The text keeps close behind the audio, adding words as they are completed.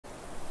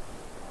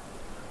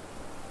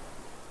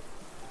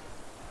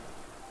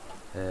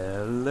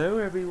Hello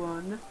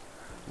everyone,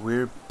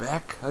 we're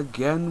back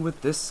again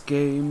with this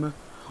game,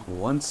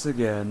 once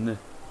again.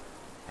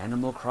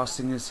 Animal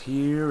Crossing is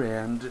here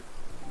and... Give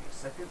me a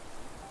second.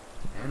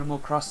 Animal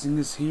Crossing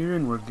is here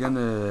and we're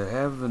gonna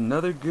have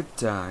another good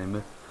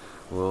time.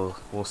 We'll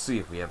see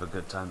if we have a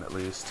good time at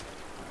least.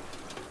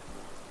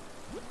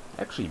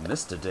 I actually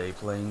missed a day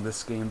playing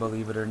this game,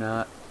 believe it or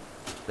not.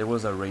 There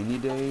was a rainy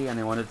day and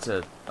I wanted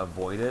to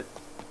avoid it,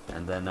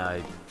 and then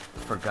I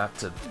forgot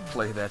to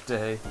play that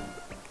day.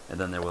 And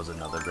then there was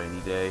another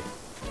rainy day.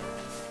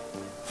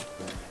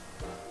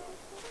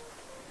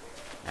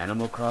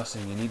 Animal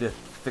Crossing, you need to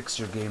fix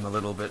your game a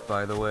little bit,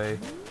 by the way.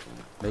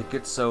 Make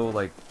it so,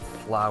 like,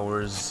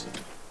 flowers,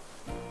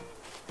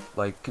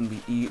 like, can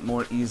be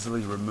more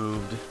easily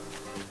removed.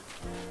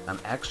 I'm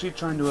actually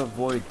trying to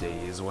avoid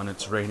days when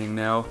it's raining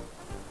now.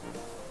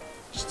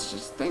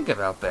 Just think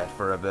about that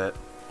for a bit.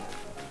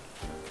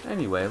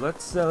 Anyway,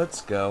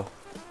 let's go.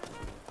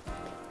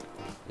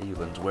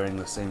 Evelyn's wearing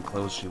the same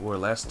clothes she wore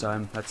last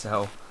time. That's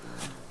how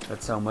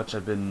much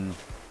I've been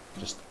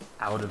just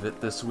out of it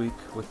this week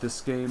with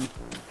this game.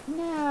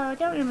 No,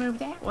 don't remove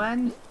that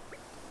one.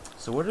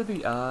 So what are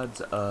the odds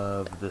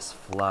of this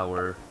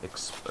flower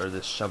or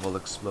this shovel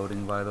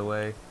exploding, by the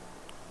way?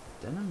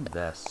 Denim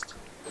vest.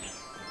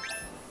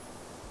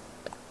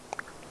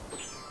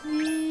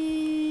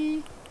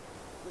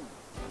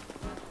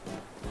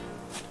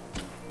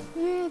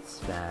 It's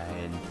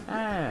fine.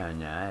 Oh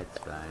no, it's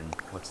fine.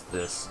 What's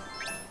this?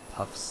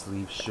 Puff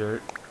sleeve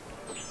shirt.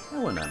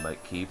 That one I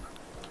might keep.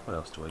 What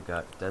else do I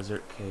got?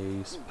 Desert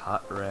case,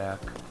 pot rack.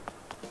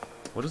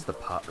 What does the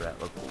pot rack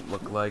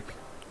look like?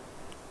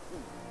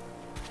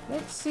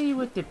 Let's see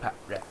what the pot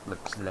rack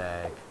looks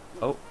like.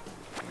 Oh,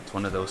 it's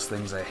one of those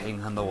things I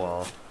hang on the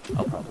wall.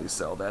 I'll probably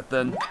sell that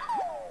then.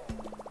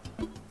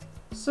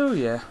 So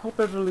yeah, hope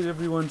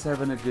everyone's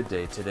having a good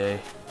day today.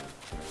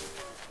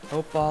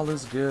 Hope all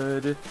is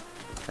good.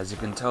 As you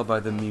can tell by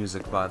the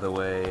music, by the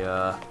way,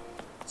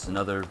 it's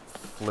another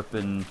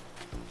flippin'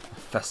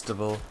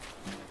 festival.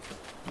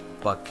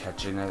 Bug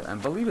catching, I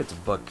believe it's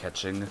bug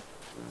catching.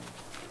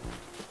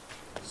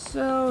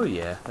 So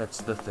yeah,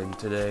 that's the thing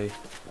today.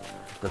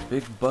 The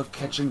big bug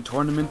catching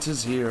tournament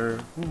is here.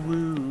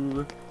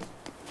 Woo!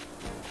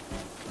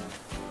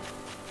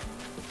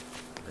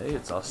 Hey,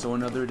 it's also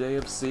another day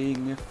of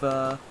seeing if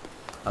a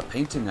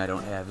painting I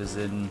don't have is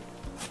in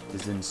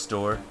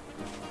store.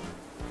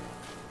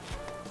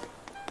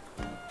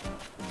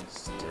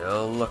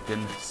 Still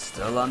looking,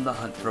 still on the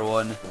hunt for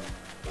one.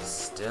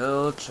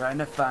 Still trying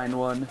to find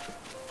one.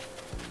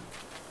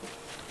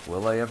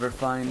 Will I ever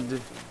find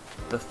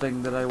the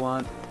thing that I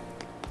want?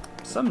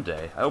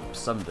 Someday. I hope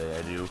someday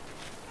I do.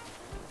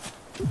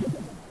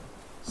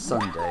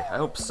 Someday. I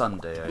hope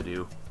someday I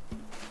do.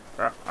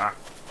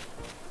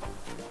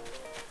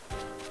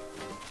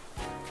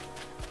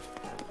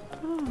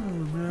 Oh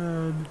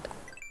man.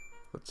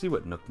 Let's see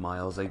what Nook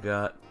Miles I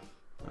got.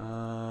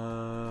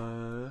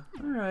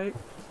 Alright.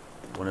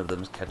 One of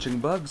them's catching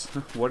bugs.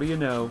 What do you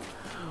know?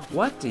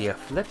 What do you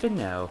flippin'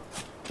 know?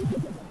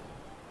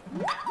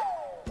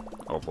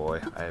 Oh boy,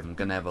 I'm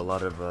gonna have a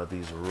lot of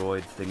these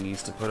roid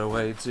thingies to put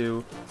away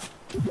too.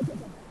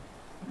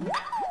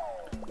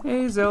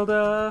 Hey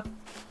Zelda!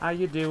 How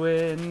you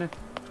doing?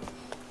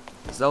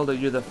 Zelda,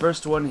 you're the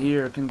first one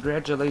here.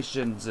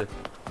 Congratulations!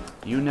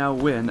 You now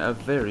win a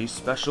very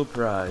special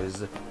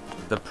prize.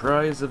 The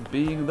prize of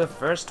being the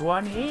first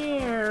one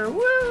here!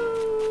 Woo!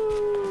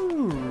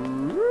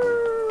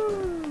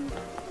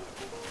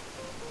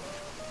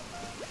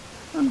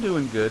 I'm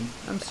doing good.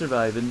 I'm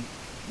surviving.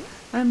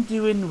 I'm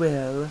doing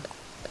well.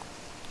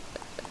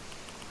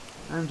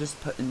 I'm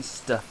just putting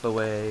stuff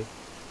away.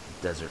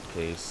 Desert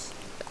case.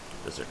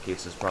 Desert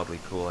case is probably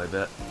cool, I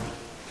bet.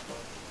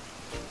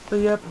 But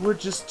yep, we're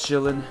just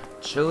chilling.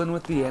 Chilling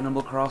with the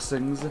Animal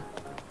Crossings.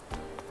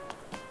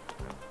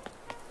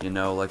 You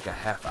know, like a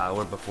half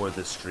hour before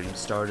the stream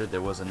started,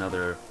 there was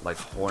another, like,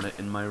 hornet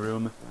in my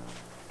room.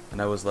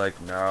 And I was like,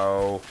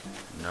 no.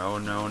 No,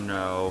 no,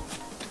 no.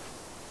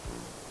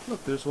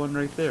 Look, there's one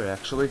right there,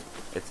 actually.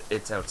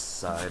 It's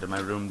outside of my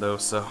room, though,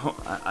 so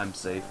I'm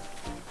safe.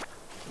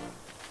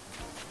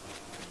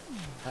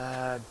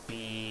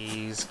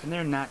 Bees. Can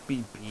there not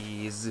be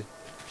bees?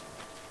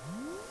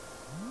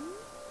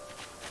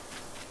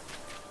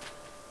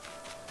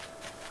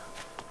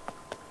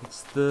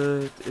 It's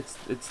the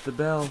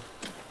bell.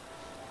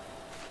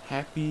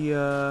 Happy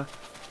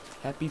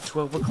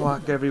 12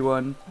 o'clock,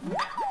 everyone.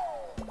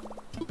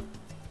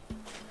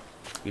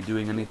 You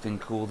doing anything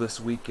cool this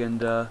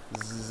weekend,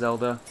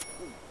 Zelda?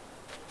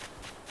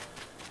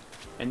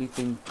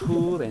 Anything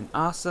cool and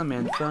awesome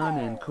and fun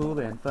and cool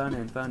and fun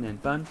and fun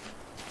and fun?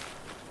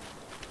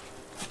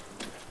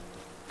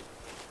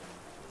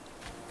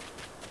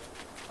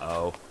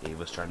 Oh, he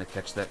was trying to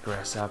catch that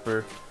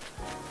grasshopper.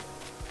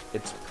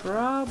 It's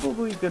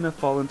probably gonna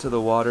fall into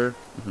the water.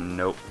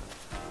 Nope.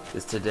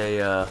 Is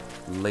today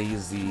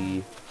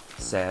lazy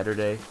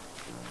Saturday?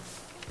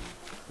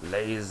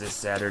 Lazy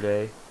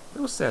Saturday.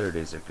 Those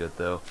Saturdays are good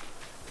though.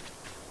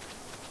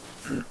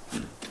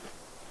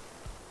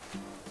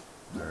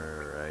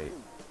 Alright.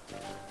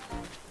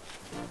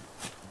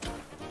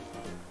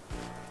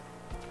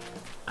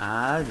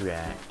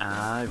 Alright,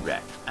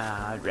 alright,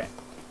 alright.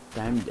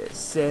 Time to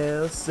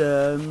sell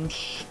some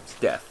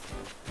stuff.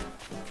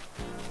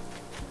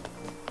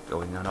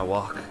 Going on a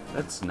walk.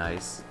 That's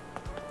nice.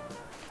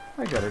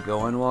 I gotta go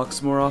on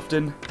walks more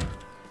often.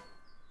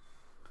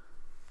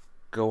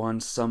 Go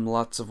on some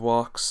lots of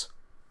walks.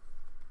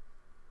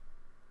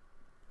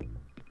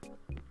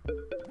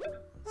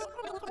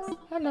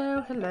 Hello,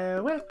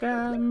 hello,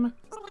 welcome.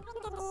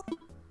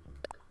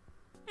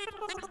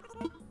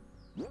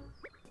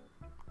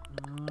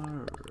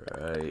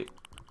 Alright.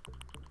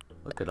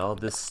 Look at all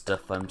this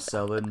stuff I'm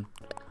selling.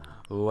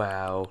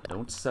 Wow,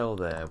 don't sell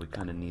that. We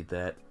kinda need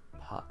that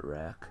pot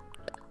rack.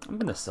 I'm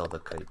gonna sell the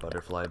kite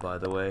butterfly, by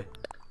the way.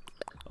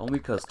 Only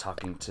cause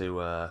talking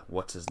to,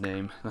 what's his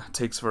name?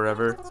 Takes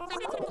forever.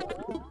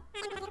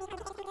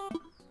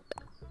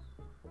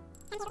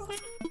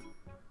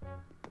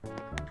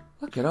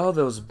 Look at all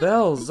those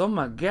bells! Oh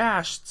my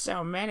gosh,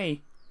 So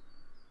many.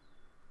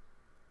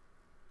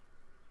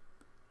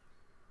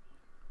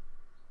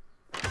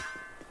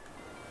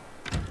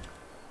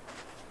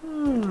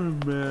 oh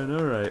man,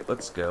 alright,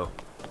 let's go.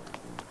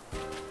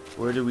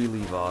 Where do we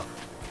leave off?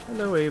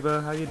 Hello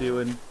Ava, how you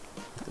doing?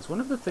 Does one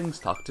of the things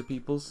talk to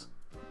peoples?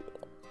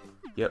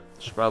 Yep,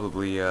 should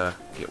probably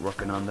get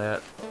working on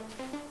that.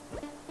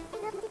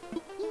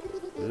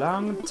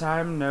 Long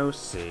time no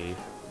see.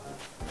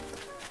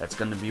 That's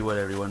gonna be what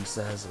everyone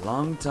says.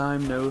 Long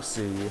time no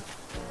see.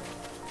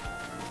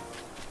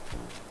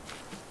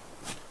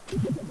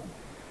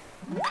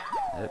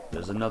 Yep,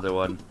 there's another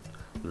one.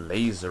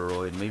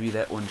 Laseroid. Maybe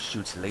that one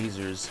shoots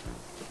lasers.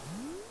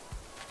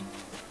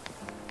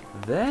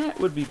 That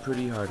would be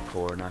pretty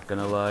hardcore, not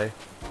gonna lie.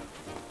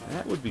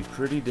 That would be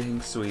pretty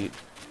dang sweet.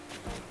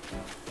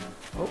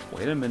 Oh,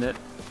 wait a minute.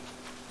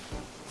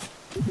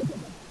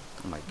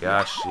 Oh my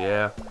gosh,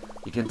 yeah.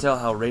 You can tell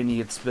how rainy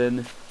it's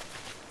been.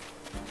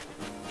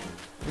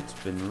 It's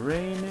been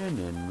raining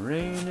and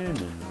raining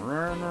and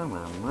raining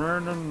and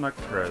raining like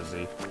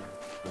crazy.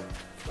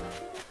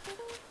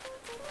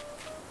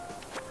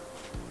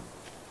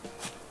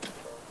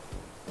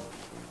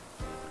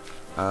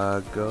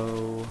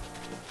 Go.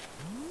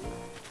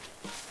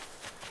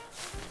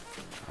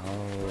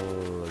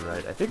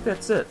 Alright, I think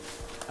that's it.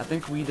 I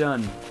think we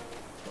done.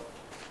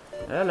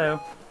 Hello.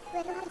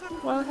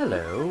 Well,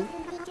 hello.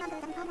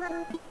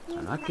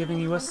 I'm not giving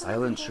you a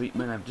silent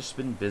treatment, I've just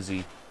been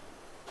busy.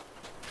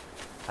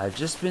 I've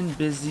just been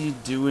busy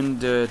doing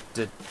the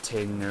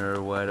ting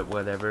or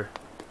whatever.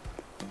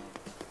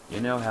 You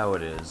know how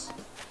it is.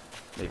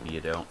 Maybe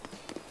you don't.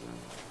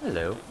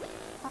 Hello.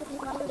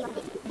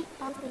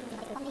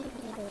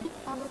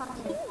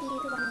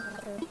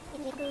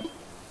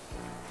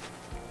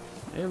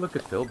 Hey, look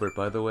at Filbert,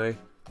 by the way.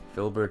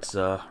 Filbert's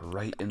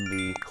right in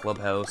the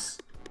clubhouse.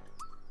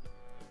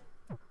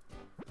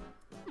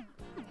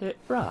 Hit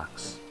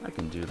rocks. I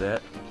can do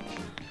that.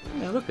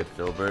 Yeah, look at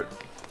Filbert.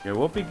 You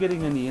won't be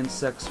getting any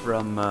insects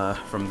from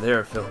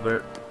there,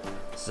 Filbert.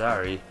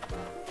 Sorry.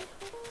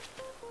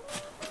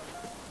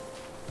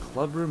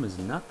 Clubroom is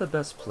not the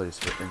best place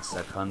for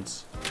insect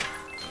hunts.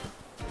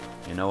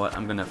 You know what?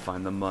 I'm gonna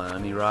find the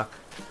money rock.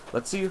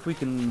 Let's see if we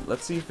can.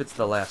 Let's see if it's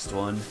the last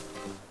one.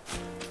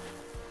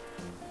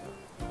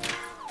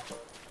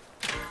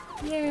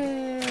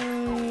 Yay!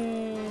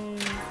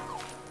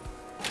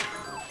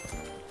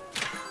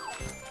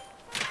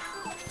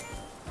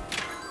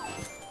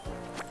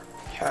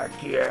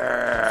 Heck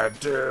yeah,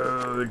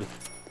 dude!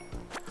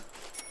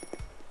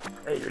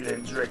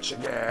 Aylin's rich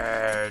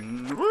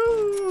again!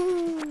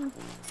 Woo!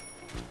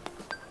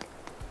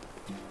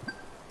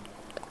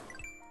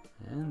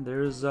 And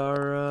there's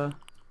our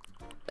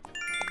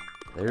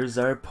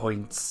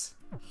points.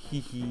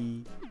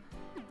 Hehe.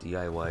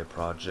 DIY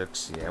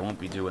projects. Yeah, I won't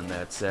be doing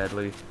that,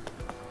 sadly.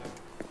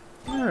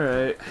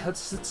 Alright,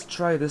 let's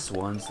try this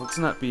once. Let's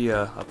not be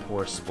a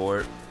poor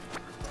sport.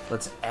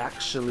 Let's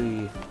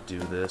actually do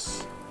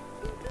this.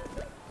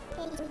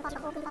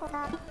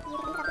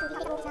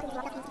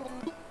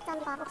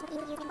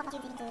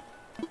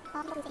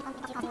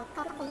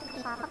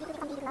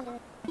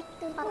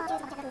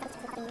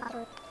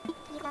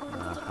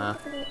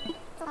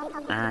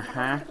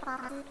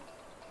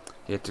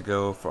 You have to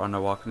go on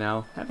a walk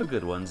now. Have a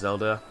good one,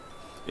 Zelda.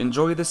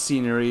 Enjoy the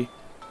scenery.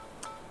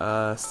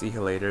 See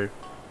you later.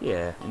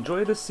 Yeah,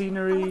 enjoy the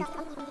scenery.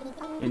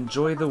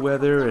 Enjoy the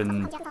weather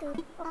and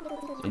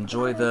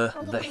enjoy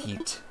the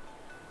heat.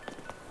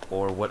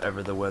 Or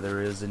whatever the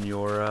weather is in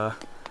your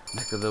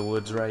neck of the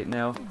woods right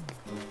now.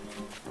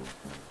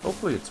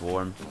 Hopefully it's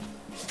warm.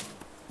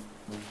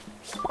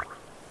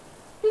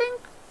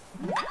 Blink.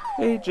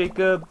 Hey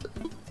Jacob.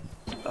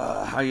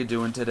 How you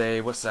doing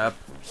today? What's up?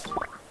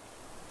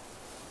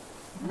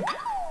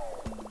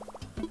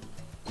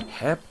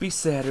 Happy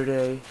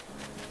Saturday.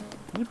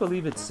 Can you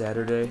believe it's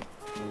Saturday?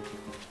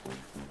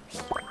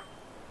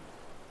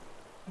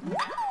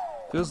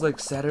 Feels like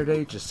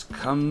Saturday just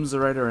comes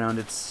right around,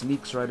 it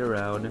sneaks right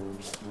around.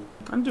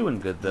 I'm doing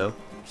good though.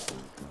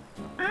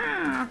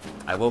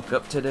 I woke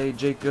up today,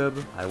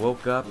 Jacob. I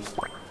woke up.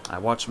 I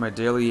watched my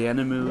daily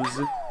animus,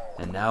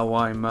 and now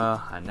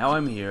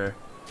I'm here.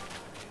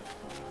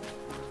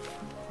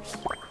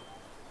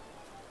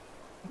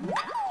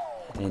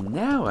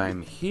 now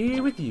I'm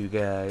here with you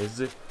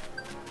guys,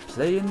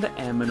 playing the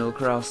Animal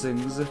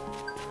Crossings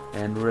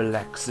and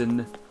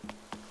relaxing.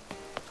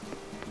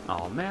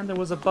 Oh man, there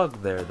was a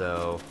bug there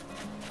though.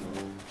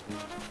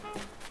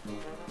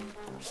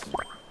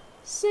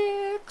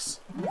 6.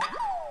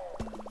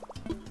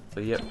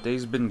 But yep,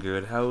 day's been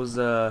good. How's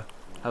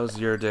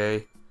your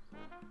day?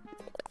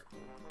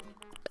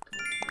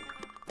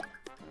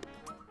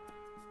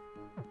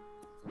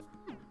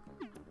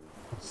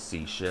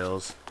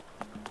 Seashells.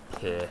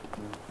 Heh.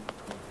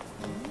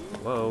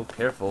 Whoa,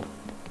 careful.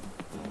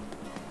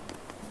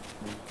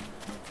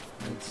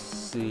 Let's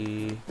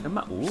see. Come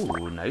on.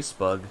 Ooh, nice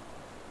bug.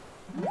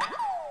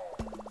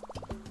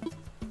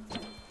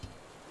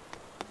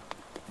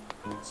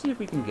 Let's see if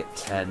we can get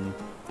 10.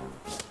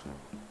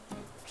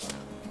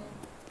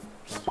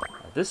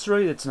 At this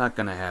rate, it's not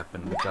gonna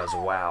happen because,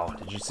 wow,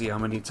 did you see how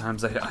many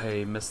times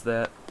I missed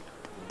that?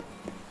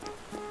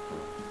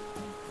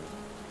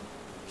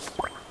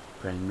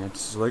 Praying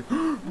Mantis is like,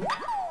 your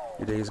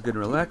day is good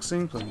and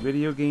relaxing, playing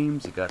video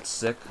games, you got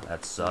sick,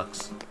 that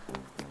sucks.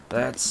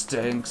 That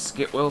stinks.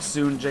 Get well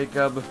soon,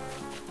 Jacob.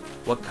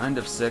 What kind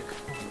of sick?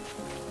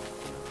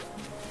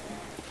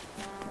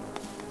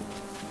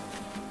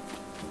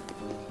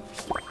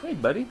 Hey,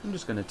 buddy, I'm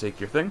just gonna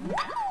take your thing.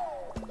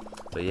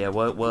 But yeah,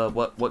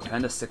 what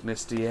kind of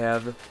sickness do you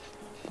have?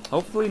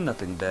 Hopefully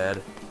nothing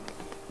bad.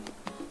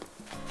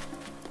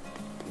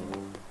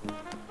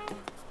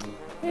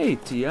 Hey,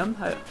 TM,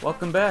 hi,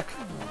 welcome back.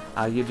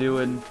 How you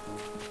doing?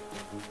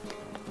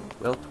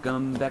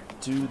 Welcome back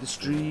to the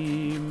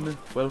stream.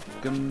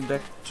 Welcome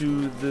back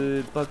to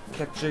the bug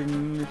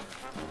catching.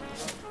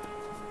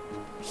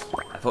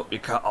 I hope you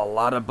caught a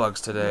lot of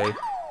bugs today.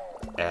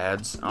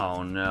 Ads?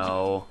 Oh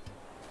no.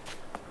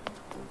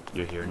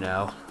 You're here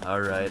now.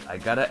 Alright, I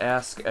gotta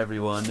ask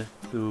everyone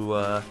who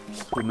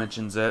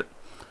mentions it.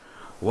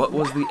 What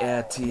was the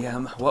ad,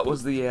 TM? What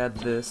was the ad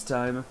this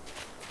time?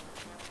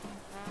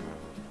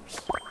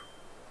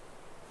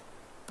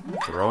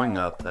 Throwing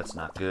up, that's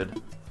not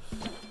good.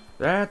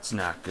 That's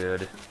not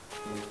good.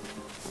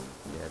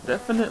 Yeah,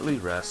 definitely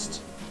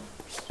rest.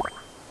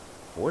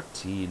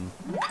 14.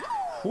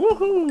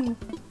 Woohoo!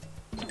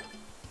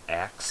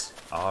 Axe.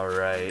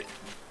 Alright.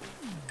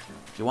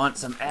 You want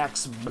some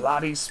Axe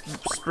bloody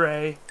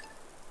spray?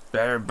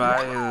 Better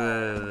buy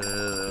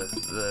the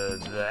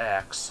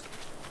Axe.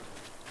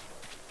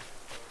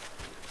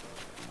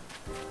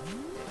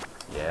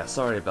 Yeah,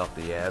 sorry about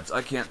the ads.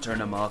 I can't turn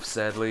them off,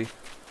 sadly.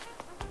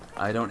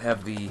 I don't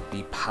have the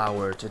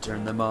power to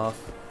turn them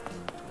off.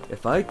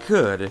 If I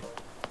could,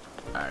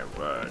 I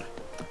would.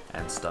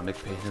 And stomach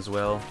pain as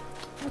well.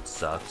 That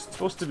sucks. It's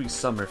supposed to be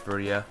summer for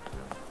ya.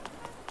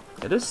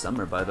 It is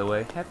summer, by the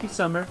way. Happy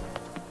summer.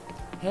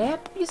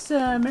 Happy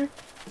summer.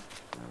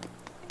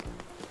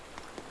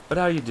 But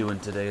how you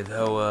doing today,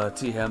 though,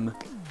 TM?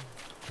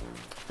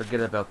 Forget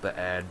about the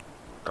ad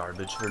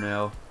garbage for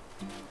now.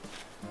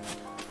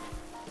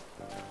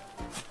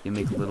 You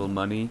make little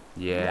money?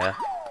 Yeah.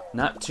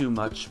 Not too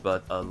much,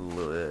 but a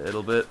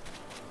little bit.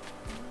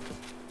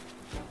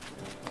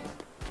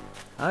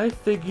 I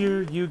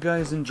figure you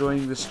guys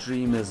enjoying the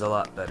stream is a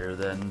lot better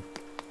than,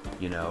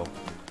 you know,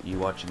 you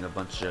watching a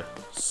bunch of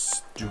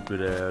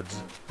stupid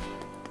ads.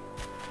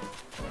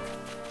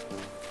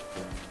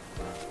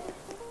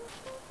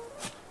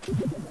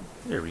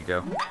 There we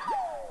go.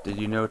 Did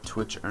you know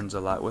Twitch earns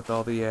a lot with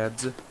all the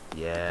ads?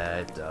 Yeah,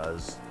 it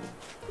does.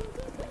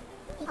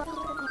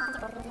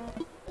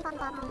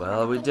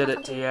 Well, we did it,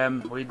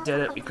 TM. We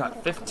did it. We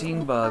caught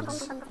 15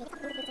 bugs.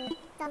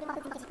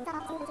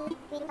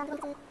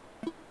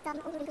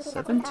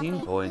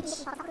 17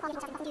 points.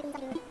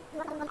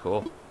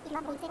 Cool.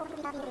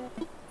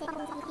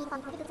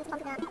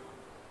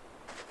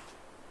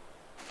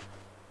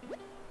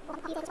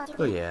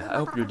 So yeah, I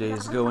hope your day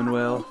is going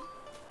well.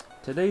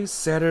 Today's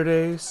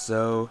Saturday,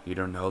 so you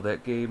don't know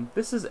that game.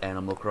 This is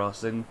Animal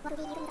Crossing.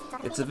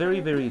 It's a very,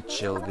 very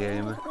chill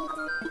game.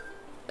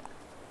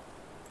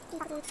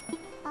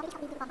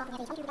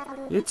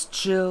 It's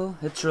chill,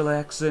 it's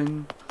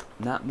relaxing,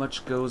 not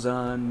much goes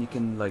on. You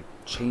can, like,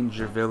 change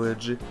your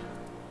village.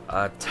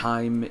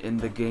 Time in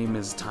the game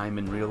is time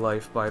in real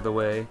life, by the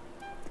way.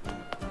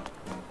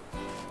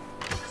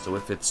 So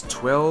if it's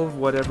 12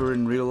 whatever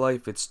in real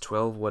life, it's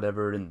 12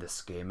 whatever in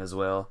this game as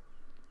well.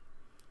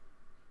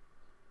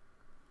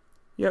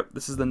 Yep,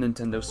 this is the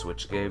Nintendo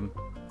Switch game.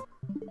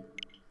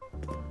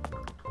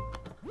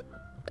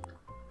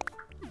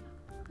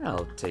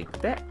 I'll take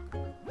that.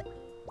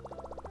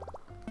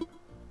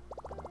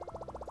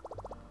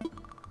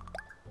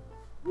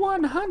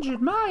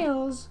 "100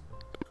 miles?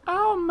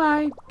 Oh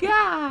my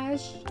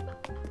gosh!"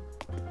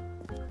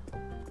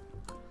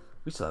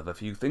 We still have a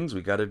few things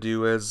we gotta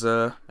do as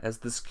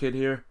this kid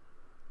here.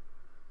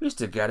 We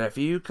still got a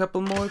few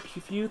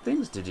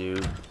things to do.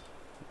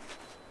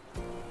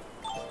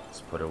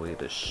 Let's put away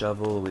the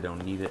shovel, we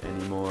don't need it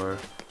anymore.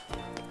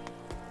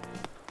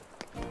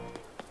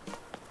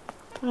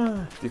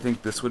 Do you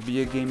think this would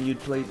be a game you'd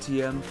play,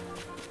 TM?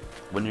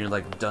 When you're,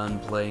 like, done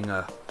playing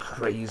a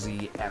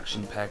crazy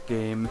action-packed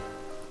game?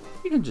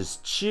 You can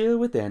just chill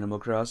with Animal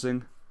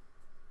Crossing.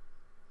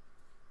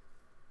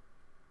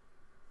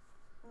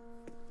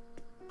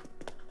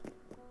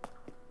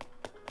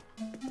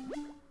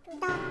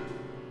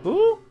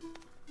 Who?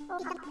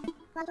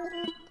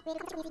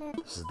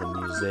 This is the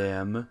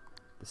museum.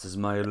 This is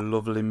my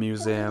lovely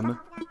museum.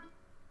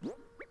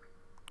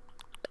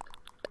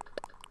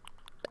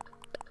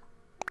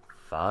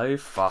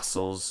 5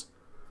 fossils.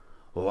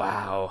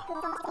 Wow.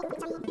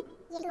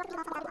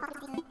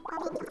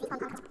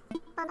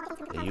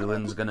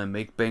 Yulin's gonna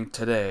make bank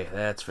today,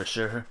 that's for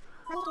sure.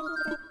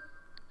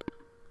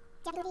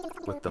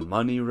 With the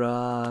money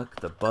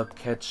rock, the bug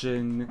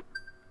catching,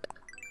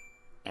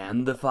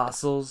 and the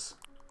fossils.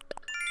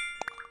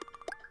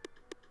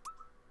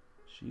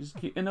 She's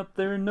getting up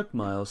there in Nook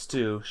Miles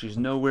too. She's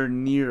nowhere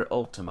near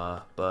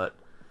Ultima, but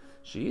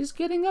she's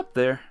getting up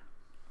there.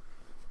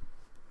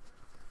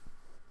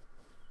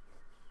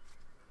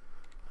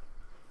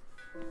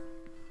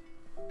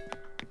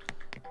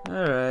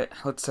 Alright,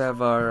 let's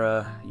have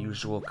our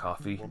usual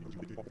coffee.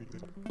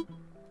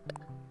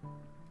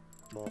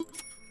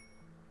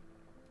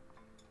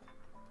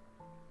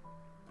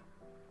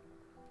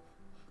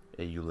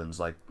 Yulin's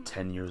like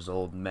 10 years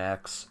old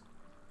max.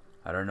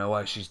 I don't know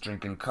why she's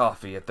drinking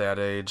coffee at that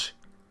age.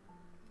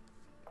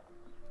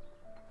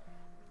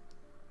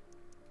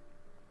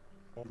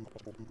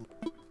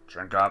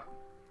 Drink up.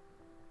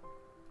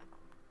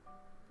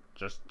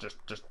 Just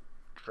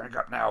drink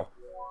up now.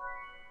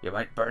 You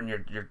might burn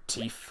your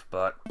teeth,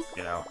 but,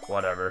 you know,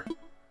 whatever.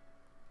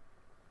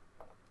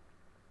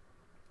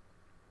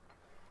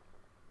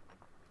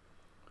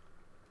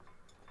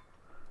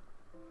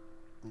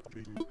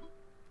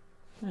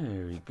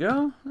 There we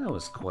go. That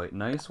was quite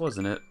nice,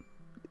 wasn't it?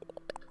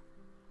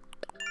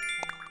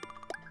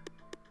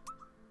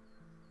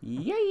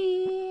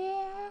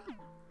 Yeah!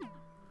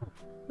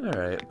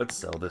 Alright, let's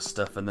sell this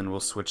stuff and then we'll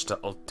switch to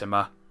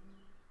Ultima.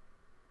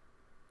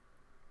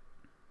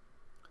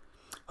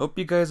 Hope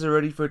you guys are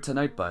ready for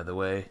tonight, by the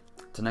way.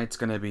 Tonight's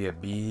gonna be a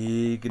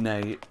big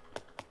night.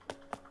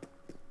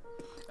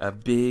 A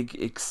big,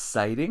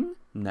 exciting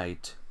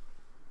night.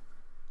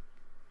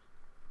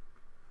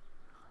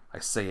 I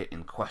say it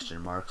in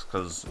question marks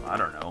because, I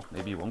don't know,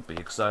 maybe it won't be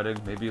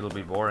exciting, maybe it'll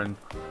be boring.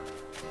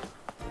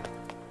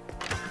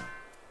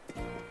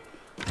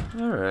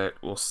 Alright,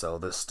 we'll sell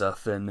this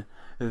stuff and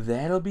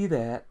that'll be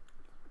that.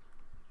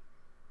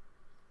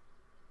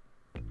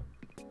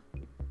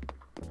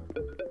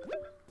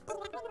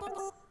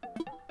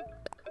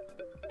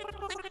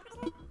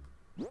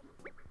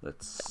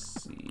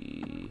 Let's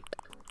see.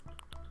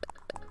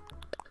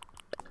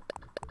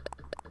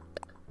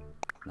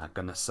 Not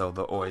gonna sell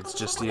the oids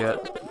just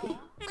yet.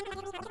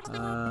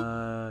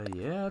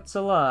 Yeah, it's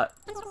a lot.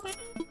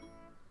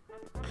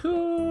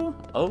 Cool.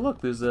 Oh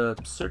look, there's a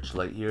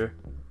searchlight here.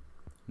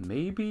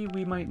 Maybe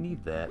we might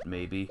need that,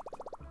 maybe.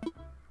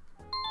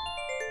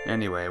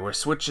 Anyway, we're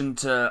switching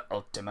to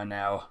Ultima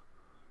now.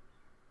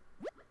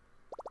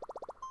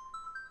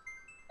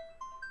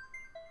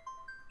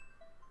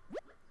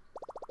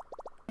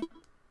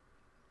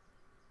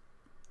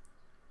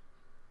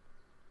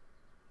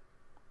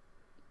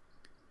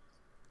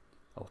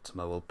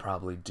 Ultima will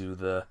probably do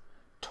the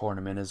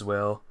tournament as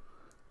well.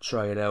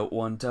 Try it out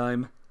one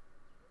time.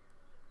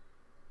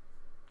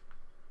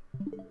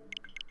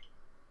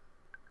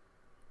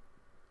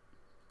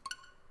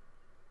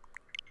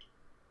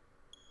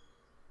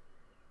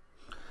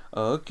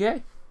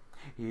 Okay,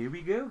 here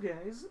we go,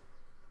 guys.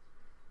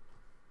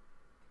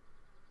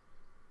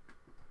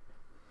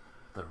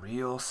 The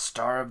real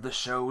star of the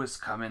show is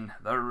coming.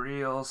 The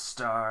real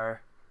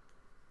star.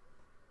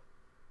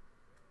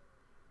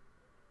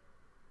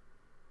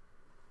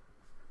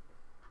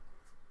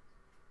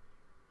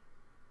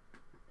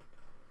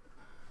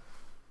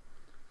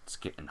 It's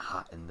getting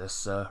hot in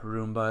this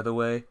room, by the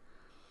way.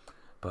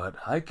 But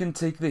I can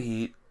take the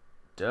heat.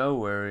 Don't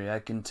worry, I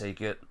can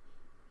take it.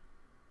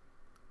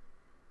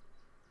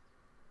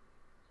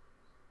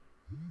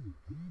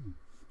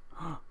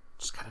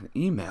 Just got an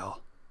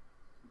email.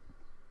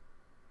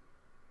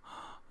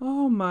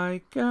 Oh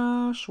my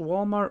gosh,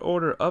 Walmart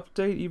order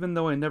update, even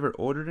though I never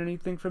ordered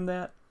anything from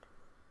that.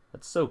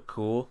 That's so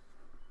cool.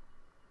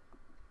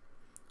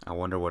 I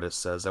wonder what it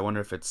says. I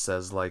wonder if it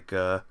says like,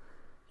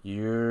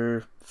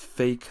 your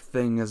fake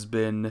thing has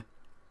been...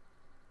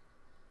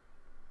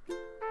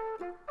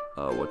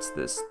 what's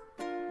this?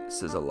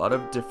 This is a lot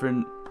of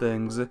different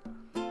things.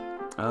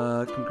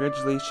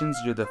 Congratulations,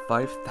 you're the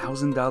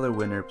 $5,000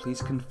 winner.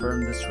 Please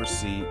confirm this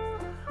receipt.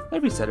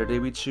 Every Saturday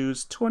we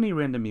choose 20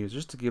 random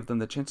users to give them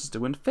the chances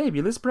to win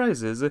fabulous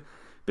prizes.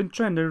 Been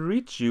trying to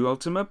reach you,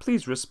 Ultima.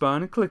 Please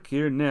respond. Click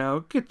here now.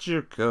 Get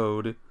your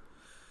code.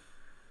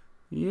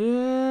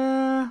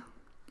 Yeah,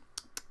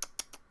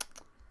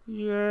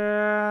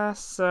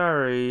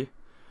 sorry.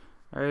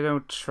 I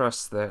don't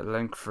trust that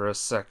link for a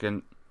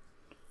second.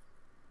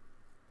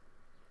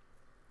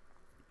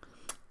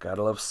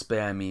 Gotta love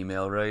spam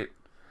email, right?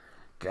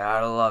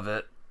 Gotta love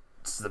it.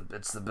 It's the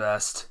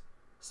best.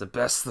 It's the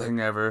best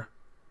thing ever.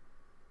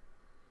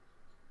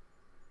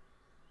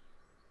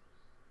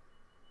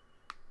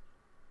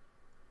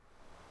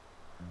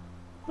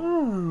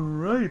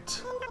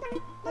 Alright.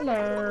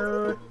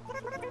 Hello.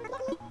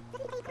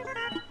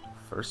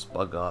 First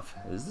bug off.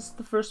 Is this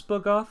the first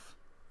bug off?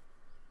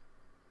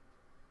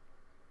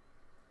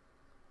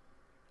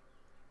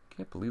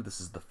 Can't believe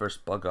this is the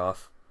first bug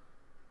off.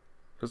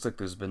 Looks like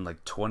there's been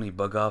like 20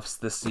 bug offs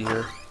this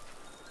year.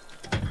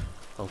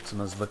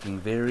 Ultima's looking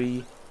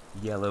very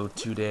yellow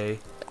today.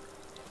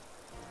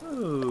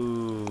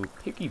 Ooh,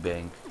 piggy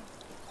bank.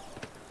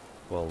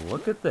 Well,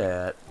 look at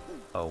that.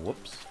 Oh,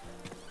 whoops.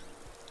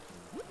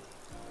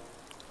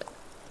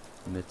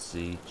 Let's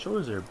see.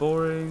 Chores are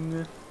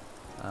boring.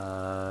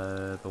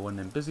 But when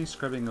I'm busy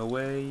scrubbing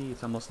away,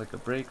 it's almost like a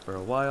break for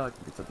a while. I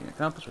can get something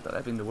accomplished without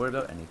having to worry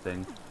about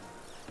anything.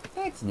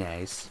 That's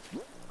nice.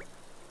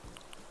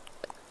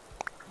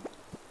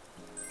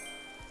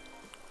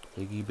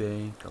 Piggy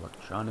bank,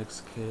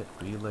 electronics kit,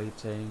 relay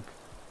tank.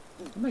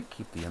 I might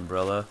keep the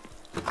umbrella.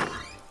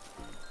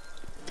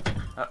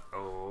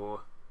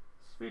 Uh-oh.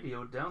 This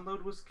video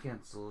download was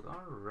cancelled.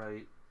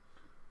 Alright.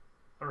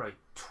 Alright,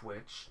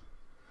 Twitch.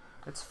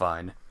 It's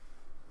fine.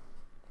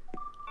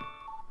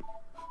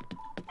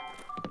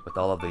 With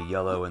all of the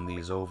yellow in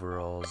these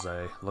overalls,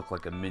 I look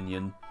like a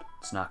minion.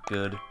 It's not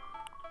good.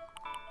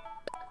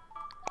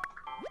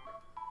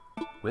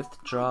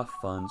 Withdraw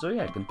funds. Oh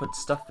yeah, I can put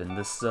stuff in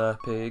this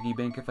piggy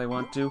bank if I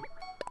want to.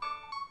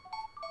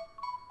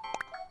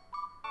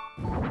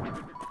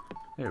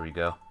 There we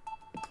go.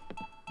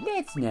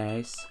 That's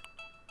nice.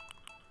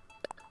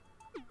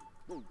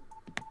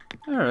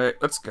 Alright,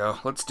 let's go.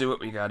 Let's do what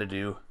we gotta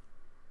do.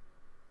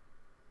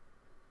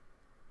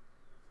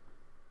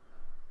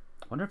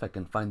 Wonder if I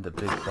can find the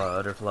big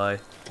butterfly.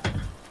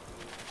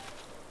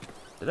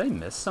 Did I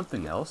miss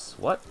something else?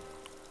 What?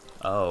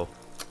 Oh.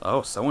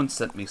 Oh, someone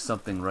sent me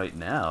something right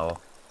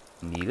now.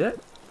 Need it?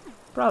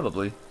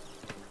 Probably.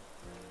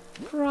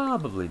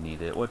 Probably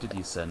need it. What did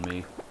you send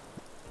me?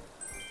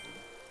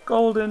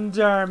 Golden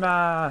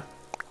Dharma!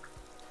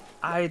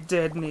 I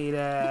did need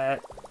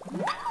it!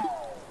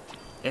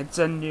 It's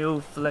a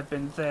new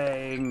flippin'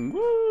 thing!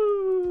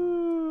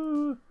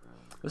 Woo!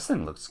 This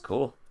thing looks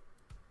cool.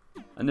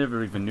 I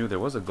never even knew there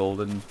was a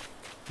golden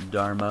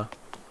Dharma.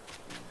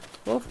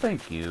 Well,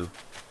 thank you.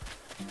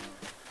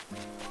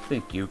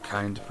 Thank you,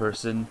 kind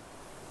person.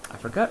 I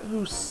forgot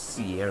who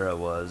Sierra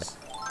was.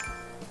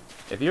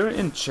 If you're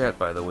in chat,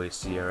 by the way,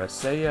 Sierra,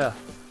 say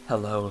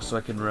hello so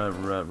I can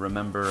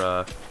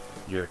remember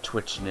your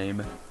Twitch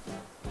name.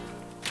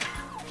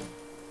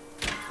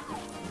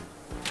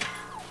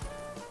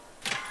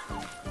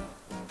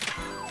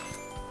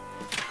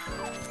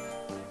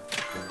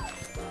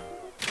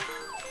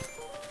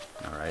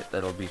 Alright,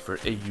 that'll be for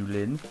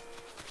Ayulin.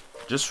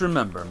 Just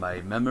remember,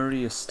 my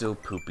memory is still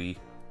poopy.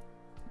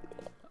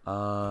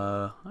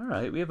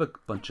 Alright, we have a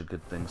bunch of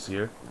good things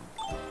here.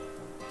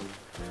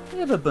 We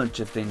have a bunch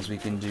of things we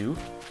can do.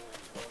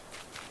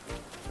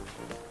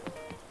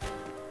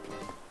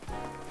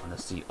 Wanna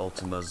see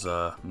Ultima's,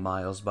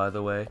 miles, by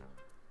the way?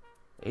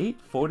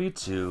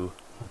 842.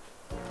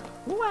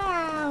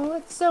 Wow,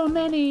 that's so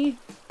many.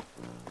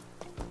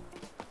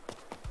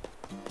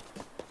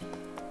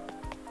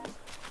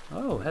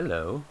 Oh,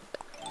 hello.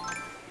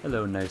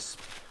 Hello, nice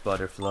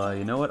butterfly.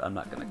 You know what? I'm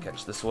not gonna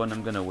catch this one.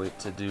 I'm gonna wait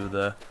to do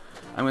the...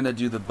 I'm gonna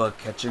do the bug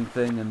catching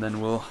thing, and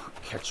then we'll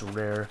catch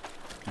rare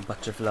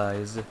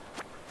butterflies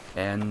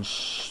and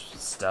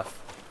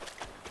stuff.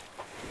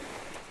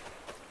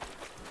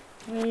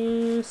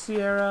 Hey,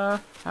 Sierra.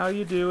 How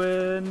you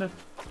doing?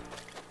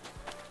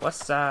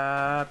 What's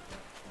up?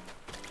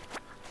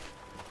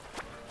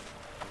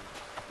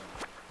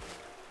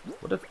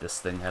 What if this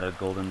thing had a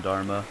golden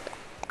Dharma?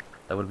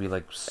 That would be,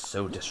 like,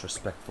 so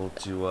disrespectful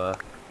to,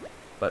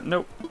 But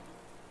nope.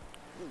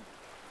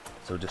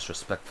 So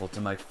disrespectful to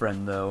my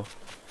friend, though.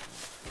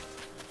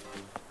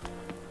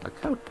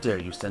 Like, how dare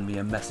you send me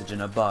a message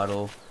in a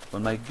bottle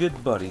when my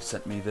good buddy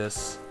sent me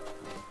this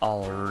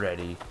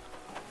already?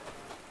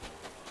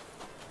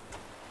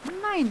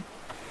 Mine.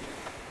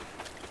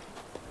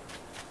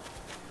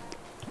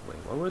 Wait,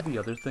 what were the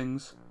other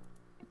things?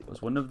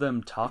 Was one of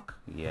them talk?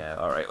 Yeah,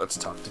 alright, let's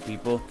talk to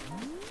people.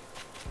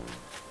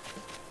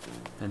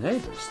 And hey,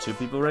 there's two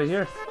people right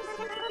here.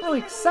 How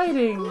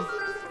exciting!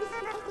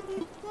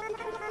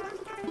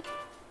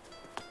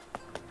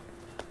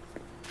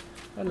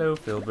 Hello,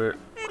 Filbert.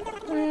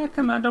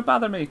 Come on, don't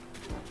bother me.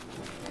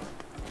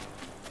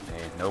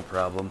 Hey, no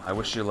problem. I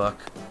wish you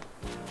luck.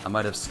 I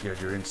might have scared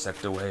your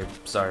insect away.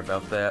 Sorry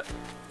about that.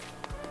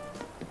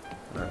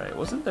 Alright,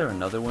 wasn't there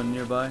another one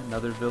nearby?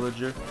 Another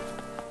villager?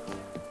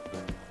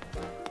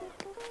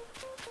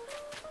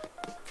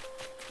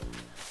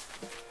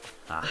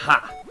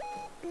 Aha!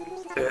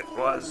 It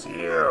was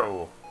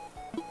you!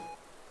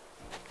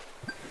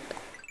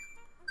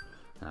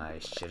 I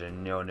should have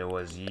known it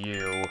was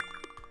you.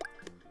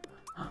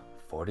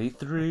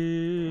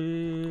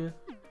 43.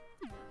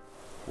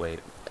 Wait,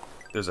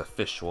 there's a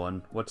fish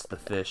one. What's the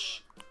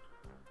fish?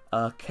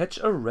 Catch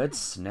a red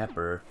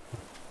snapper.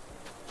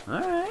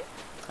 Alright,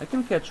 I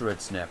can catch red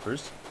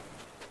snappers.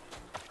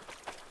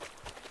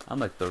 I'm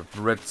like the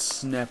red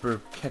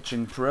snapper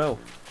catching pro.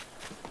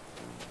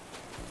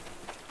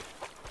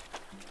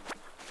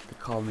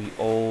 call me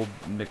old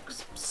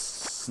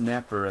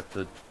McSnapper at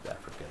the... I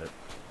forget it.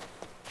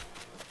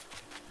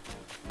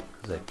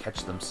 Because I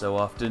catch them so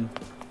often.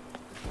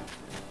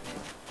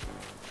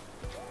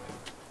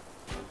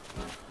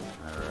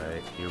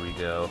 Alright, here we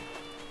go.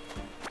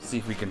 See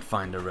if we can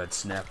find a red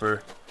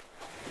snapper.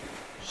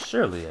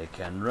 Surely I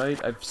can,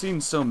 right? I've seen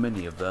so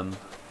many of them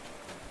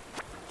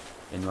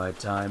in my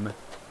time.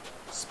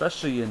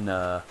 Especially in,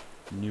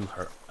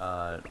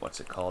 what's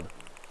it called?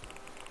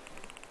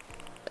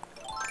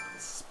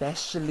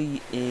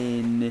 Especially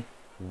in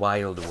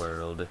Wild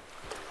World.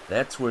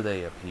 That's where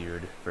they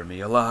appeared for me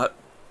a lot.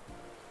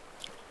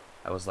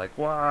 I was like,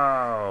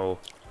 wow!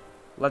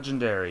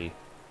 Legendary.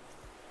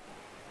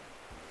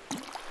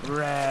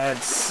 Red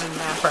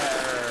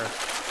Snapper!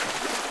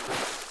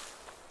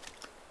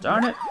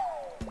 Darn it!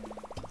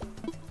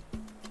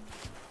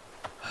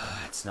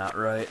 That's not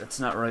right. That's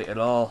not right at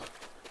all.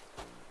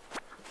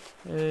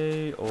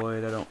 Hey,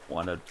 Oid, I don't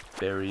want to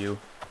bury you.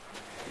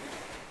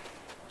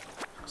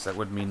 Because that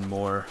would mean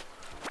more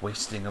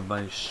wasting of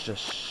my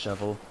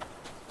shovel.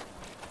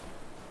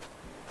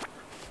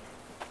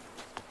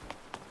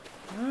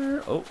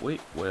 Oh,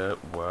 wait, whoa,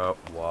 whoa,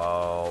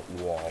 whoa,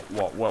 whoa,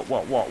 whoa,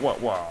 whoa, whoa,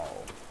 whoa.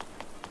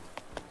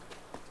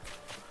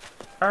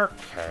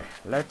 Okay,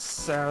 let's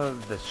sell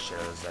the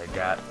shells I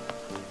got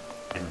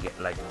and get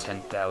like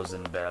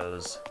 10,000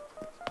 bells.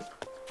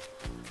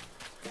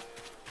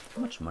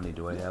 How much money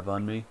do I have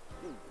on me?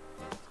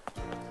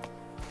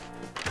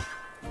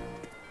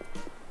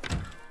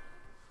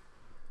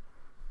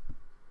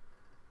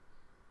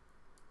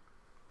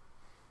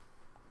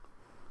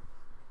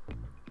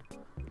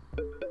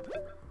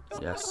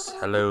 Yes,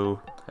 hello,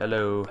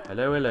 hello,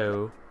 hello,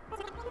 hello.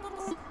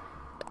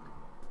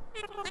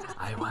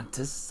 I want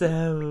to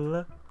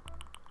sell.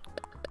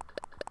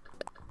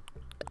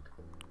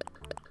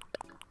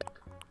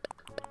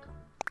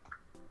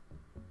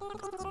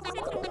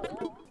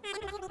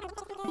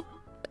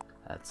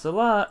 That's a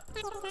lot.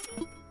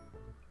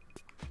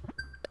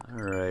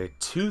 Alright,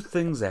 2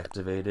 things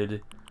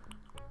activated.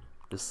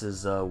 This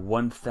is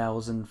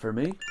 1,000 for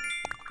me.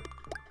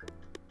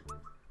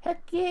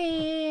 Heck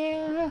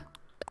yeah!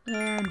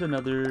 And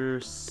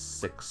another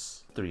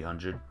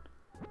 6,300.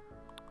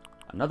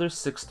 Another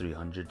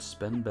 6,300.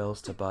 Spend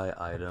bells to buy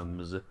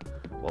items.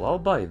 Well, I'll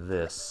buy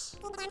this.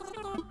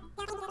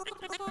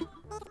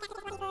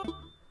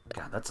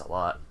 God, that's a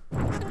lot.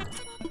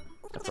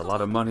 That's a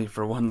lot of money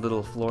for one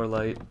little floor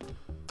light.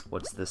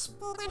 What's this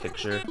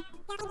picture?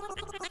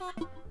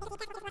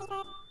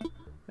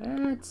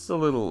 It's a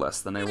little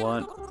less than I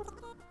want.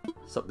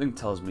 Something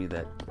tells me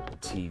that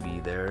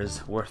TV there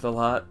is worth a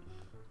lot.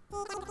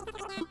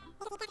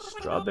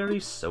 Strawberry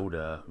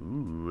soda.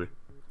 Ooh.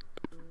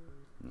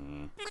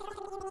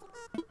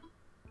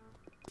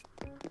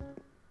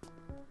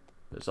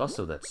 There's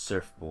also that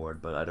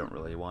surfboard, but I don't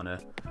really want to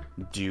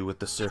do with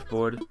the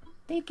surfboard.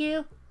 Thank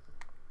you.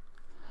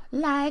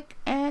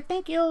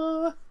 Thank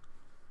you.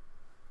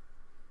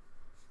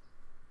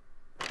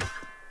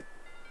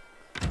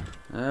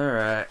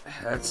 Alright,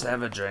 let's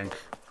have a drink.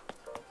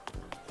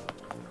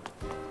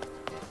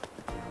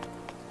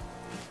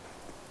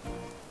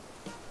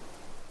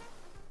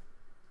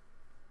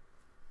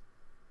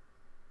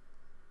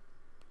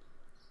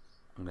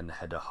 I'm gonna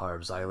head to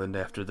Harb's Island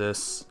after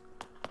this.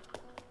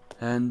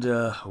 And,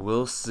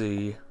 we'll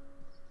see.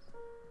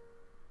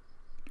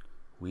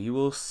 We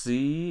will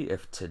see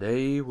if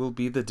today will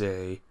be the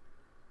day.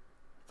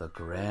 The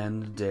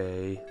grand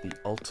day. The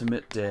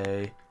ultimate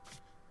day.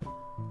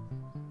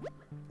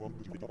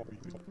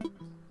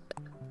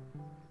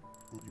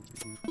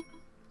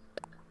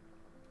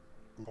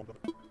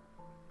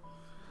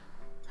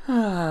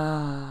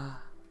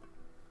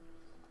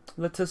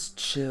 Let us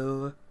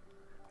chill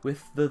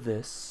with the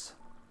this.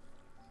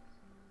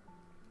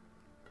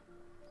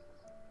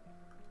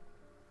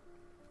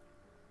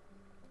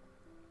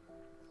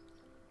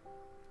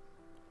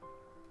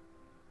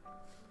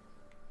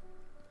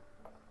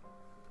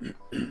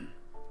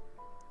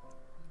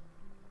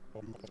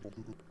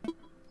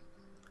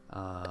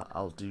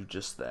 I'll do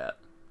just that.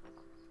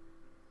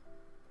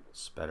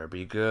 This better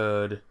be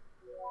good.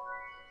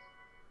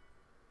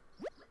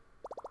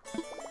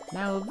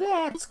 Now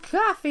that's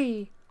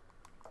coffee.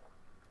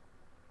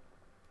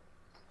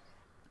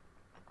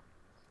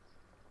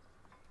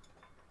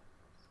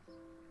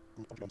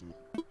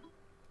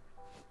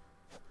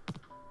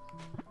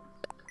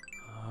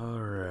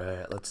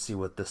 Alright, let's see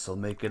what this'll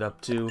make it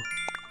up to.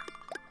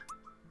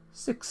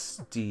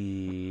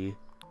 60.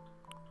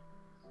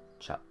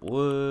 Chop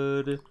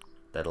wood.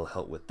 That'll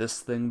help with this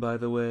thing, by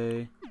the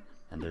way.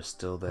 And there's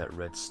still that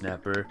red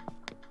snapper.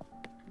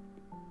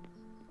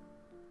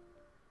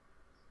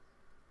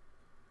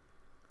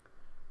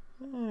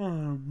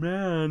 Oh,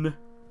 man.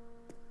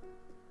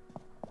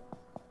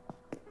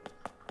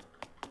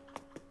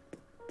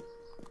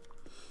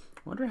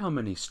 Wonder how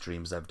many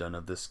streams I've done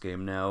of this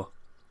game now.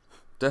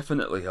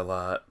 Definitely a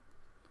lot.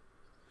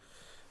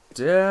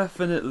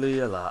 Definitely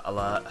a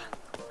lot.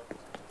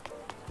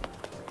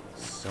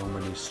 So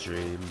many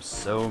streams,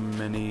 so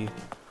many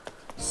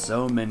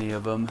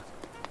of them.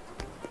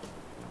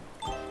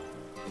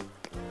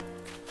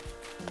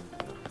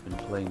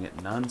 playing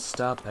it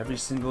non-stop every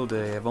single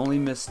day. I've only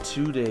missed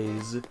 2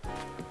 days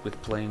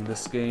with playing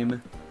this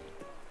game.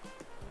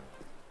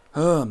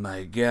 Oh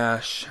my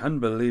gosh,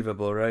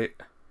 unbelievable, right?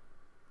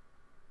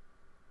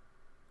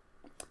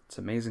 It's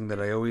amazing that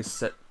I always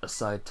set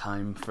aside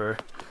time for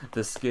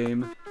this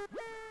game.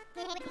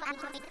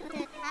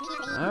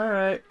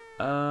 Alright,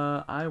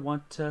 I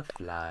want to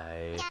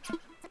fly.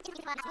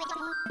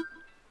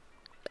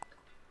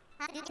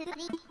 I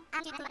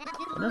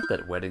wonder if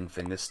that wedding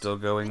thing is still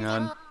going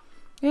on.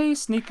 Hey,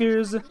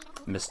 Sneakers!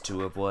 Missed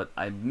 2 of what?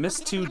 I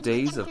missed 2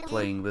 days of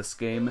playing this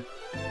game.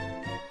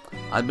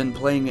 I've been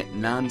playing it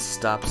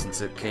non-stop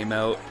since it came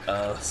out,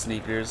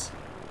 Sneakers.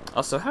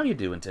 Also, how you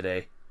doing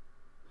today?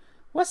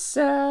 What's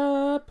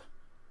up?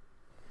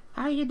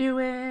 How you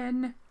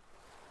doing?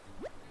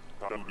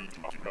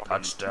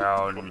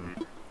 Touchdown!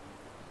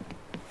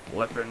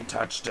 Flippin'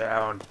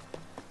 touchdown!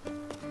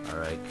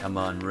 Alright, come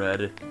on,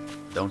 Red.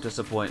 Don't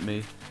disappoint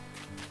me.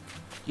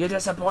 You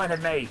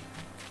disappointed me!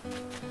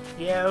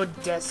 You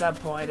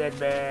disappointed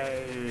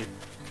me!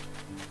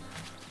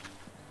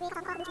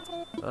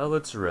 Well,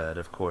 it's Red,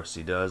 of course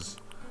he does.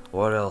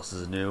 What else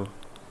is new?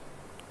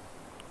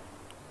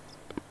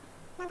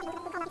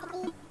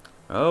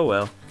 Oh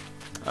well.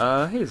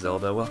 Hey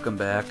Zelda, welcome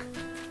back.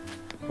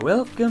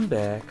 Welcome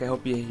back. I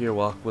hope your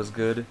walk was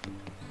good.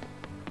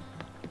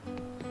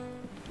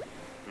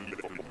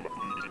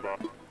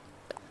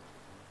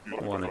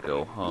 I wanna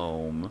go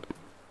home.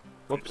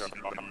 Whoops.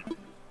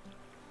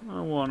 I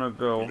wanna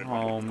go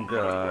home,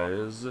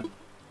 guys.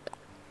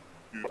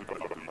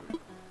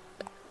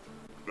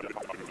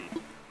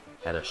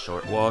 Had a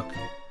short walk.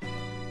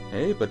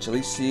 Hey, but at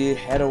least you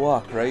had a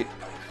walk, right?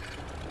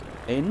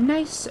 A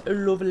nice,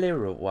 lovely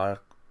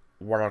walk.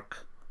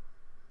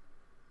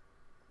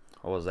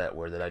 What was that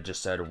word that I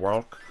just said?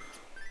 Walk?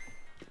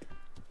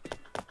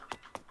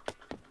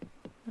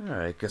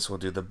 Alright, guess we'll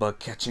do the bug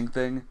catching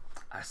thing.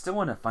 I still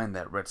want to find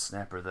that red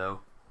snapper,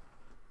 though.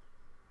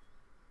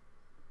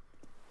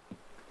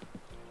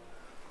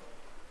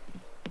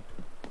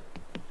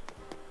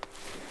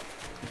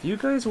 If you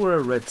guys were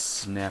a red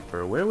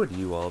snapper, where would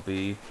you all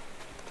be?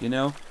 You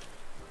know?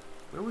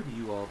 Where would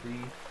you all be?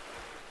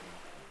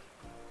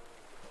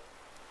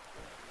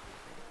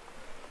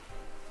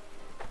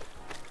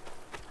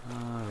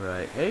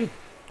 Alright, hey,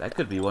 that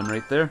could be one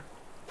right there.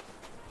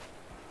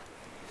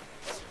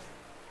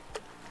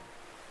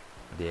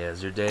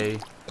 There's your day.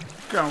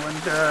 Going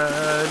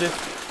good.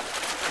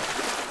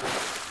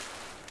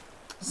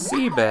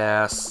 Sea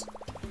bass.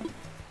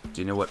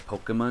 Do you know what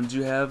Pokemons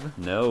you have?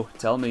 No,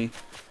 tell me.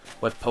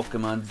 What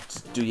Pokemon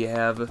do you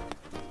have?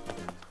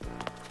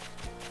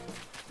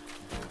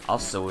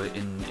 Also,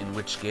 in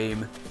which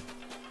game?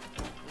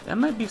 That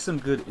might be some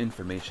good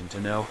information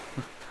to know.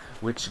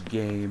 Which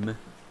game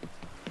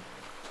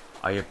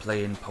are you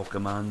playing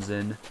Pokemons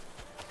in?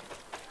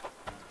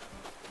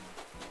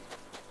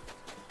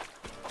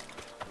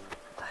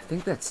 I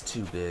think that's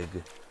too big.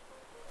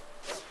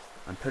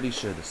 I'm pretty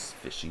sure this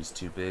fishy's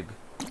too big.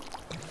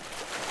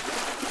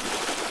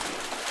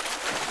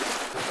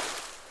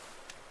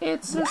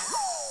 It's a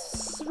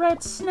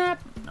red snap.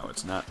 No,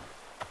 it's not.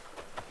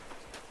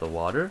 The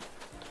water?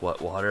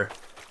 What water?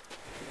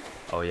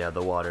 Oh yeah,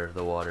 the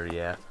water,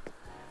 yeah.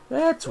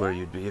 That's where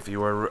you'd be if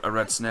you were a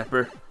red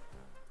snapper.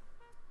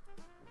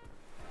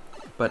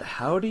 But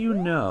how do you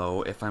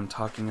know if I'm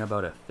talking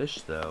about a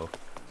fish, though?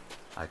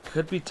 I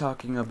could be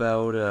talking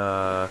about,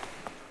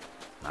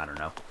 I don't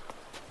know.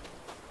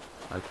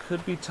 I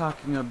could be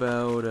talking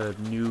about a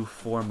new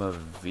form of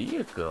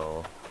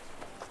vehicle.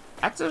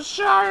 That's a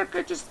shark!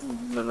 I just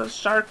let a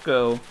shark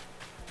go.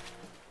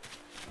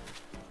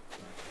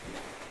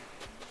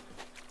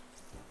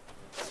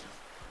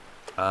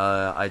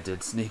 I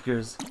did,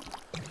 Sneakers.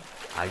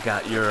 I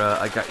got your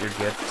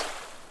gift.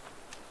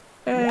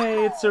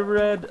 Hey, it's a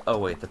red... Oh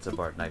wait, that's a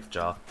barred knife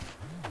jaw.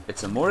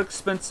 It's a more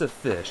expensive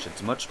fish,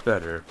 it's much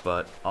better,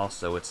 but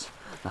also it's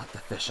not the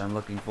fish I'm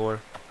looking for.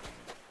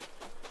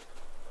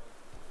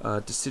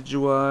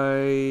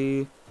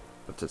 Decidueye...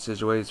 What's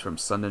Decidueye is from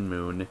Sun and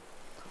Moon.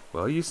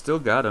 Well, you still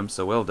got him,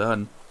 so well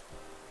done.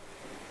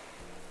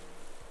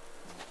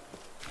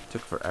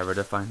 Took forever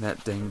to find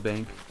that dang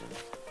bank.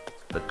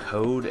 The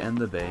code and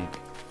the bank.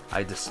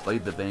 I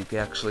displayed the bank,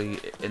 actually,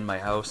 in my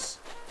house.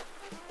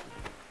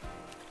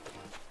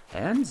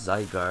 And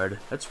Zygarde.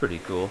 That's pretty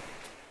cool.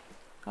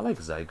 I like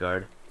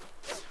Zygarde.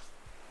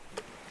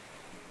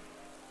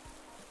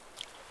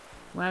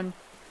 1,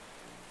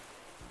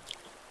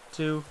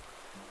 2,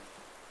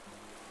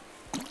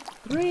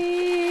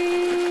 3.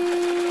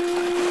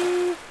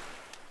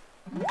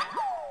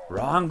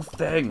 Wrong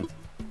thing.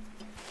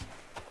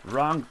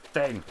 Wrong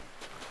thing.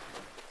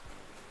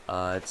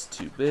 It's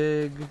too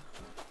big.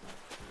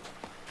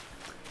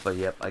 But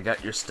yep, I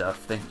got your stuff.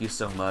 Thank you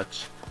so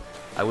much.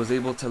 I was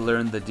able to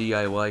learn the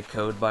DIY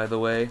code, by the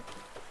way.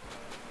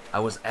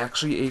 I was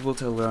actually able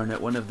to learn it.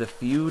 One of the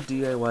few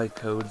DIY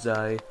codes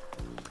I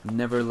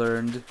never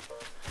learned.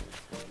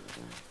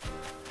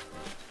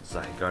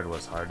 Zygarde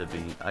was hard to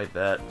beat, I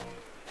bet.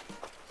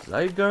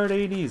 Zygarde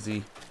ain't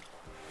easy.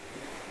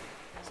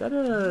 that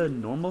a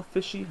normal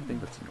fishy? I think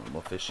that's a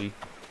normal fishy.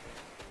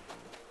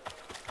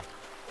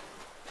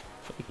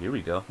 Okay, here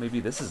we go.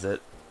 Maybe this is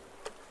it.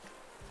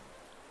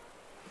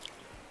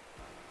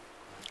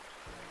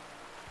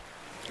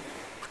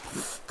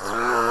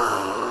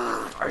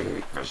 I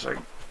hate fishing.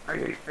 I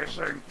hate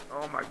fishing.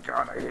 Oh my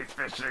god, I hate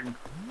fishing.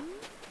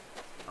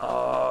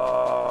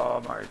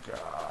 Oh my god.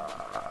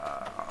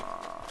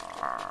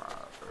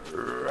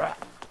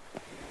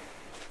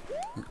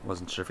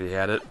 Wasn't sure if he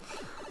had it.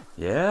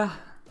 Yeah,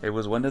 it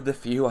was one of the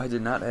few I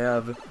did not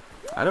have.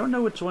 I don't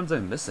know which ones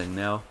I'm missing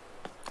now.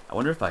 I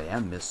wonder if I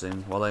am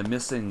missing. Well, I'm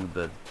missing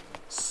the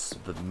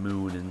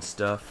moon and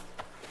stuff.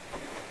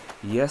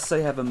 Yes, I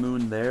have a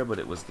moon there, but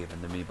it was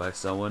given to me by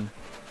someone.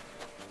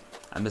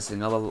 I'm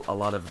missing a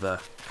lot of the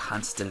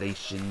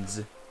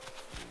constellations.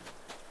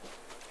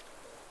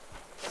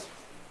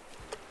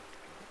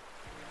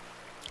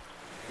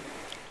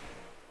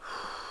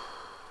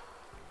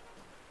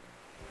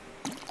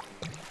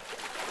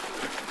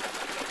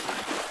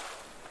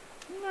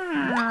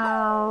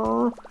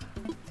 No,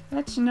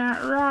 that's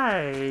not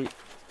right.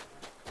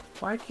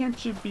 Why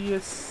can't you be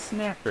a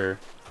snapper?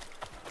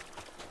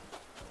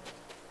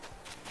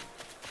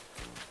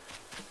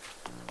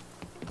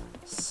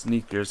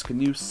 Sneakers,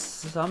 can you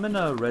summon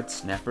a red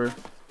snapper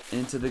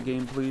into the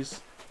game,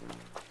 please?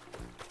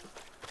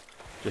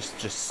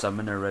 Just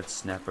summon a red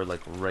snapper,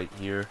 like, right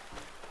here.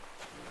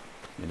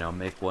 You know,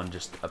 make one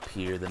just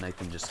appear, then I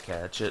can just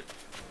catch it.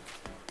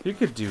 If you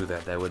could do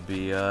that, that would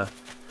be,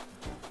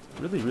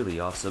 really, really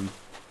awesome.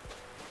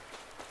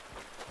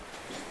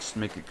 Just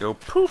make it go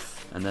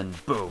poof, and then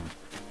boom.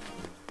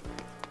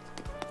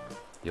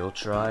 You'll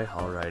try?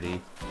 Alrighty.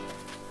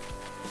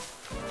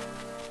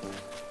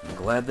 I'm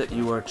glad that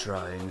you are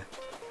trying.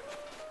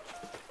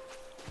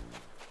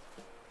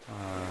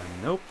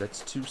 Nope, that's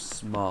too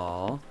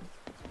small.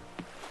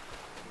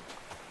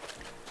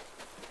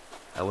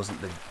 That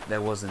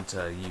wasn't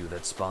you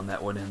that spawned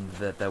that one in.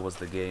 That was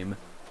the game.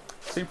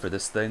 Same for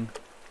this thing.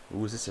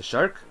 Ooh, is this a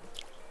shark?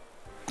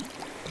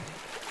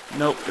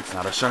 Nope, it's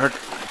not a shark.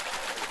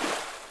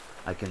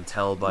 I can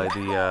tell by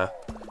the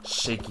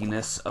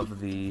shakiness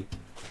of the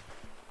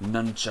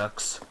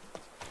nunchucks.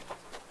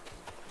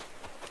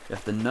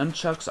 If the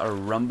nunchucks are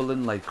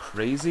rumbling like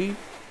crazy,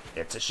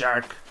 it's a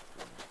shark.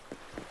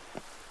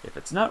 If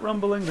it's not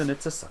rumbling, then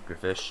it's a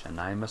suckerfish, and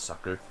I'm a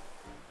sucker.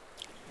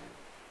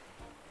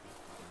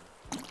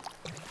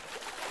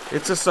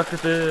 It's a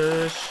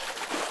suckerfish!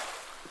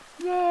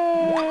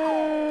 Yay!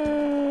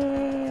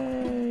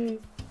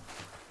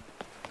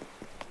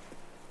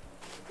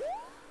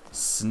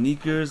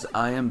 Sneakers,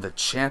 I am the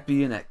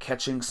champion at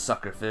catching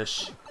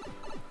suckerfish.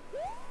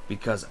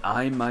 Because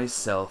I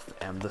myself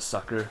am the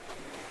sucker.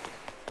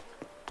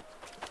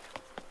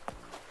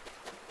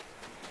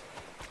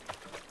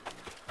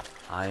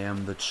 I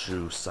am the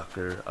true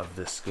sucker of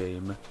this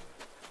game.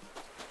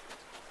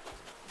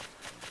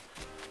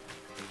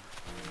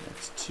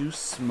 That's too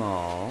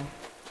small.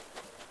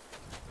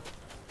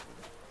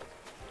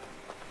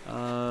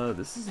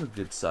 This is a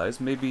good size.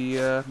 Maybe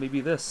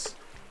this.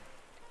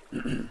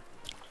 Here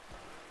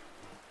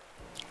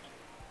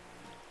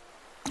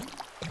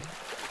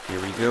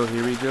we go,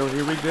 here we go,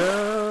 here we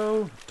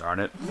go! Darn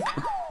it.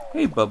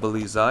 Hey,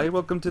 Bubbly's Eye,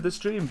 welcome to the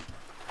stream.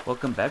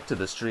 Welcome back to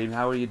the stream,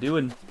 how are you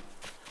doing?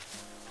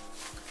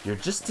 You're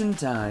just in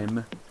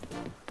time.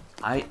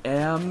 I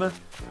am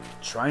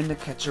trying to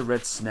catch a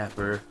red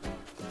snapper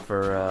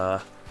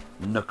for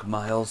Nook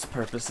Miles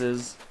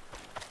purposes.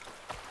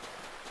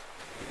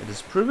 It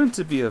has proven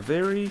to be a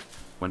very...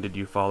 When did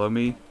you follow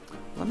me?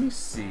 Let me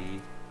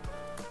see.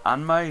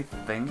 On my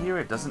thing here,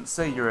 it doesn't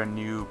say you're a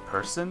new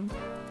person.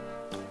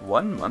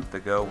 1 month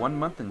ago, 1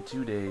 month and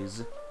 2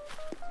 days.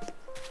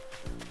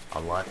 A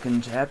lot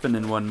can happen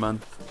in 1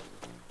 month.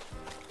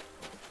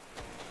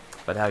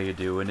 But how you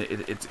doing?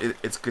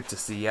 It's good to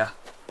see ya.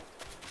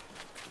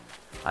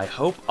 I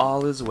hope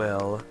all is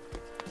well.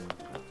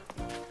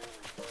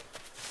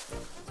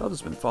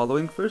 Zelda's been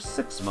following for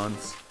 6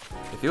 months.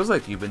 It feels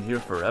like you've been here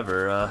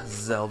forever,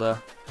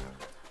 Zelda.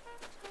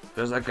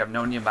 Feels like I've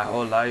known you my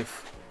whole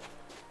life.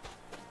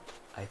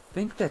 I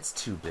think that's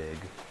too big.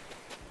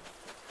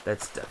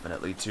 That's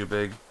definitely too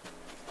big.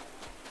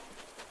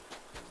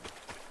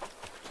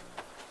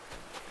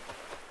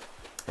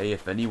 Hey,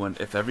 if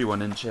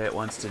everyone in chat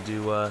wants to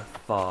do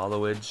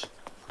followage,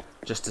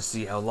 just to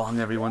see how long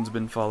everyone's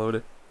been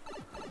followed.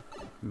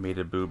 Made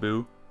a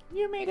boo-boo.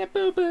 You made a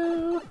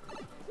boo-boo.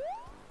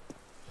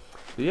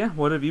 Yeah,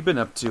 what have you been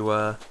up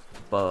to,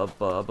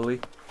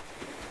 Bubbly?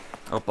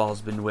 Hope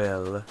all's been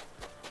well.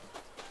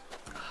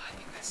 I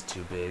think that's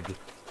too big.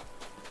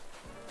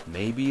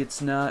 Maybe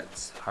it's not.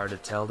 It's hard to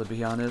tell, to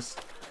be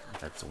honest.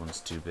 That one's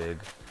too big.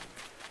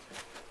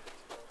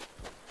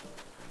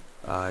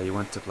 You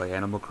want to play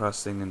Animal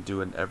Crossing and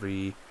do it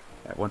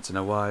once in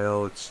a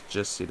while. It's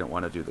just you don't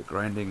want to do the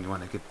grinding. You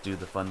want to get to do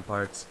the fun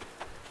parts.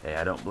 Hey,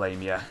 I don't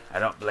blame you. I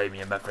don't blame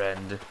you, my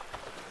friend.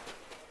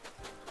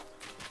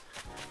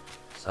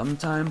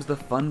 Sometimes the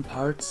fun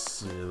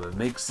parts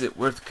makes it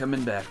worth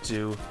coming back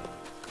to,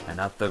 and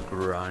not the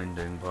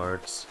grinding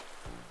parts.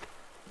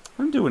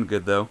 I'm doing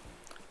good, though.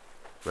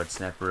 Red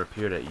Snapper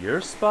appeared at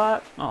your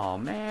spot? Aw,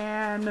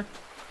 man.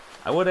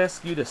 I would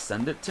ask you to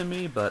send it to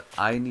me, but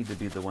I need to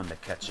be the one to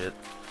catch it.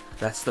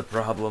 That's the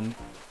problem.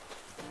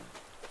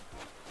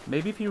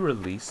 Maybe if you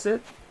release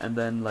it, and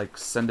then, like,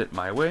 send it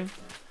my way?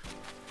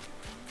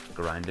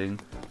 Grinding.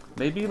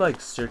 Maybe, like,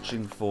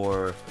 searching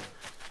for,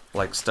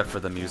 like, stuff for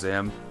the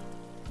museum.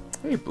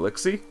 Hey,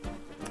 Blixie.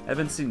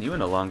 Haven't seen you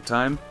in a long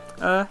time.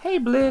 Hey,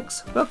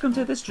 Blix. Welcome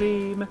to the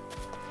stream.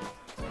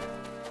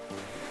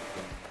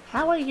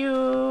 How are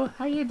you?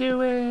 How you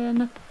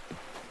doing?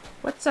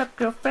 What's up,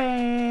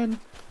 girlfriend?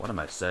 What am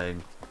I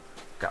saying?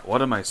 God,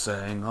 what am I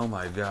saying? Oh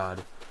my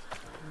god.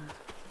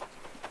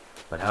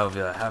 But how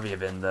have you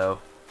been, though?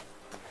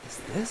 Is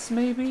this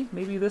maybe?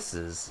 Maybe this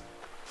is.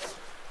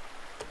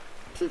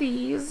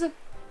 Please.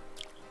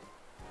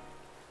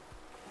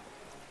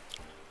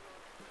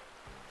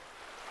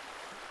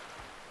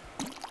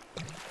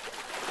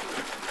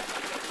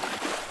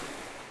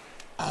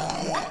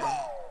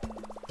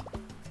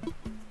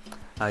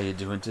 How you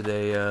doing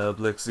today,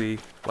 Blixie?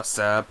 What's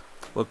up?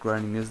 What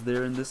grinding is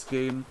there in this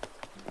game?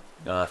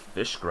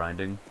 Fish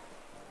grinding.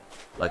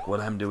 Like what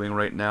I'm doing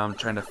right now, I'm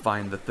trying to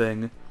find the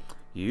thing.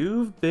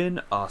 You've been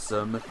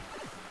awesome.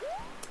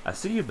 I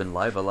see you've been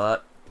live a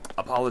lot.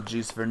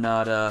 Apologies for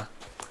not,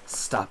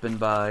 stopping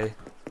by.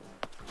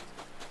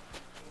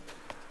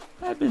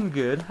 I've been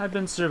good. I've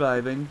been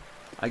surviving.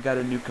 I got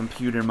a new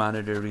computer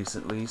monitor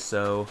recently,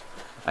 so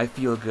I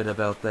feel good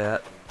about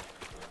that.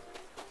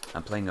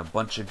 I'm playing a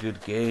bunch of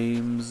good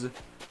games,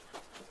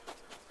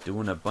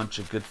 doing a bunch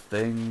of good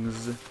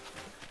things,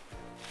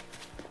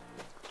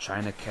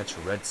 trying to catch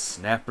red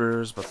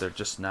snappers, but they're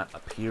just not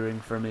appearing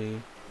for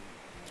me.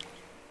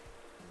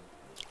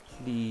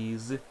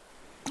 Please.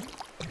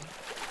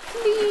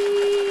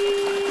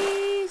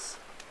 Please.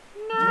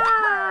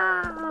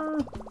 No.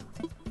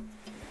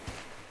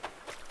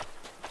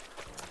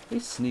 Hey,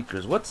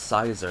 Sneakers, what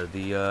size are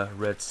the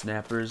red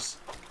snappers?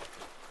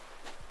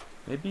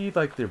 Maybe,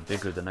 like, they're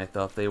bigger than I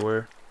thought they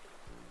were.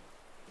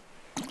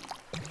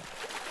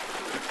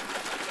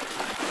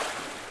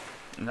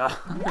 No,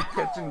 I'm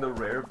catching the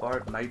rare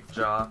barred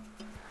Knifejaw.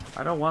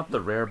 I don't want the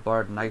rare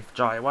barred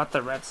Knifejaw. I want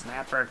the red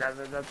snapper because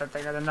that's the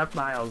thing of the Nook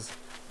Miles.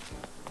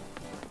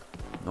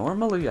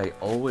 Normally, I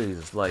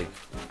always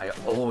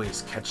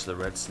catch the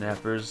red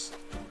snappers.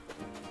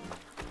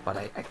 But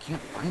I can't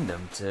find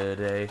them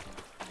today.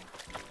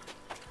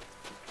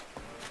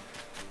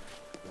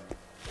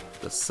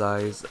 The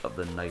size of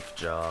the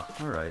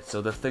Knifejaw. Alright,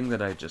 so the thing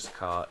that I just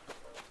caught.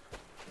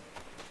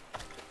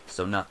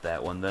 So not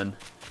that one then.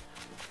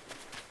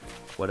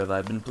 What have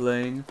I been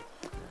playing?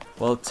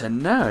 Well,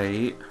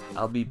 tonight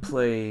I'll be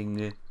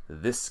playing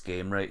this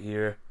game right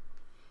here.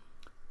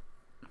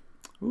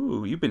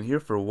 Ooh, you've been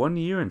here for 1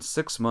 year and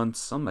 6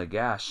 months. Oh my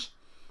gosh.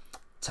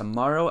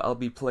 Tomorrow I'll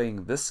be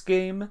playing this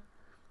game,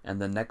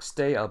 and the next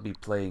day I'll be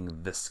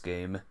playing this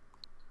game.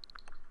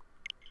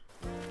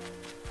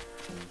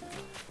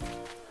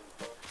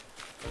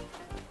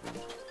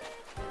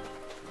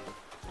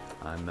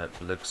 I met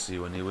Blixie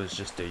when he was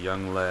just a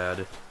young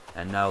lad,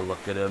 and now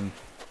look at him.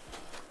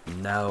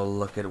 Now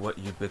look at what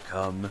you've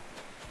become.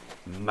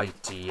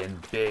 Mighty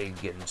and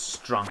big and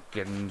strong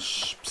and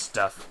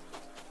stuff.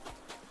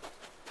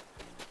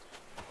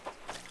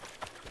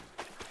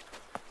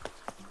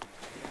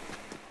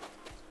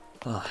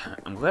 Oh,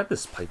 I'm glad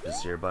this pipe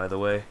is here, by the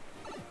way.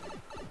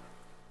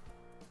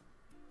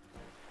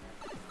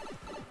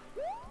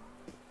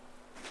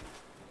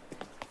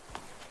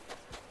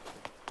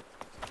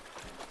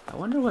 I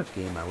wonder what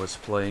game I was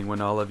playing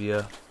when all of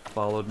you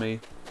followed me.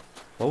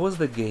 What was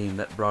the game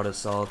that brought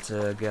us all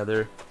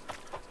together?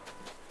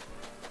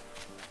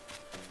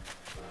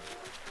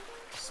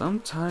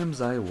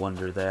 Sometimes I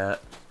wonder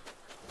that.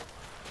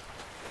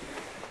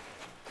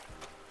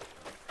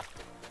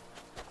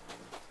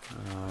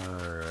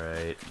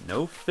 Alright,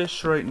 no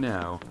fish right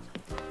now.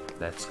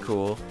 That's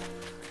cool.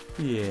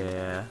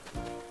 Yeah.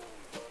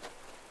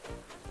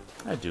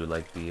 I do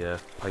like the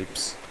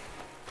pipes.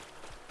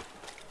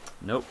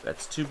 Nope,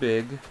 that's too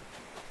big.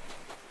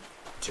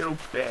 Too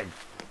big.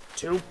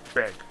 Too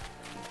big.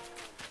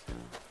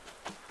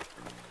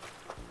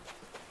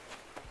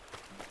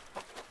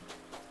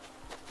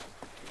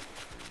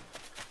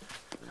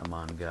 Come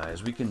on,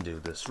 guys, we can do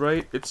this,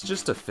 right? It's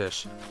just a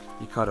fish.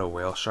 You caught a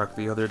whale shark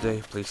the other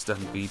day, placed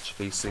on beach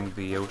facing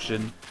the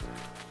ocean.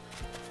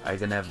 I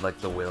didn't have,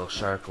 like, the whale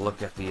shark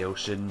look at the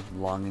ocean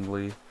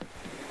longingly.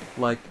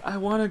 Like, I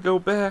want to go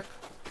back.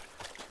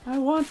 I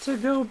want to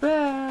go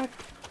back.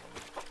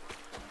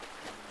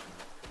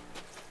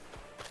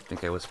 I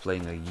think I was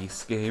playing a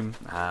Ys game.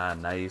 Ah,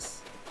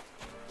 nice.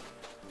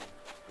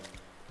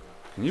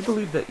 Can you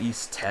believe that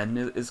Ys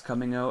 10 is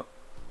coming out?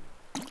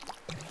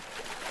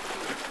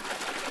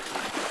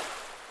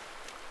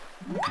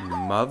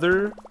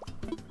 Mother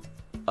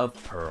of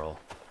Pearl.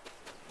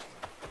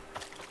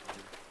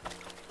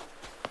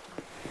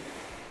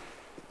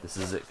 This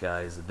is it,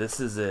 guys.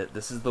 This is it.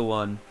 This is the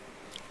one.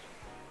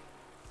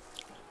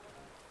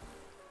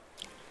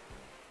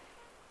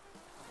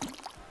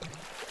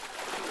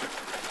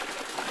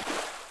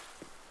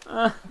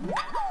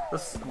 The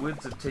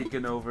squids have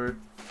taken over.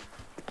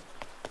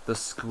 The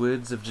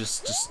squids have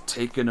just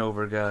taken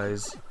over,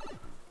 guys.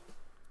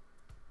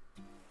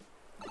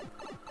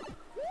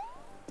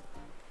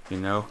 You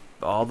know,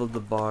 all of the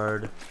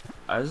bard.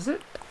 Is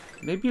it?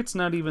 Maybe it's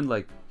not even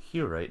like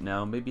here right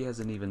now. Maybe it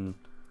hasn't even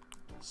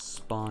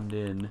spawned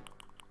in.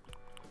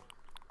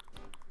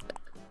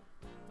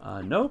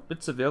 Nope,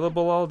 it's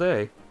available all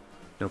day.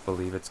 Don't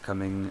believe it's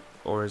coming.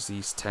 Or is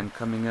East 10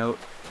 coming out?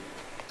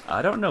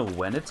 I don't know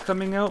when it's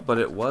coming out, but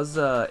it was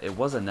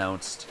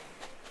announced.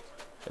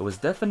 It was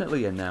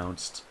definitely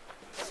announced.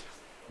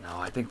 No,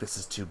 I think this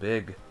is too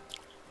big.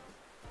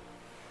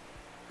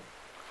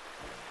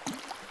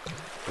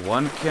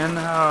 One can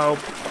help.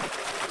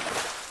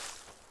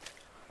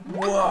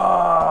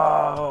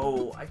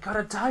 Whoa! I caught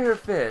a tire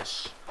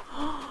fish.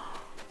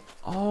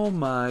 Oh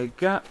my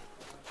god.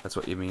 That's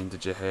what you mean.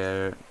 Did you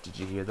hear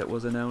that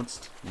was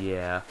announced?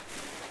 Yeah.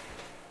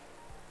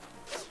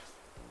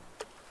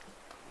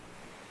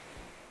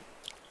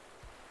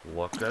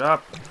 Look it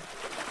up.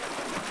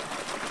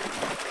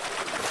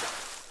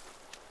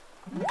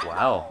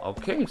 Wow,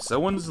 okay,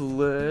 someone's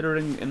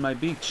littering in my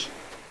beach.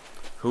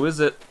 Who is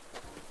it?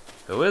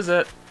 Who is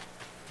it?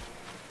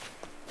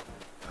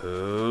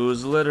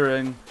 Who's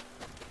littering?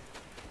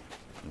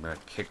 I'm gonna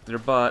kick their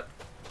butt.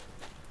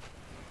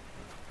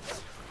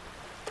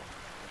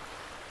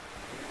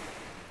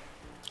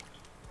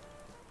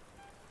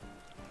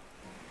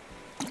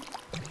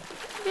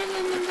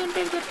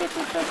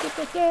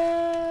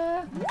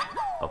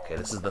 Okay,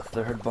 this is the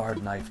third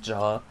Bard Knife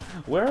Jaw.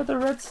 Where are the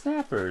red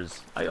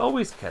snappers? I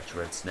always catch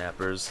red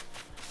snappers.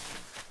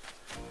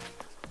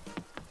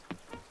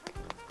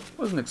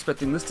 Wasn't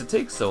expecting this to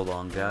take so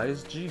long,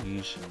 guys.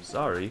 Jeez,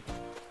 sorry.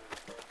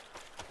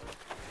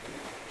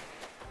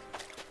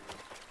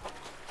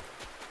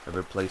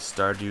 Ever play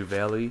Stardew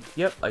Valley?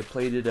 Yep, I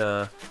played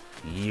it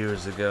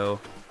years ago.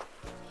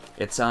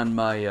 It's on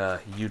my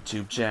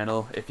YouTube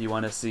channel if you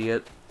want to see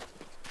it.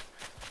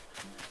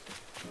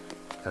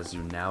 Because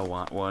you now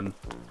want one.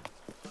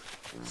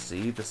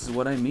 See, this is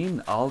what I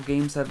mean. All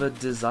games have a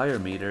desire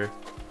meter.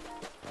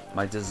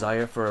 My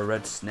desire for a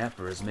red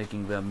snapper is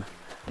making them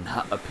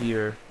not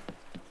appear.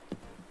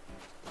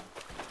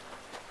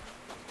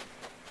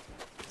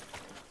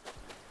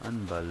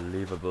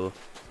 Unbelievable.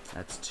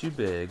 That's too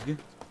big.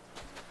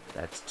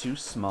 That's too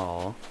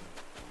small.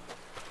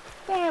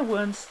 That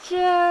one's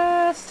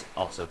just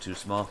also too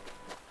small.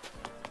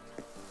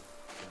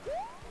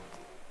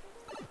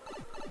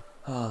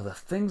 Oh, the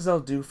things I'll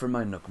do for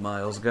my Nook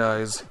Miles,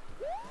 guys.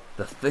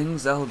 The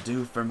things I'll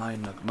do for my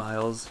Nook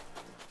Miles.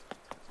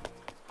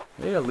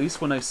 Hey, at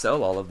least when I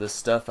sell all of this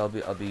stuff, I'll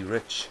be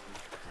rich.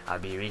 I'll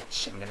be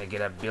rich. I'm gonna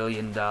get $1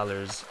 billion.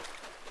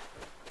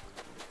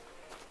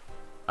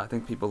 I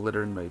think people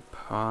litter in my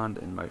pond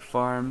and my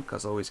farm,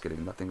 cause always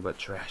getting nothing but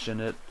trash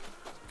in it.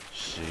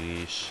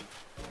 Sheesh.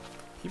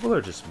 People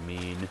are just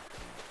mean.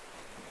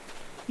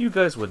 You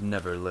guys would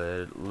never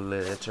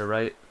litter,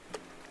 right?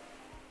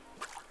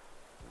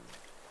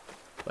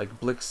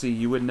 Like Blixie,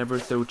 you would never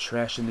throw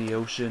trash in the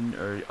ocean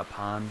or a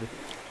pond.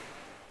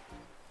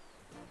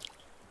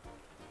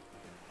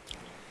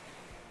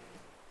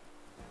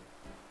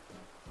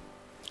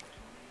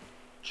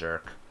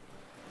 Jerk.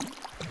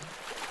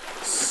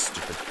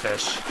 Stupid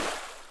fish.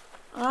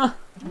 Ah!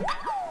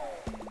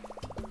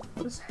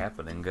 What is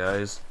happening,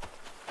 guys?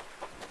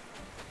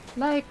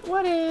 Like,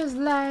 what is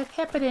like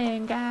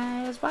happening,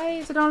 guys? Why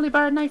is it only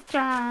Bard Knife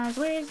Jaws?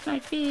 Where's my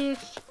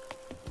fish?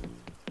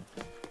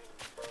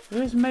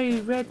 Where's my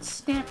red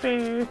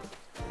snapper?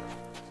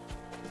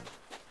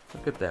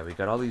 Look at that, we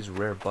got all these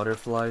rare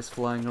butterflies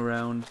flying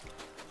around.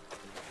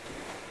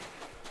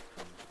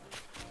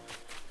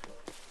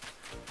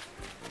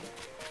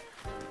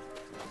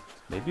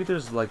 Maybe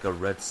there's like a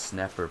red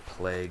snapper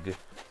plague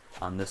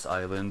on this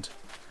island.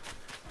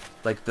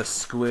 Like the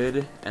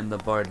squid and the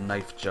Bard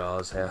Knife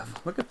Jaws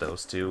have. Look at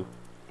those two.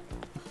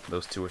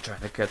 Those two are trying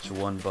to catch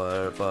one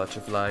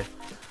butterfly.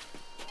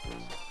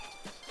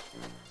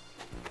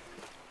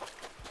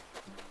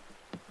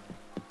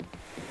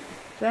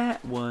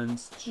 That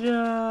one's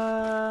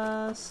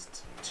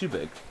just too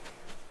big.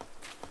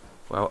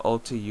 Wow,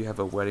 Ulti, you have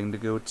a wedding to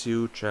go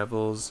to.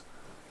 Travels,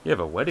 you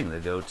have a wedding to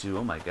go to.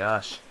 Oh my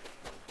gosh.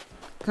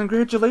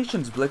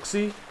 Congratulations,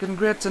 Blixie.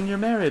 Congrats on your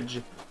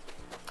marriage.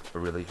 But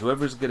really,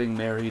 whoever's getting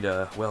married,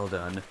 well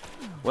done.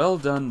 Well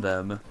done,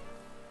 them.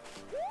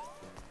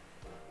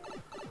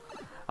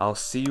 I'll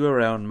see you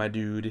around, my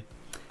dude.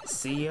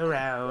 See you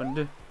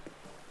around.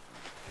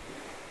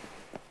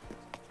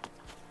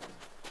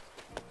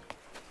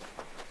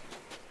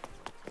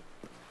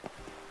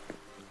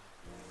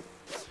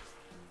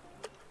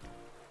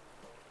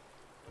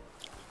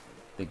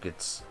 I think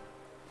it's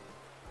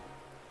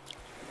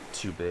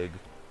too big.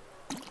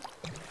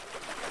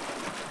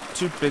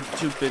 Too big,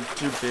 too big,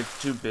 too big,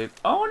 too big.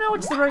 Oh no,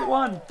 it's the right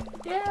one!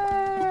 Yay!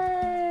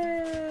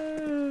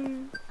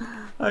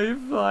 I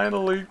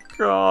finally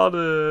caught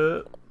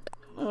it!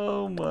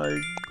 Oh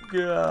my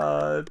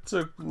god, it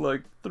took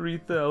like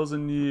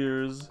 3,000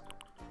 years.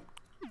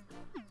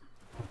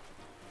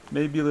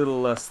 Maybe a little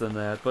less than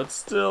that, but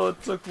still,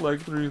 it took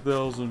like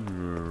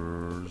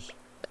 3,000 years.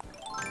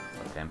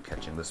 Okay, I'm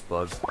catching this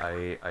bug.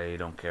 I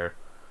don't care.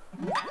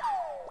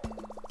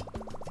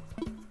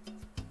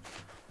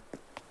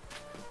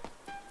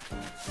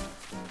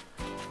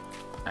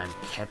 I'm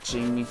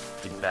catching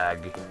the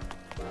bug.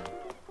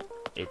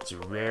 It's a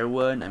rare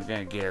one. I'm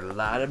gonna get a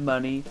lot of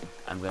money.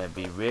 I'm gonna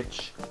be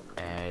rich,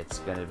 and it's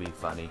gonna be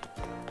funny.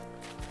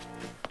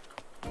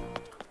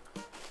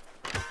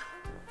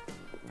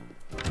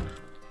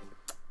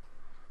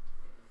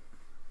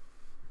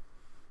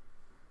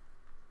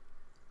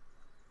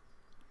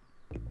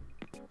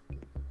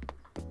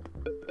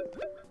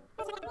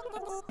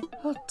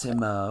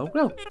 Ultima,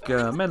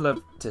 welcome. I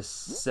love to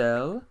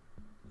sell.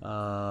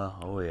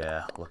 Oh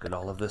yeah, look at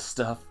all of this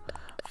stuff.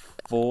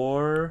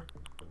 4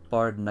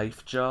 barred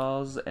knife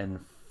jaws and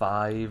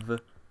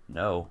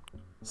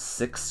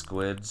 6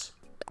 squids.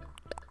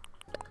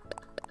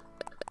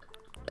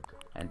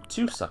 And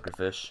 2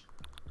 suckerfish.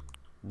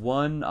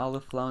 1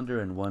 olive flounder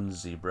and 1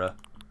 zebra.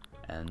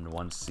 And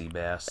 1 sea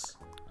bass.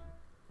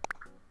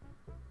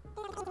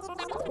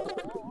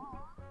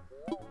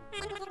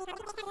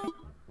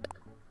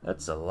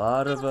 That's a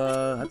lot of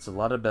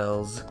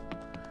bells.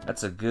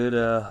 That's a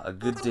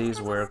good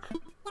day's work.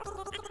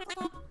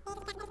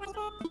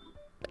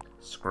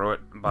 Screw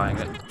it, I'm buying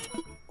it.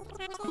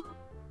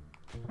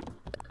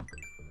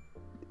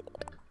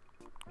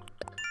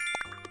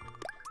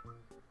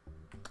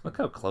 Look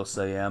how close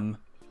I am.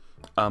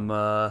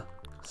 I'm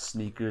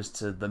sneakers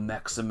to the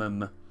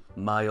maximum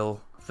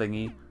mile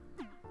thingy.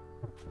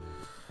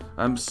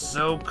 I'm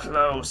so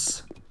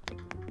close.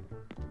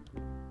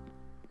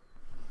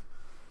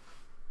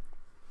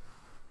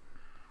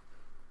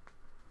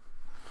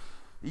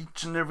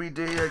 Each and every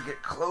day I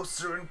get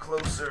closer and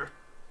closer.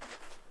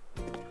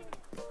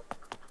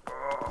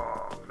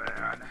 Oh,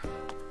 man.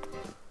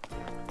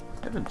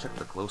 I haven't checked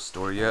the clothes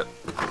store yet.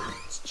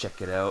 Let's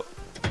check it out.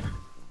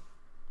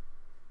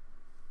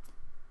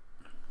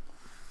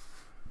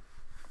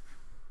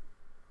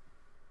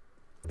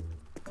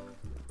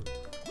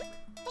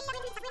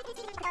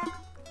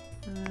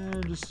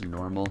 Just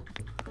normal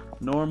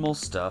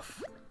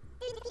stuff.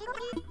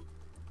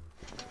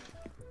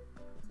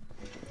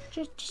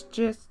 Just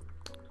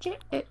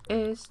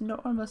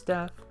normal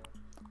stuff.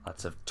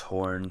 Lots of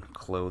torn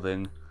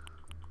clothing.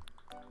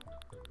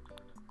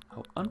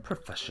 How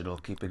unprofessional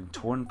keeping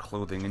torn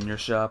clothing in your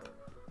shop.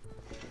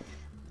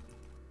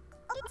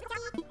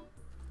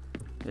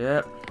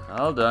 Yep,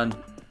 all done.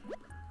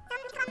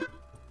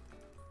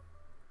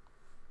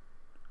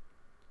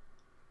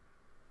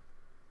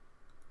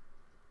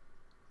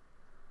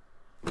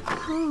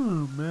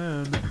 Oh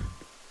man.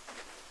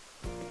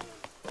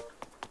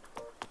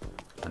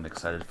 I'm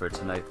excited for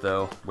tonight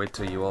though. Wait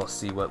till you all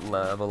see what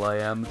level I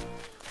am.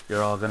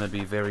 You're all gonna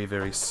be very,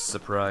 very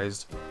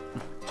surprised.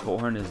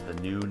 Torn is the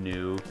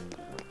new.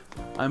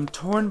 I'm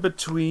torn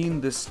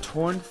between this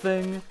torn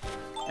thing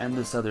and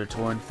this other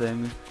torn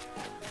thing.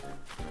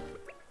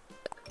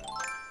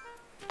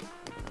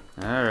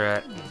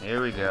 Alright,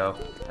 here we go.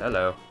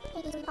 Hello.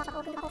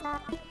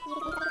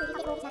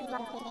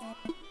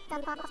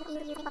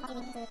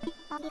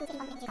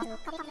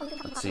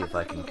 Let's see if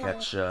I can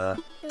catch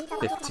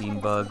 15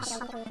 bugs.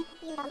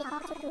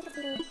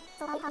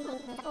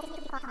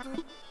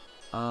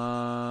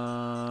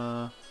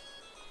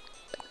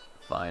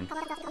 Fine.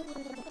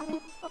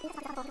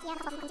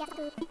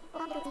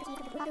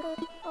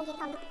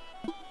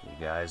 You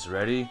guys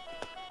ready?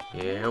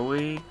 Here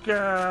we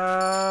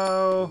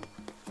go!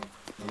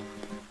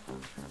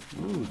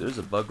 Ooh, there's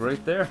a bug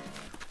right there.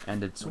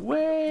 And it's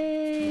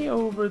way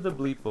over the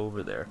bleep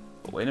over there.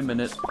 But wait a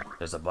minute,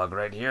 there's a bug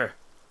right here.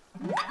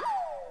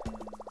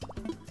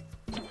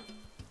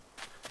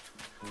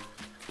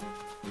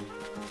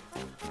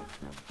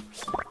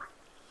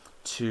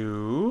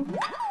 Two.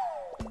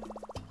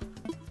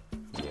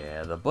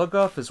 Yeah, the bug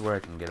off is where I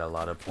can get a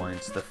lot of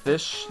points. The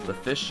fish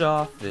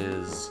off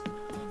is...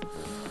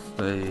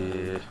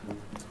 the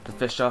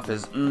fish off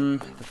is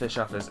the fish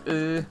off is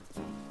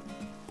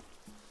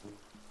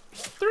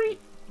 3.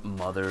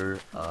 Mother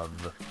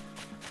of.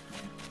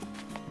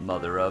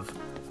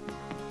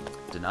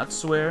 Did not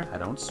swear. I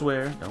don't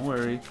swear. Don't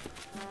worry.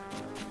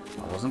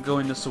 I wasn't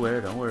going to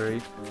swear. Don't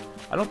worry.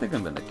 I don't think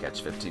I'm going to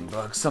catch 15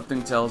 bugs.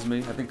 Something tells me.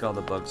 I think all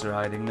the bugs are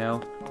hiding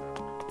now.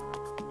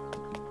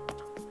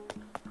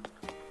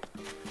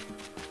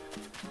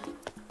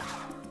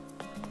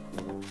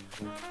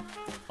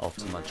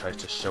 Ultima tries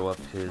to show up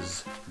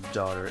his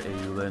daughter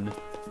Aylin,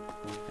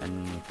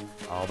 and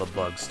all the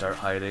bugs start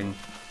hiding.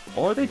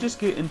 Or they just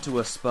get into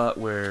a spot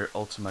where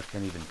Ultima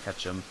can't even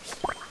catch them.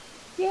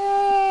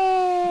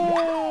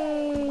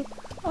 Yay!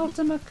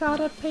 Ultima caught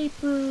a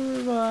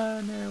paper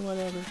one or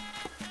whatever.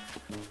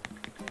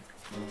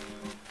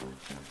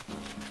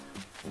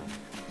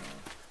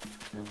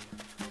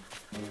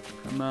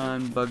 Come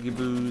on, Buggy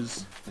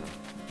Boos.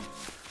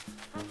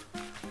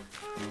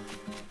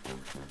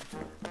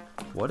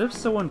 What if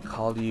someone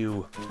called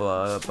you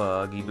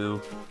Buggy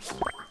Boo?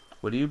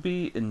 Would you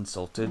be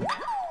insulted?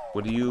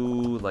 Would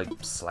you, like,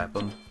 slap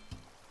them?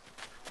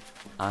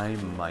 I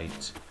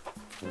might.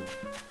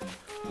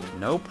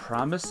 No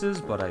promises,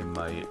 but I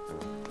might.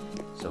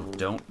 So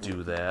don't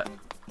do that.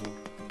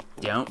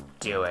 Don't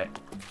do it.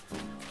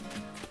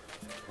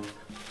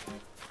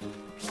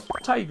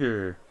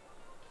 Tiger.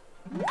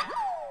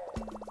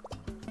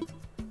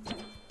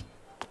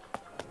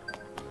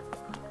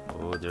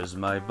 Oh, there's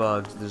my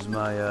bugs. There's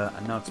my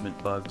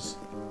announcement bugs.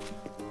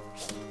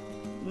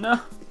 No!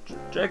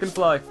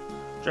 Dragonfly!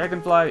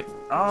 Dragonfly!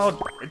 Oh,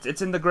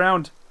 it's in the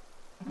ground.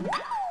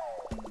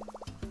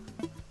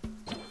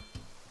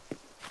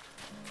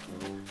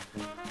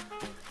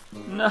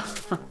 No!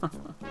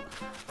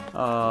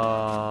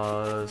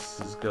 Oh, this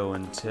is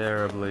going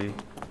terribly.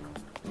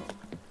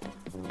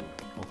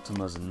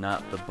 Ultima's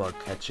not the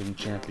bug-catching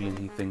champion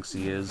he thinks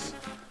he is.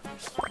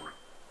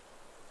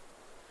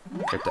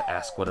 I have to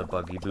ask what a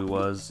Buggy Boo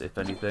was, if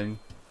anything.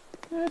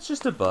 It's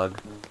just a bug.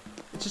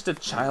 It's just a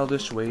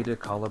childish way to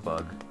call a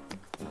bug.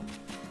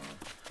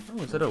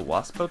 Oh, is that a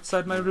wasp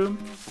outside my room?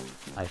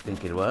 I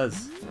think it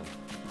was.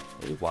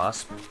 Hey,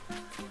 wasp.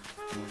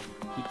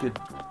 If you could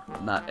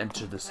not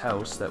enter this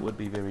house, that would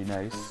be very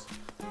nice.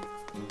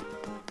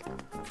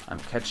 I'm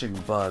catching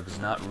bugs,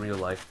 not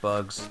real-life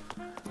bugs.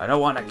 I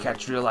don't want to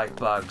catch real-life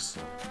bugs.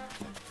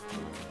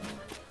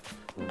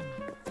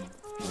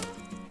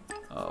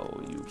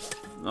 Oh, you...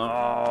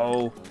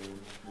 Oh!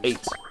 8.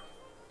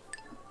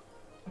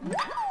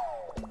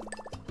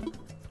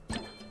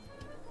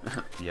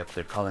 Yep,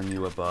 they're calling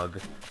you a bug.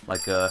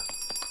 Like a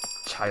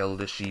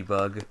childishy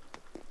bug.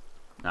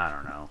 I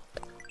don't know.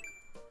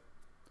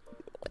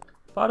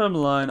 Bottom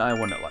line, I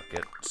wouldn't like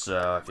it.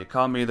 So if you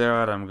call me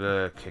that, I'm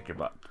gonna kick your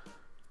butt.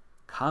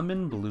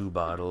 Common blue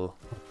bottle.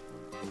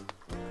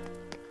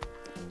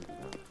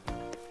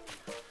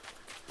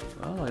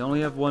 Well, I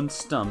only have one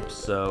stump,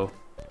 so...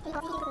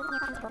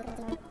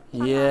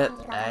 Yeah,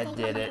 I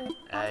did it.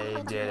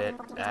 I did it.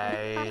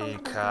 I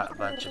caught a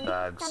bunch of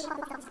bugs.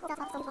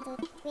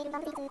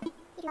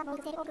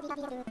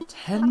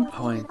 10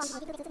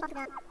 points.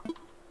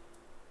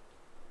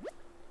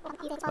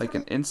 Like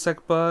an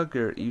insect bug,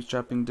 or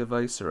eavesdropping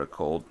device, or a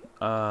cold,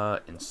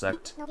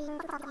 insect.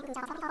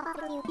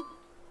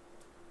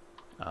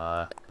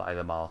 Buy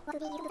them all.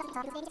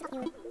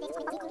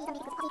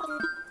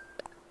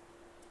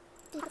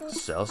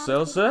 Sell,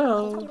 sell,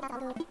 sell!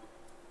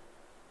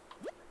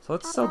 So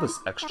let's sell this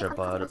extra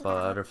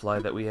butterfly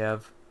that we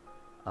have.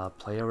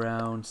 Play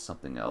around,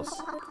 something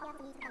else.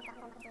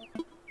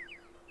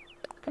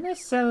 Can I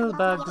sell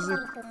bugs?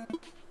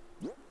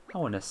 I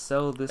want to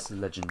sell this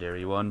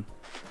legendary one.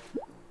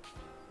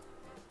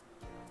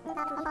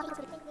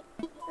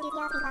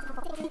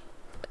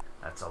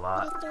 That's a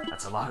lot.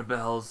 That's a lot of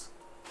bells.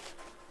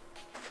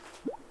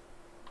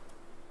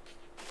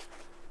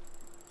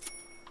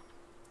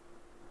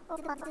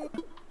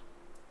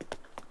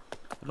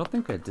 I don't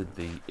think I did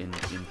the in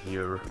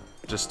here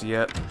just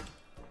yet.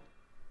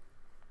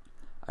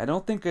 I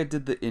don't think I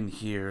did the in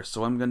here,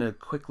 so I'm gonna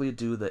quickly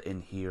do the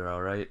in here,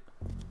 alright?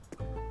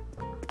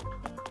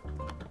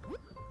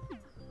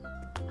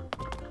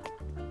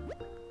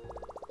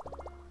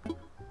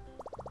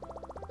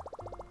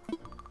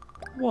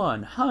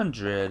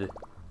 $100?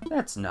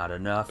 That's not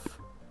enough.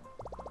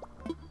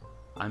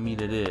 I mean,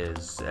 it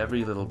is.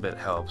 Every little bit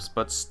helps,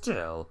 but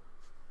still.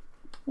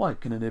 Why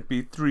couldn't it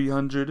be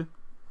 300?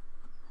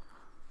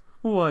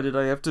 Why did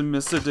I have to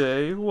miss a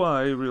day?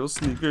 Why, Real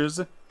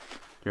Sneakers?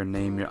 Your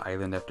name your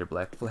island after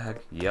Black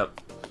Flag?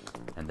 Yep.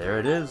 And there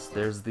it is.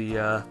 There's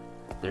the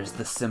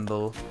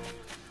symbol.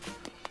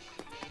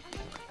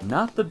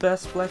 Not the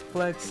best Black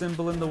Flag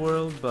symbol in the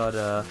world, but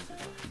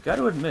you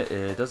gotta admit,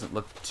 it doesn't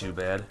look too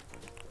bad.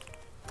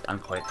 I'm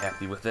quite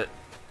happy with it.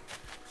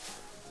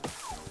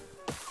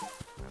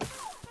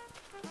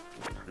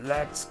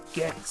 Let's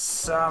get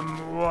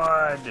some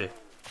wood!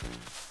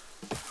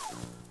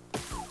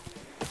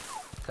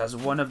 Because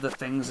one of the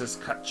things is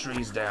cut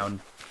trees down.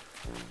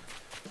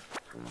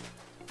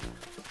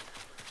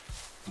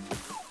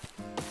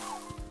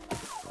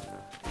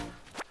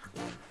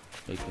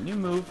 Hey, can you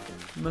move,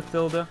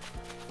 Mathilda?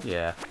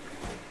 Yeah.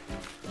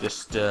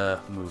 Just,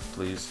 move,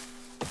 please.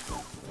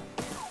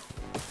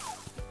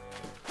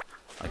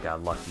 I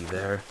got lucky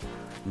there.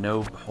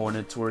 No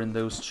hornets were in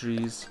those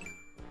trees.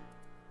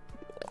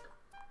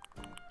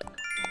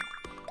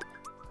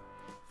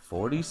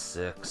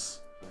 46.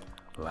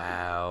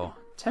 Wow.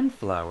 10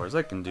 flowers,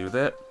 I can do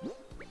that.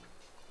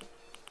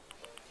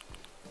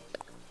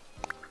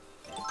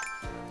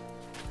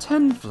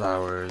 $10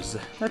 flowers.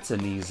 That's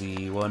an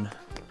easy one.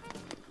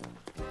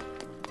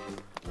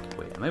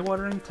 Wait, am I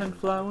watering 10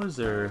 flowers,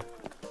 or...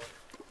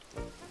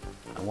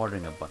 I'm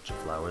watering a bunch of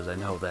flowers, I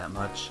know that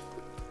much.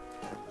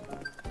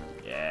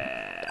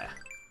 Yeah.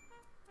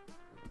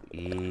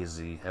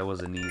 Easy. That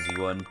was an easy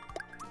one.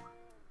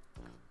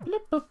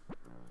 Blip, blip.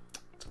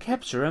 To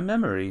capture a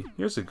memory.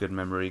 Here's a good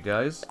memory,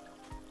 guys.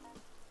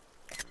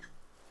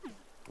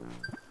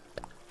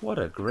 What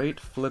a great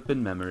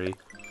flippin' memory.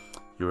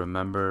 You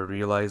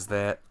realize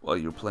that while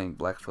you were playing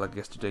Black Flag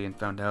yesterday and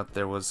found out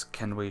there was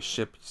Kenway's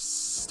ship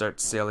start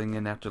sailing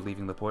in after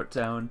leaving the port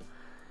town?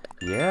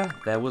 Yeah,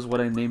 that was what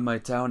I named my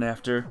town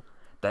after.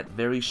 that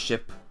very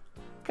ship.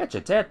 Catch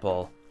a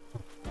tadpole.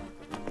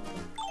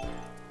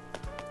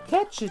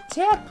 Catch a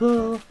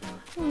tadpole?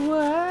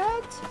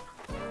 What?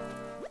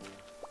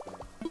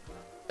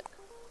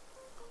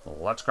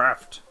 Let's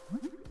craft.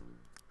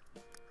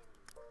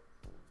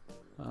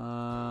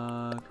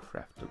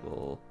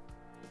 Craftable.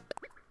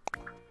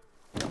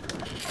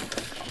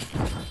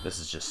 This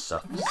is just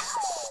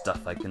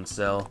stuff I can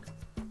sell.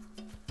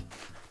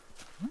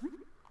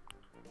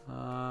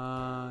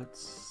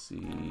 Let's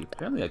see.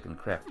 Apparently I can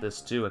craft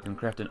this too. I can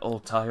craft an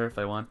old tire if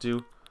I want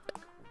to.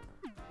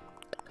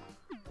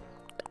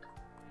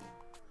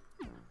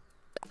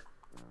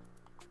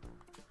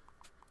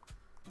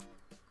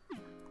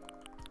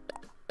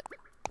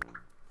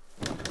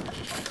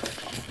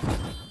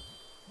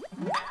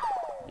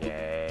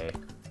 Yay.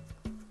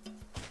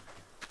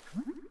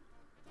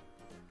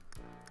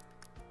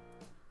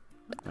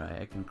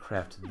 Alright, I can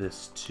craft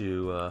this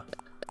too.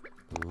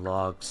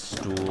 Log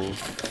stool.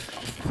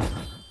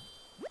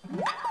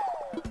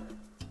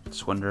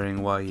 Just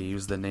wondering why you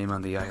use the name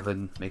on the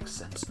island. Makes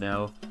sense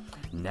now.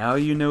 Now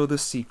you know the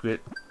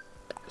secret,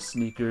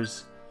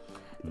 sneakers.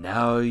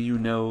 Now you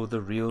know the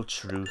real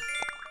truth.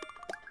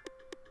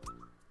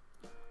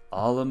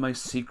 All of my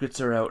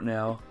secrets are out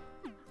now.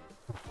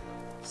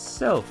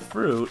 Sell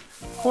fruit?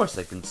 Of course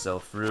I can sell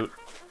fruit.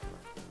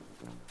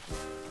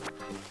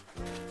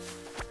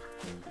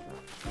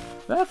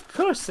 Of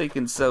course I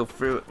can sell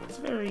fruit. It's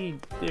very,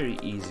 very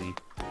easy.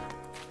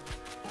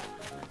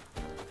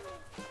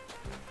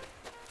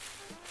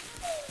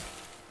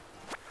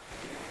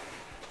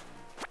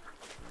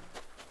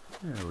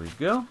 There we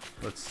go.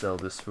 Let's sell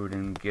this fruit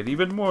and get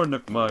even more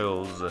Nook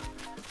Miles.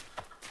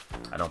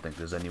 I don't think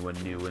there's anyone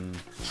new in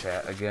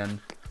chat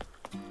again.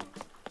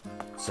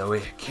 So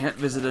we can't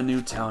visit a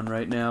new town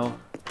right now.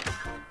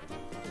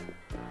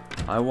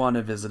 I want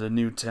to visit a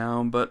new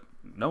town, but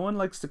no one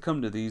likes to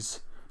come to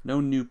these.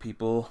 No new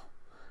people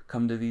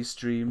come to these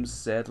streams,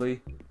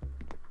 sadly.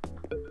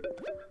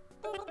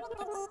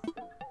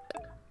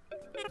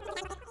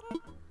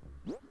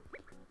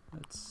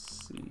 Let's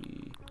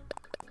see.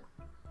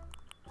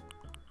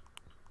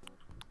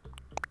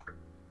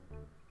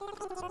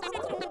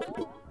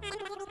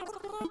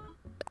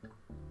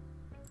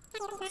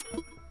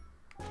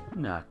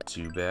 Not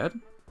too bad.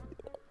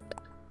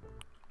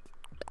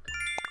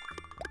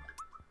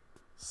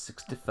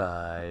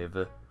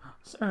 65.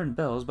 Earn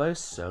bells by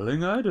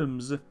selling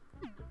items.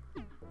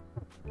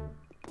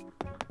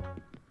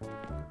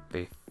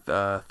 They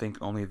think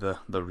only the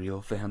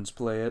real fans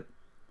play it.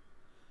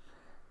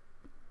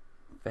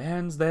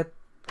 Fans that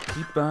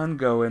keep on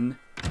going,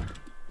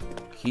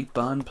 keep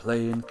on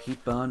playing,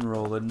 keep on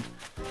rolling.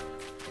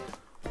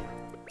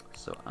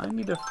 So I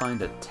need to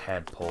find a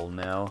tadpole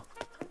now.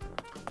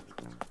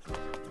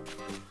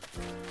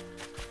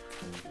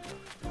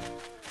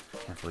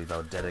 Can't believe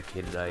how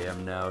dedicated I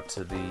am now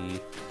to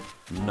the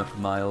Nook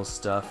Miles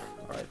stuff.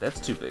 Alright,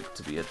 that's too big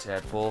to be a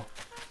tadpole.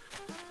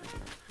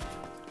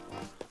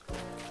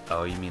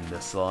 Oh, you mean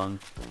this long?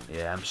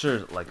 Yeah, I'm sure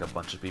like a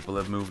bunch of people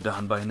have moved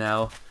on by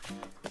now.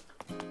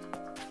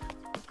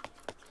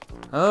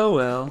 Oh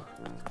well.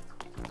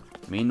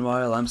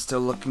 Meanwhile, I'm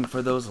still looking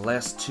for those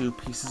last 2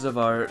 pieces of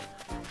art.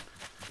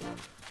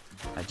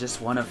 I just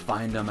want to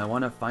find them. I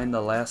want to find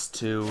the last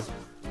 2.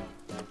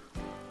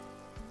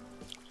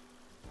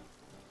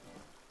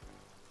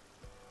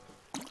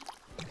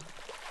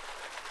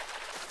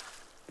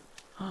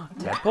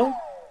 Tadpole?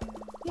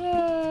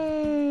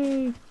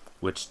 Yay!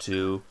 Which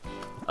 2?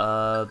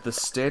 The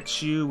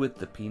statue with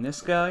the penis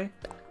guy,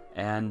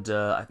 and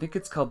I think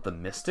it's called the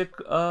Mystic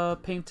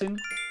painting.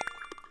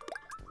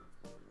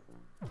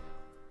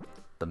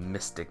 The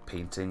Mystic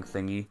painting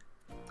thingy.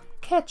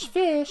 Catch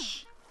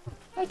fish?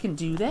 I can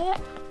do that.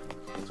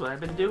 That's what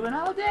I've been doing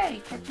all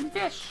day, catching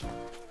fish.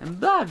 And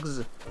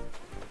bugs!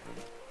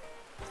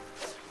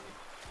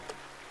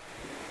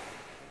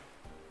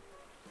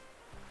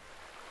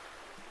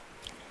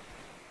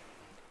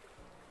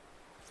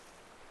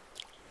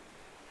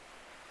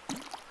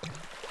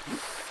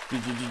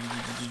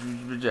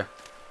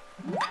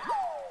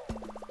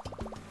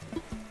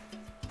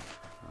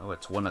 Oh,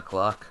 it's 1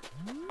 o'clock.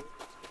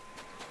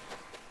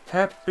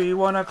 Happy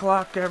 1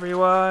 o'clock,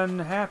 everyone!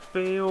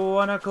 Happy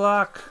 1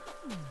 o'clock!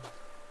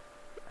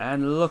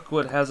 And look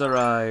what has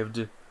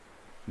arrived.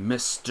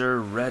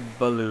 Mr. Red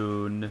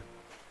Balloon.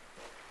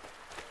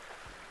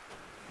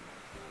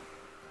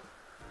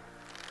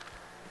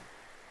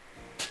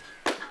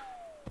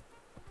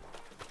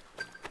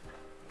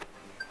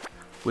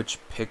 Which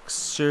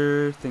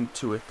picture? I think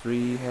 2 or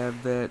 3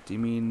 have that. Do you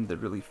mean the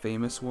really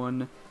famous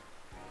one?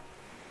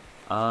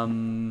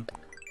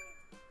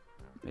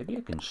 Maybe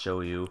I can show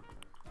you.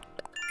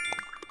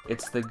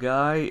 It's the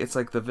guy, it's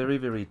like the very,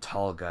 very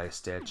tall guy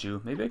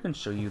statue. Maybe I can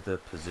show you the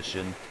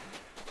position.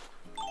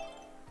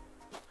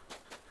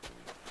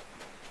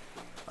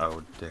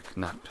 Oh, dick,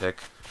 not pick.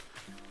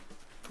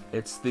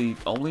 It's the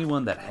only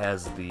one that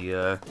has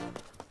the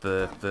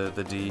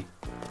D.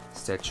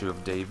 Statue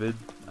of David.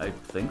 I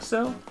think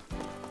so?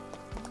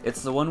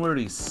 It's the one where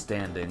he's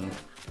standing.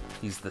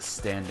 He's the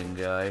standing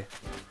guy.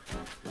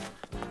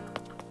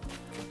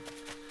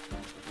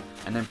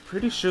 And I'm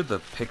pretty sure the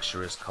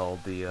picture is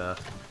called the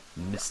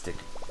Mystic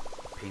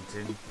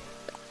painting.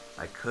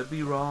 I could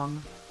be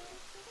wrong.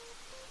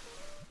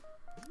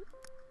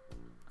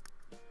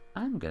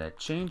 I'm gonna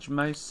change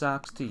my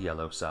socks to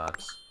yellow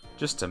socks,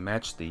 just to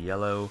match the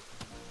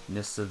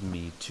yellowness of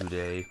me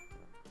today.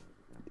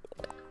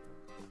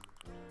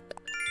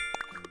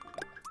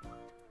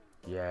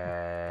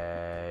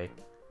 Yay!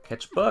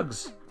 Catch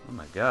bugs! Oh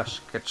my gosh,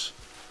 catch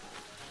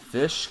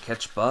fish,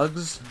 catch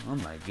bugs? Oh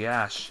my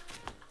gosh.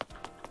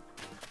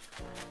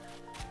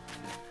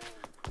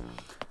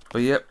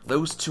 But yep,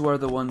 those two are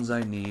the ones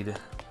I need.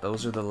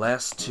 Those are the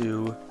last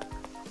two.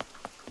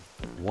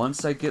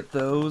 Once I get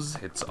those,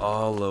 it's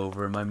all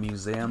over. My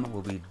museum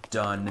will be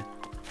done.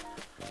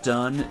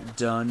 Done,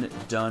 done,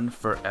 done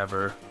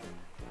forever.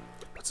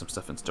 Put some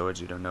stuff in storage.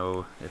 You don't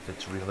know if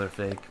it's real or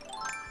fake.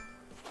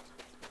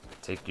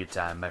 Take your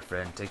time, my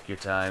friend. Take your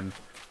time.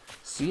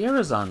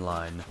 Sierra's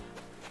online.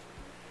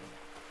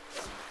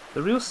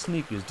 The real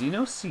sneakers. Do you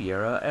know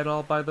Sierra at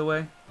all, by the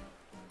way?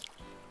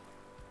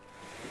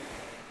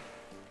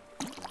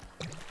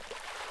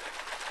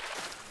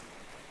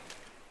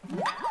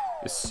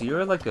 Is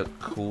Sierra like a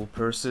cool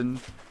person?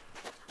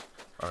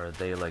 Or are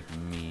they like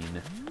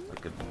mean?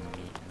 Like a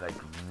mean, like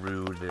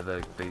rude,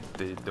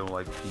 they don't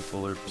like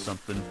people or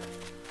something?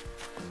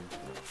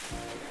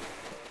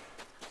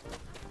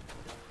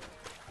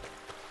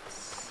 Let's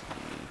see.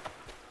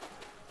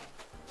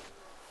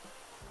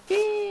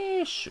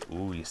 Fish!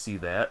 Ooh, you see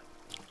that?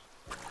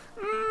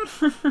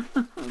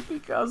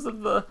 because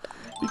of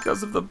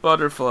the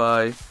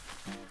butterfly.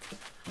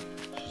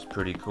 She's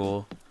pretty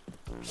cool.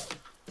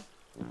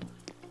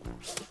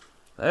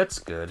 That's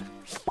good.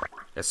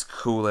 As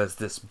cool as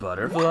this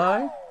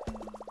butterfly?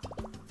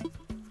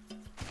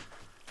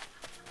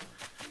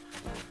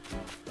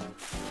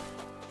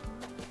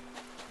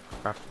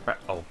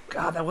 Oh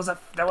god, that was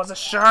a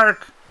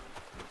shark!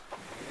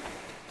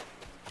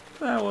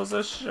 That was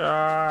a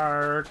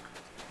shark.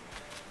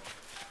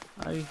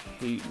 I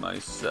hate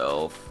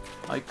myself.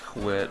 I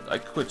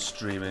quit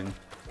streaming.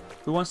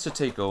 Who wants to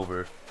take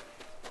over?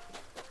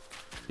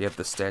 You have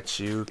the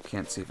statue,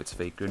 can't see if it's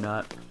fake or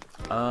not.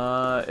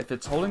 If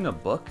it's holding a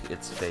book,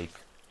 it's fake.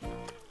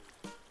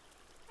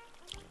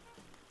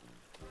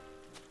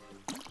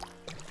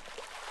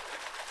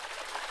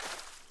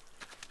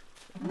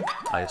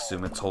 I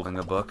assume it's holding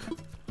a book.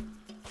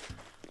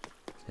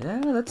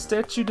 Yeah, that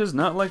statue does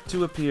not like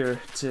to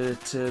appear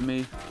to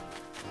me.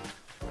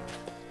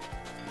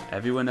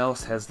 Everyone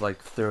else has like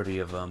 30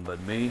 of them, but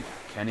me,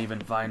 can't even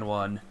find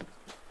one.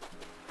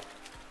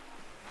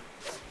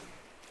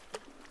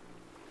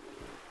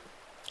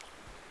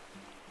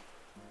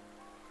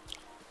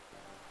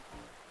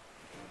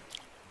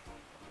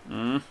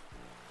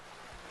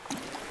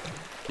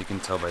 You can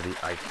tell by the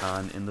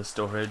icon in the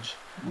storage.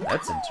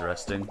 That's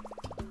interesting.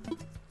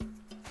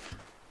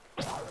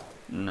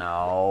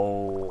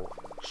 No,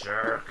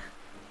 jerk.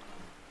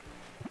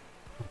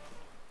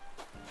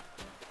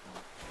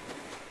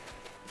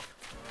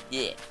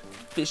 Yeah,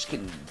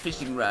 fishing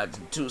rods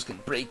and tools can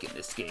break in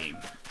this game.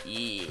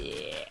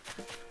 Yeah.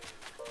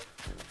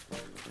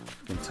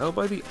 You can tell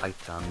by the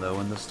icon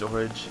though in the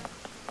storage.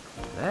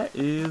 That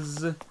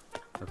is a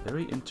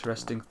very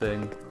interesting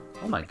thing.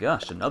 Oh my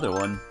gosh, another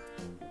one.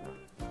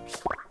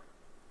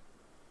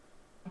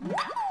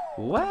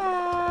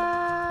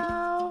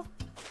 Wow!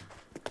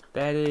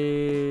 That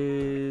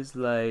is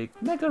like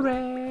mega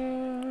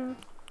rare.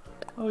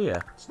 Oh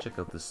yeah, let's check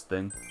out this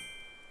thing.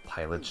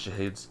 Pilot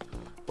shades.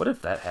 What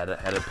if that had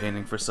a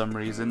painting for some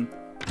reason?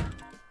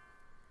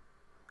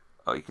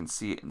 Oh, you can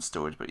see it in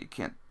storage, but you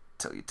can't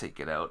till you take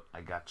it out.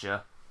 I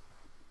gotcha.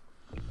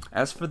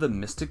 As for the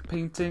Mystic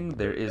painting,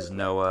 there is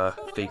no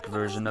fake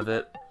version of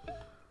it.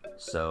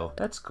 So,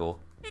 that's cool.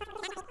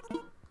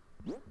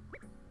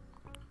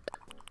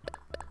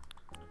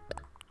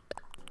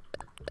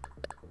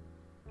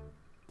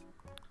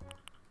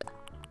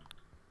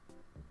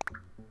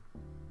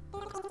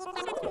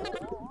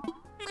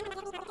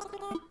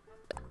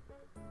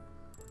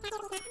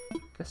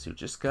 Guess who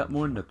just got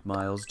more Nook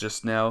Miles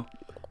just now?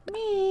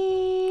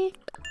 Me!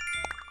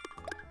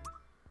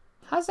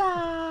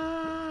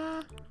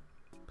 Huzzah!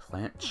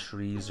 Plant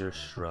trees or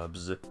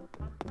shrubs.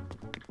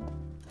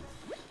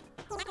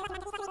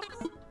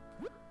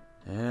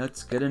 Yeah,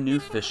 let's get a new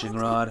fishing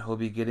rod. We'll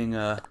be getting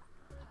a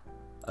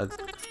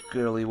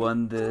girly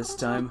one this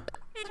time.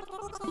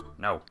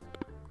 No.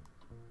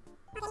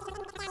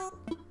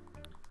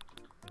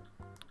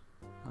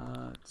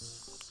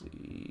 Let's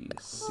see.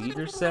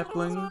 Cedar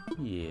sapling?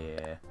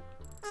 Yeah.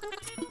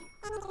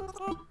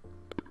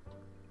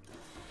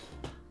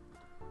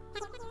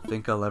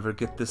 Think I'll ever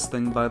get this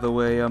thing, by the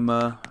way.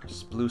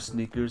 Blue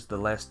sneakers, the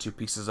last two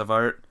pieces of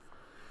art.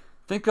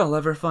 Think I'll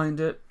ever find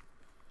it.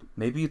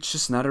 Maybe it's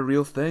just not a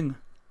real thing.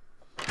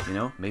 You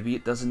know, maybe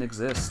it doesn't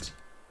exist.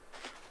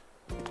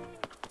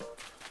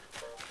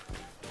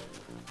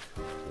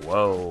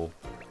 Whoa.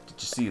 Did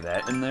you see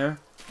that in there?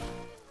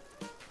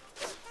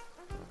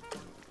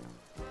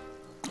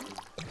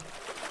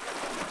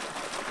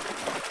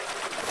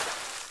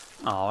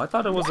 Oh, I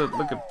thought it was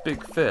like a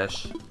big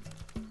fish.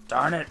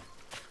 Darn it!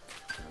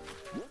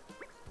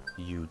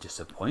 You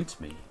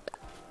disappoint me.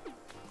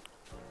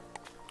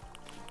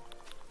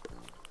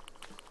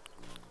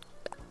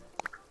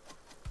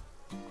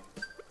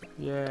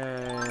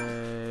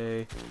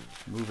 Yay!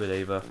 Move it,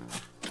 Ava.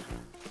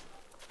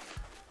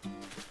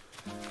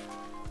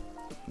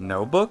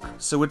 No book?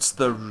 So it's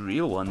the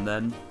real one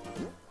then.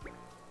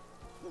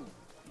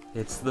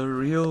 It's the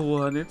real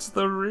one. It's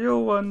the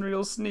real one,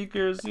 Real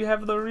Sneakers. You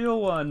have the real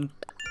one.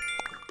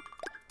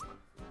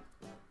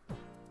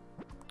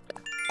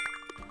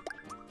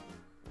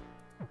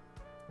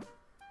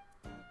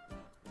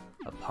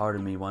 A part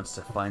of me wants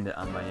to find it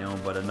on my own,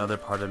 but another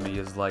part of me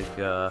is like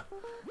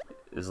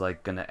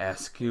gonna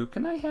ask you,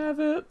 can I have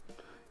it?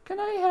 Can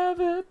I have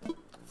it?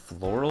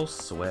 Floral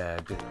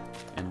swag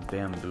and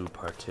bamboo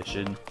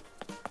partition.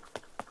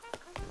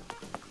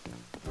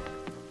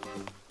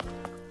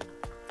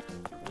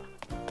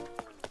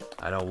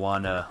 I don't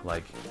wanna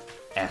like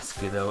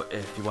ask you though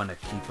if you wanna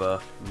keep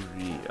a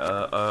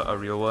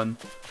real one.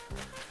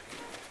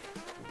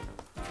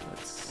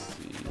 Let's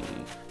see.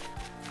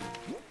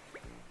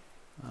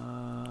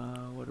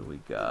 What do we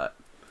got?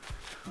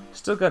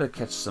 Still gotta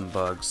catch some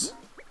bugs.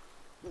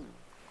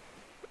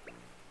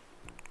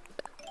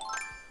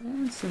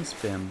 And since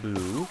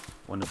bamboo,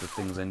 one of the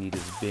things I need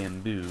is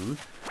bamboo,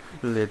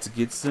 let's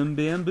get some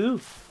bamboo.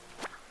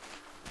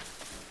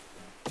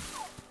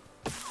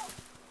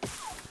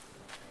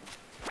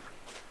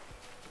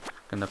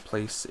 Gonna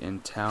place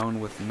in town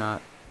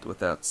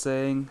without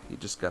saying. He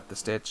just got the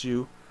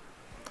statue.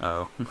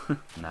 Oh,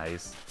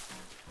 nice.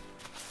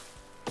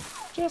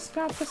 Just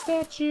got the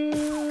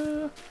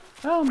statue.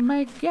 Oh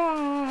my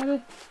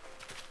god.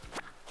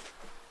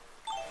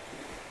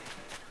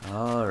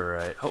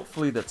 Alright,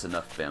 hopefully that's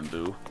enough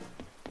bamboo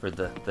for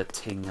the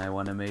ting I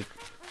want to make.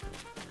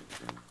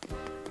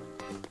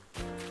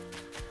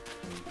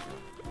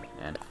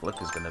 And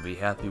Flick is gonna be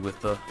happy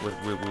with the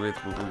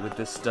with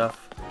this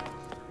stuff.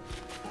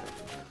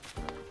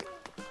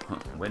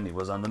 Winnie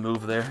was on the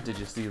move there. Did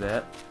you see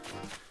that?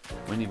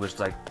 Winnie was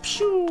like,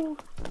 pshoo!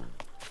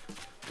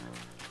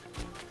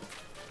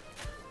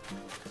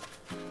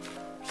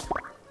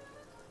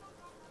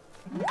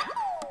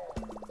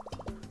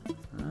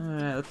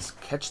 Alright, let's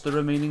catch the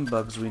remaining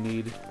bugs we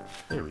need.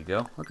 There we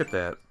go. Look at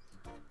that.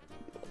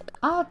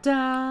 All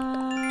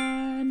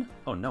done.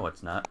 Oh, no,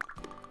 it's not.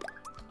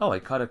 Oh, I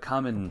caught a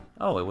common...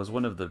 Oh, it was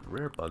one of the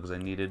rare bugs I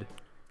needed.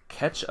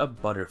 Catch a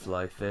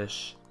butterfly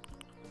fish.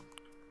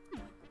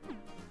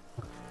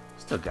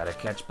 Still gotta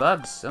catch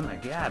bugs. Oh my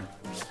god.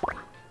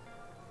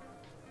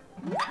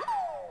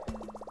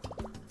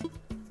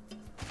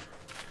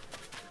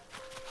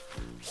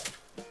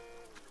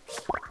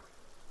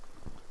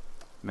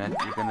 Meant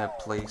you're gonna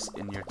place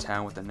in your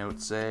town with a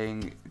note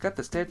saying, got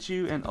the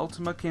statue and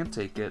Ultima can't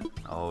take it.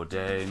 Oh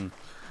dang,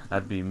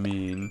 that'd be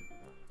mean.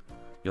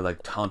 You're like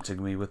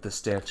taunting me with the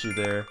statue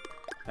there.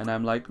 And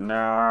I'm like,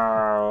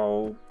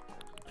 no,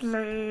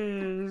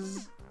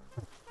 please.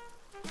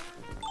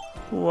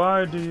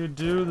 Why do you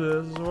do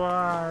this?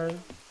 Why?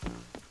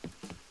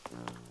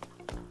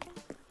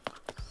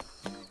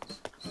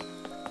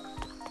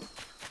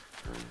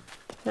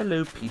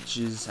 Hello,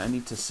 Peaches. I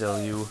need to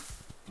sell you.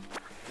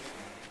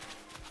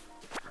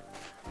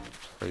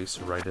 Place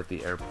right at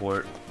the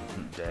airport.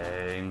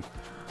 Dang.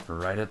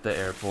 Right at the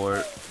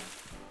airport.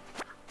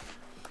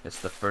 It's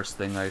the first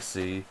thing I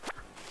see.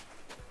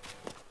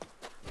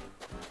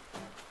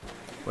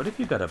 What if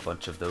you got a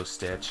bunch of those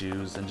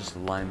statues and just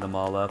line them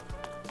all up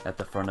at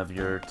the front of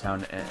your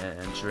town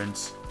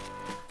entrance?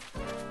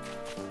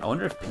 I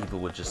wonder if people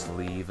would just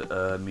leave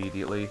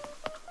immediately.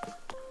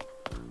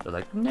 They're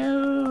like,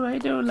 no, I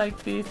don't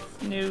like this.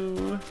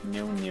 No,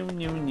 no, no,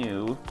 no,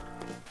 no.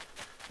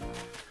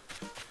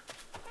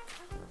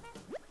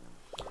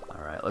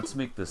 Alright, let's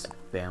make this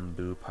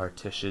bamboo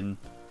partition.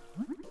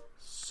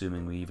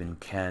 Assuming we even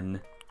can.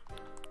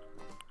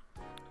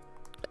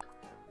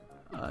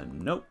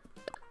 Nope.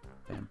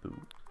 Bamboo.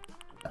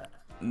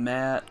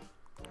 Mat.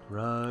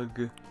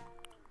 Rug.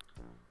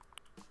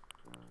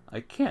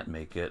 I can't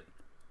make it.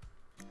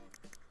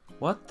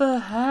 What the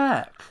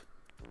heck?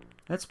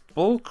 That's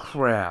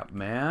bullcrap,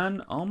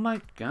 man. Oh my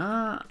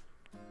god.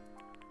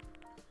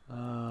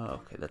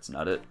 Okay, that's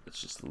not it.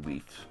 It's just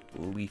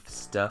leaf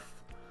stuff.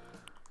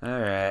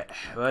 Alright,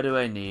 what do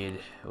I need?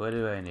 What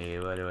do I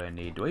need? What do I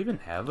need? Do I even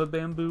have a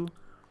bamboo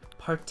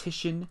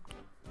partition?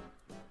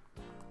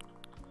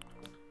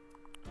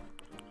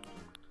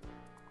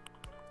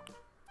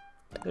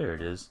 There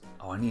it is.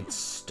 Oh, I need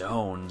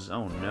stones.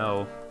 Oh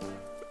no.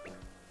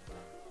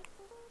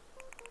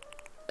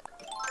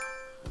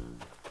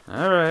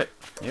 Alright,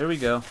 here we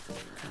go.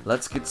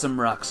 Let's get some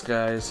rocks,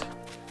 guys.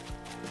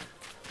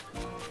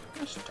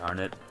 Gosh darn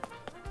it.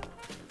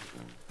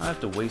 I have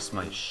to waste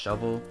my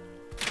shovel.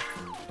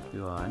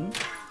 1,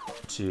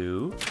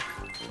 2,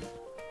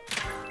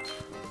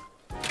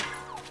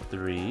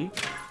 3,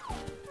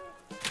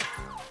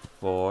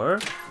 4.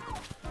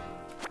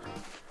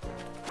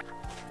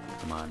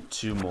 Come on,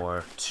 2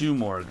 more. 2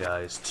 more,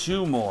 guys.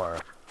 2 more.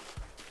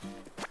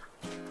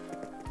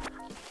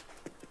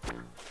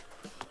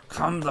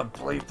 Come the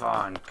bleep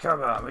on.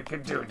 Come on, we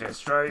can do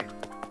this, right?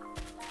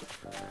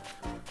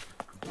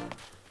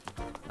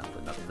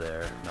 Nothing up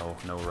there.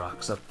 No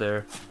rocks up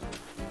there.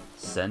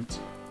 Scent.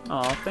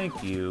 Aw,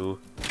 thank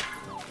you.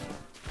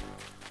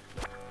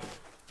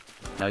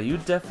 Now you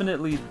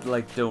definitely,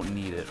 like, don't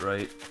need it,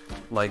 right?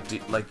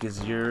 Like,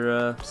 is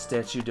your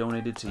statue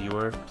donated to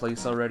your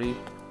place already?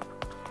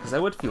 Because I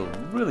would feel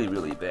really,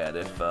 really bad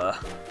if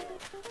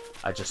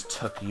I just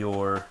took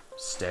your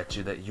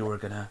statue that you were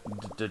gonna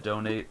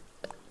donate.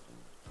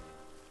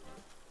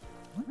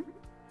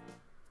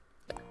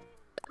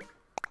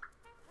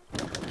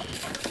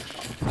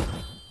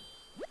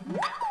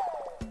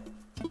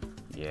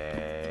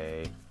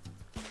 Yay.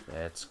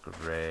 That's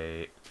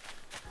great.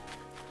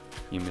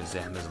 Your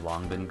museum has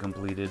long been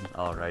completed.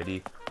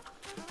 Alrighty.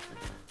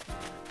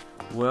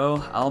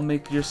 Well, I'll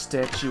make your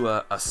statue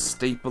a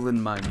staple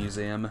in my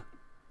museum.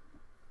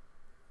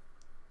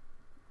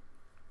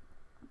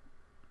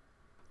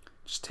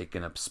 Just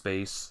taking up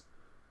space.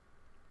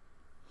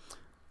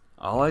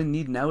 All I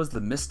need now is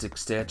the Mystic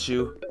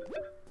statue.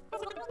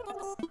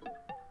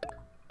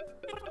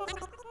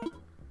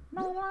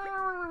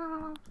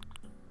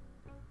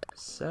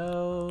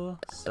 Sell,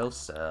 sell,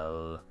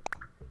 sell.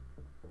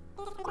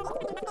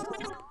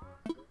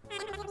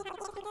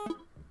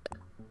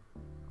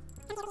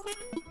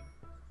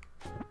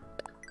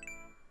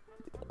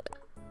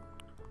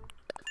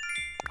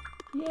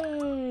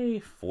 Yay!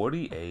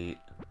 48.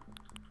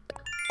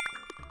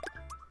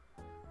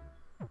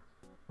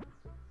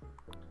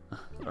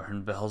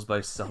 Earn bells by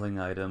selling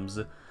items.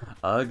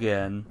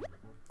 Again.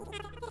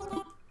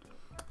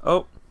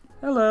 Oh,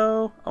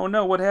 hello. Oh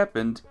no, what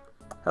happened?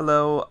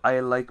 Hello, I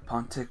like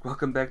Pontic.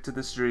 Welcome back to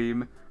the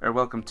stream. Or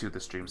welcome to the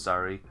stream,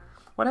 sorry.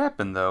 What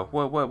happened though?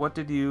 What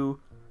did you...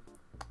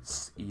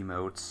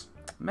 Emotes.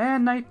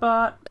 Man,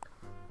 Nightbot!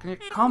 Can you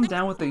calm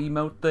down with the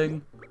emote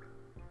thing?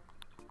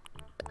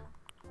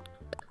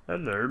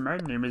 Hello, my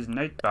name is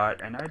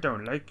Nightbot and I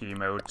don't like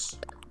emotes.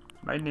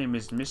 My name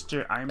is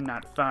Mr. I'm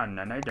Not Fun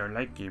and I don't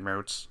like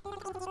emotes.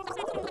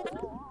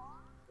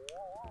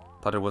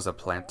 Thought it was a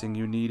planting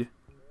you need?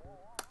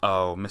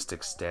 Oh,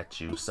 Mystic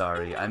statue,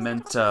 sorry. I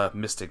meant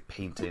Mystic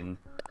painting.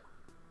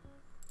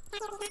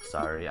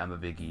 Sorry, I'm a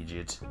big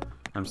idiot.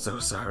 I'm so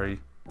sorry.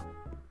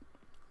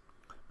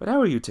 But how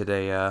are you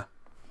today, how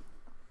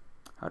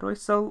do I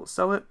sell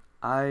it?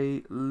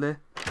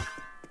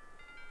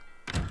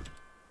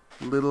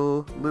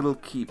 Little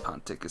key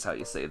Pontic is how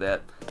you say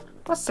that.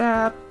 What's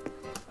up?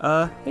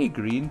 Hey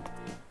Green.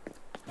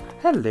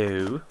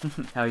 Hello.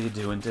 How you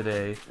doing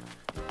today?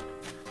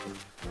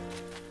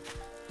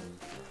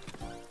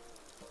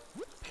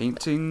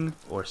 Painting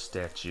or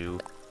statue?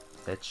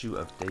 Statue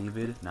of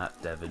David,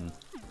 not Devin.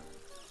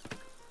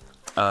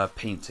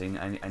 Painting.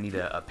 I need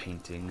a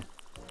painting.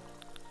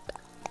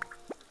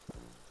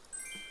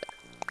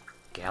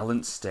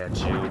 Gallant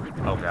statue.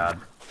 Oh god.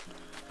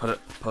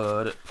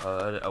 Put it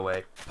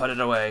away. Put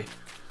it away.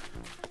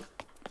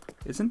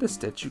 Isn't the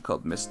statue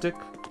called Mystic?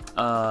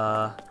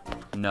 No,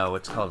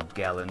 it's called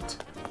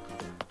Gallant.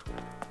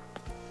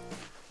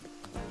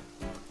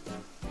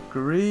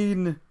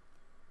 Green!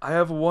 I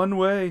have one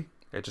way.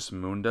 It just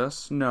mooned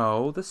us?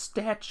 No, the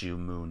statue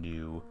mooned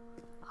you.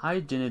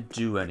 I didn't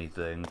do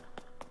anything.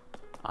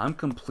 I'm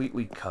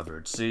completely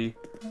covered, see?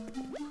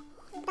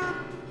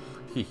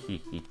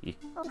 Hehehehe.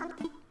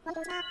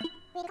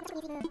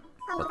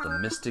 But the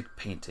Mystic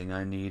painting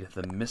I need.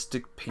 The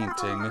Mystic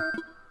painting.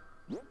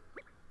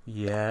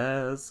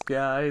 Yes,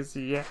 guys,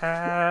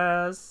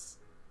 yes!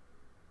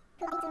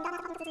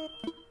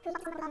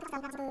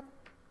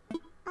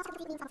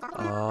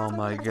 Oh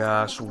my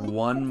gosh,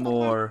 one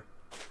more.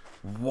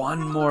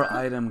 One more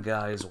item,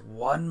 guys.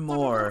 One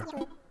more.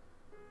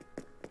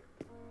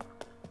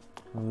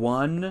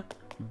 One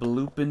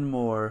bloopin'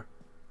 more.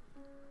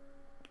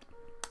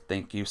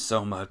 Thank you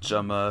so much,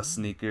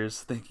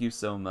 Sneakers. Thank you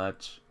so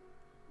much.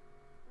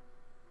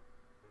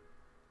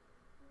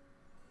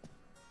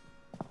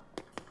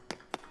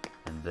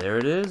 And there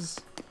it is.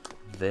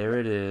 There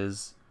it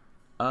is.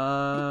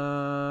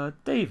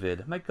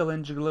 David.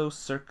 Michelangelo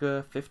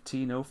circa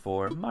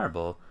 1504.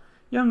 Marble.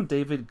 Young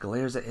David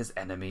glares at his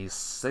enemies,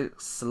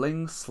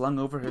 sling slung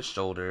over his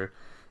shoulder.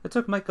 It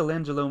took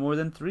Michelangelo more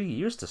than 3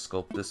 years to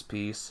sculpt this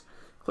piece.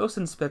 Close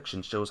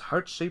inspection shows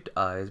heart-shaped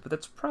eyes, but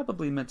that's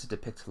probably meant to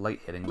depict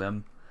light hitting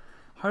them.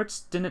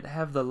 Hearts didn't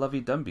have the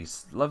lovey-dovey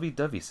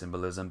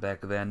symbolism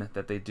back then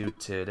that they do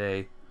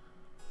today.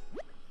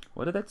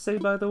 What did that say,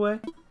 by the way?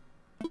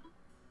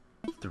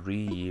 3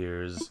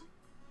 years.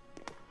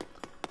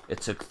 It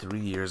took 3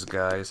 years,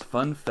 guys.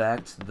 Fun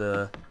fact,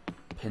 the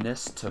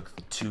pinnace took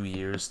 2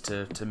 years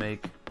to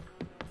make.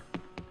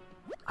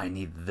 I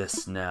need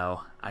this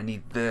now. I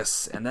need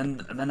this, and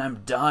then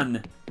I'm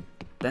done.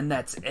 Then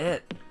that's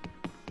it.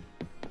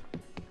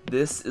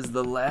 This is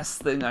the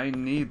last thing I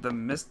need, the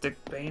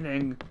Mystic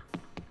painting.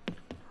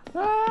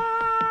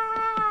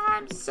 Ah,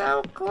 I'm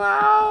so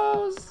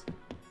close.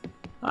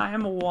 I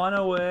am one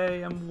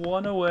away. I'm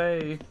one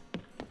away.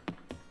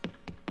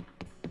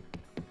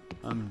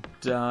 I'm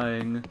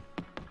dying.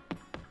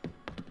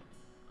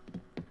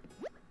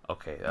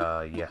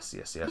 okay, yes,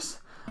 yes, yes.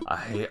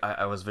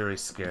 I was very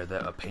scared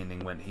that a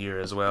painting went here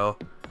as well.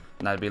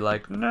 And I'd be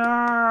like, no!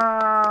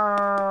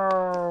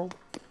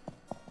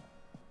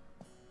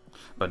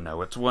 But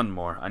no, it's one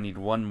more. I need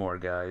one more,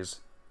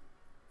 guys.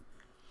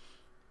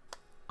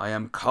 I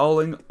am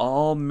calling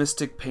all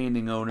Mystic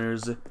Painting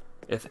owners.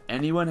 If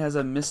anyone has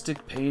a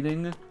Mystic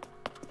Painting,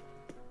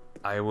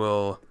 I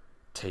will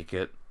take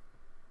it.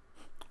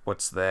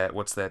 What's that?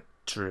 What's that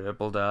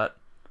triple dot?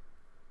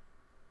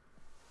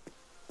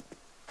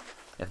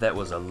 If that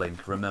was a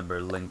link,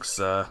 remember links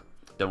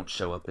don't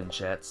show up in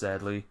chat,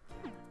 sadly.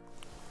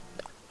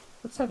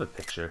 Let's have a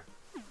picture.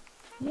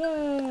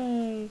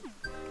 Yay!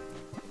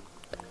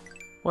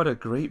 What a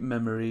great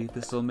memory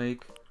this'll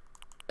make.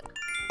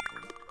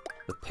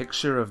 The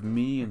picture of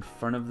me in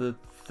front of the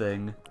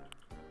thing.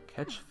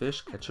 Catch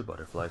fish, catch a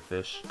butterfly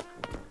fish.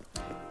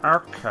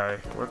 Okay,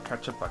 we'll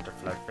catch a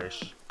butterfly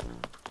fish.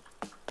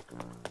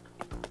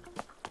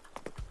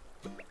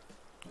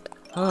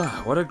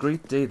 Ah, what a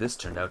great day this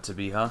turned out to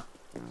be, huh?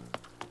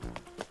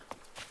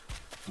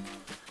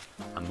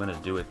 I'm gonna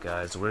do it,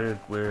 guys. We're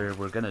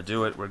gonna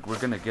do it. We're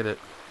gonna get it.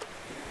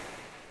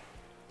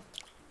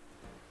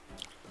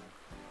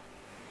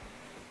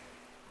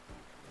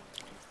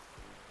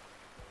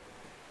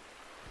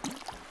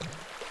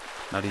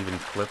 Not even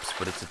clips,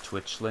 but it's a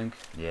Twitch link.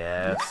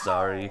 Yeah,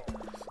 sorry.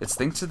 It's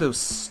thanks to those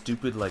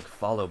stupid, like,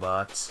 follow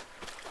bots.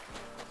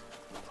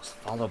 Those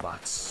follow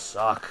bots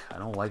suck. I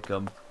don't like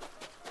them.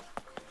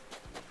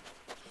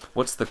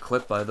 What's the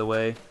clip, by the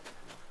way?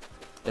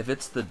 If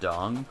it's the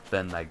dong,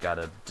 then I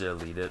gotta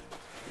delete it.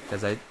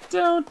 Because I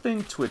don't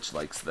think Twitch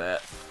likes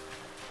that.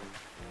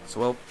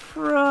 So I'll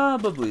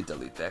probably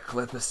delete that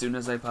clip as soon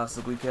as I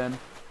possibly can.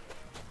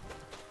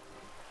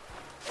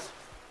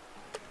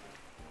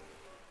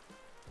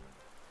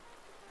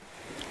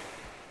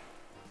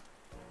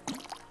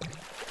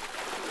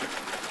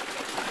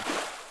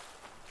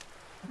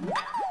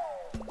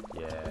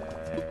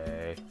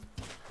 Yay.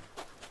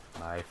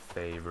 My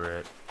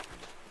favorite.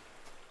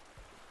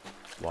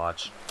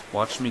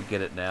 Watch me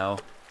get it now.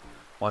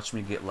 Watch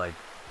me get, like,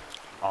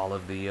 all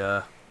of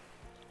the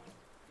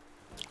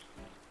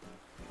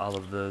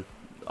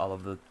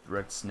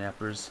red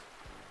snappers.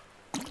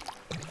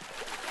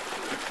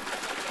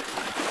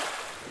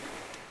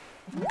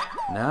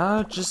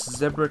 Nah, just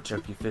zebra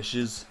turkey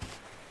fishes.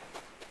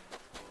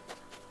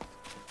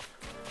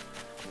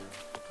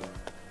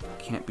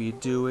 Can't be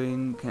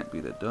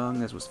the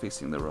dung, as was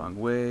facing the wrong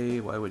way.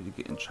 Why would you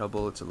get in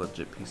trouble? It's a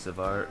legit piece of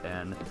art,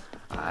 and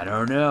I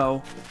don't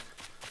know.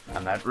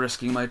 I'm not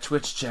risking my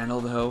Twitch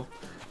channel, though.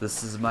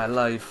 This is my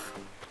life.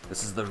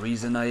 This is the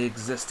reason I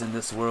exist in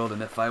this world,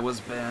 and if I was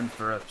banned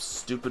for a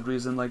stupid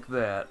reason like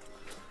that,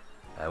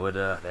 that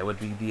would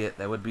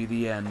be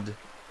the end.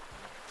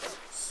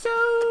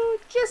 So,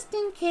 just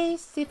in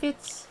case, if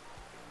it's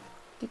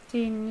the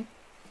thing,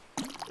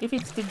 if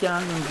it's the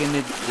dung, I'm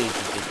gonna do it.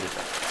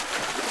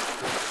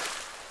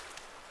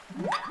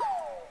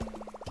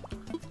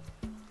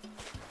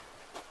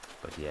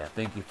 But yeah,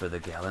 thank you for the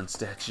Gallon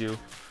statue.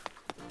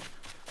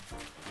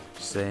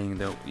 Saying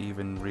don't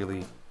even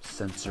really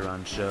censor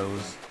on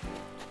shows.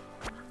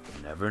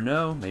 You never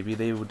know, maybe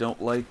they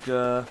don't like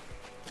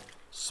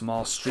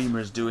small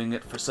streamers doing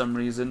it for some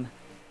reason.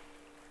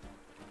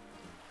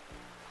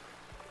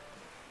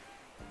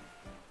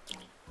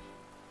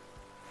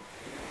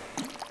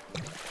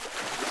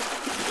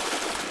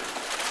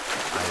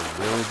 I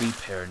will be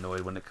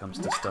paranoid when it comes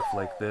to stuff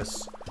like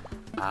this.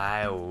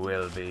 I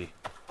will be.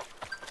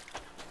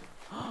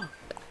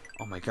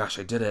 Oh my gosh,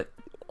 I did it.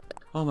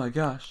 Oh my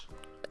gosh.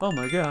 Oh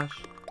my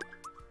gosh.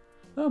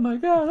 Oh my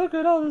god, look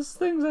at all these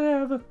things I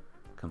have.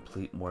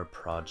 Complete more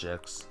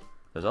projects.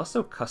 There's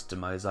also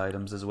customized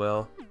items as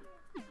well.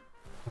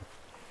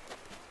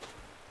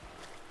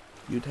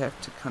 You'd have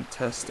to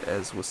contest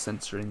as with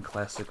censoring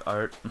classic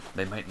art.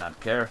 They might not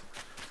care.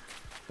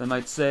 They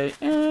might say,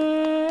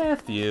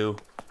 F you.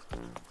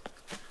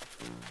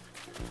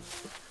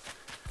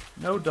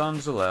 No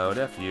dongs allowed,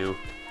 F you.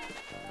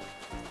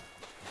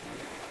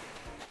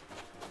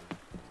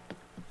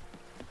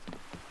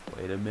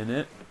 Wait a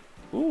minute.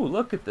 Ooh,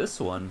 look at this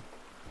one.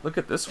 Look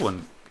at this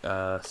one,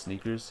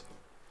 Sneakers.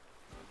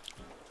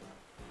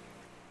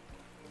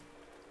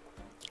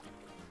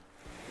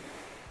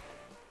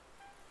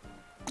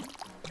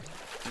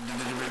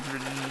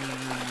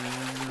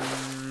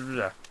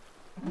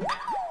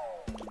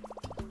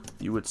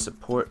 You would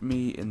support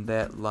me in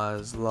that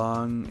as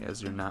long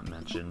as you're not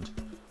mentioned.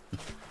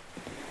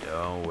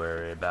 Don't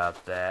worry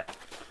about that.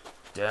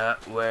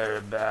 Don't worry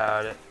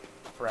about it.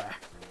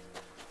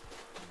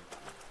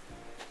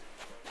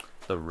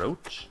 The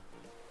roach?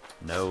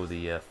 No,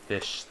 the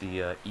fish,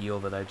 the eel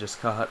that I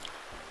just caught.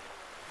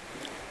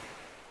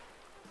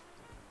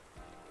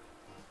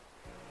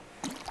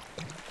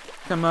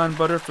 Come on,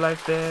 butterfly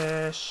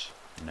fish.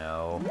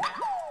 No.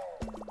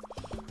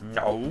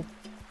 No.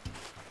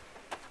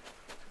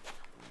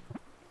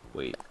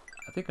 Wait,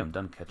 I think I'm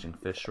done catching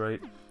fish,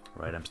 right?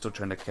 Right, I'm still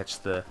trying to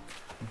catch the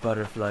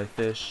butterfly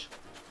fish.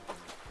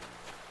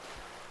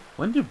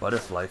 When do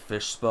butterfly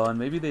fish spawn?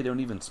 Maybe they don't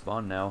even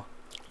spawn now.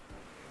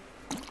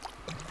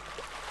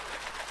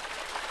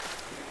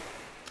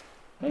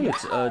 Hey,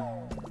 it's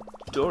a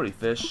dory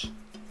fish.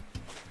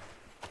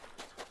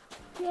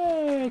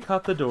 Yay,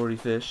 caught the dory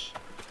fish.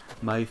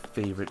 My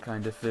favorite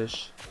kind of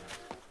fish.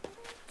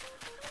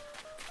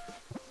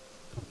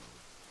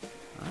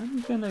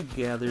 I'm gonna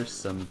gather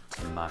some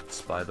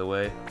tomatoes, by the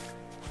way.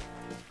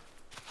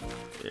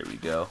 There we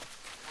go.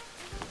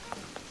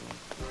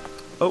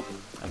 Oh,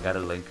 I got a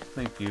link.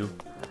 Thank you.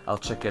 I'll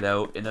check it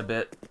out in a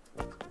bit.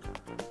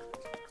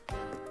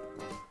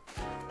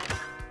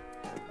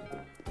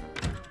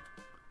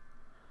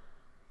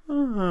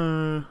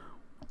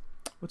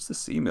 What's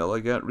this email I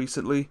got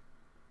recently?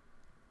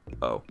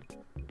 Oh,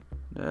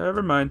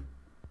 never mind.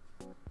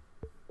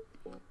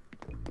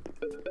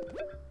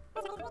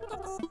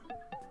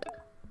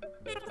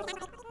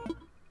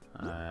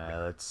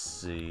 Let's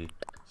see.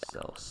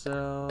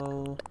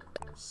 Sell.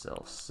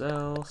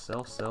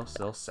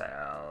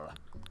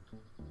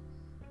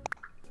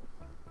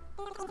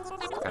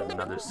 Got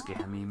another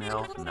scam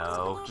email?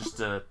 No, just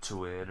a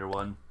Twitter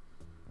one.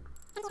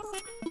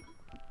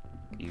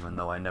 Even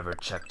though I never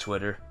check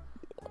Twitter.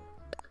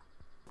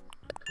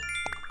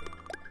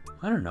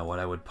 I don't know what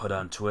I would put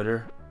on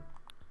Twitter.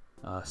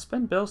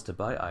 Spend bills to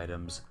buy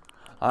items.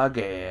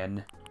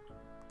 Again.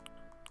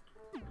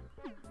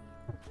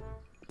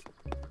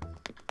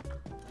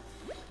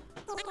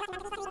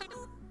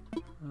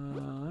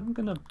 I'm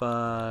gonna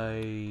buy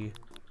a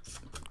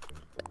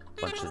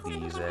bunch of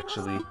these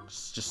actually,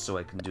 just so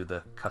I can do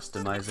the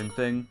customizing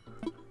thing.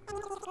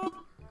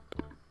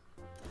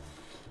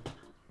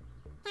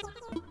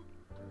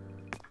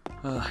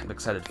 I'm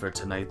excited for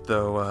tonight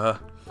though,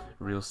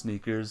 Real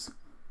Sneakers.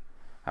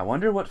 I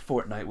wonder what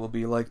Fortnite will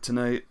be like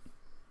tonight.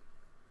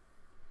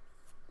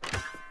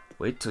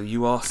 Wait till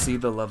you all see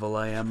the level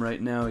I am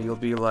right now, you'll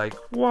be like,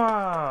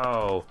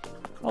 wow!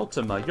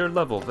 Ultima, you're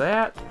level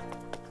that?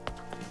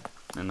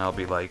 And I'll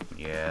be like,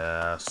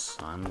 yes,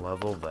 I'm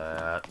level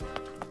that.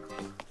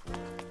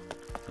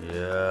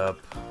 Yep.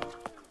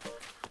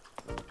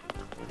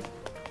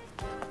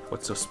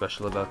 What's so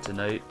special about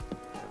tonight?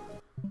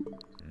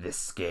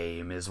 This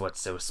game is what's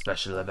so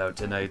special about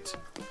tonight.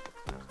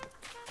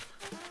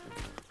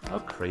 How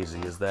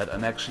crazy is that?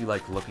 I'm actually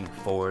like looking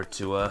forward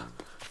to a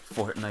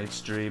Fortnite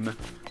stream.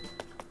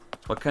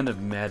 What kind of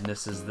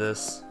madness is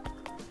this?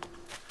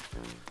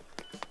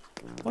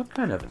 What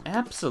kind of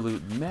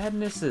absolute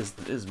madness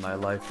is my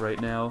life right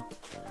now?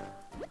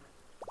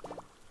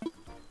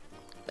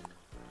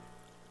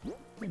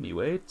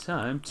 Anyway,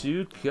 time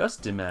to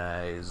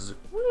customize.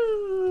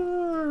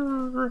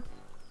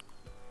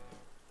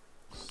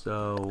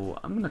 So,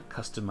 I'm gonna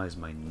customize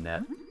my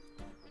net.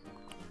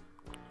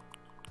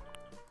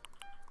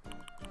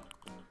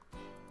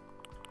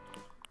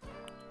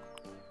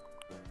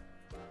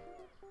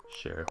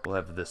 Sure, we'll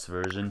have this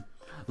version.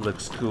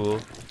 Looks cool.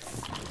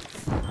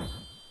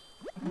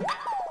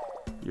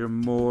 You're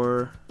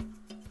more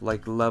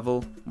like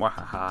level.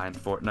 Wahaha, in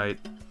Fortnite.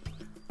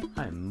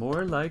 I'm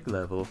more like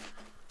level.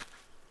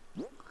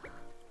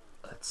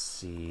 Let's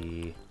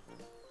see.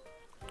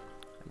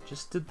 I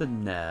just did the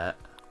net.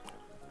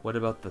 What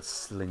about the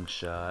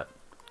slingshot?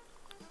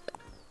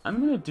 I'm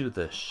gonna do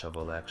the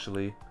shovel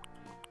actually.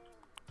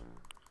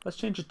 Let's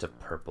change it to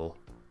purple.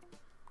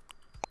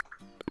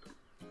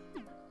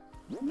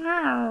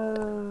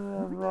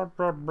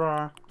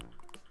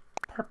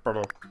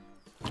 Purple.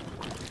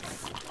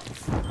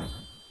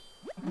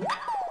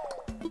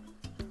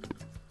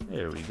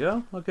 There we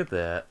go. Look at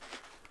that.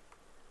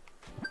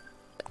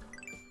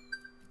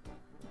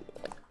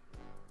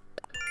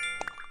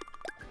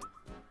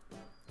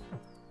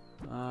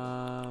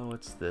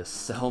 What's this?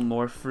 Sell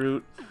more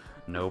fruit?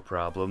 No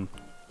problem.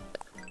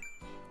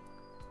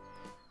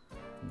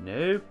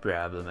 No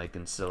problem, I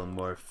can sell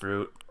more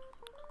fruit.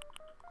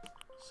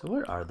 So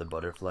where are the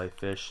butterfly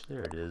fish?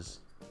 There it is.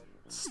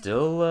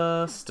 Still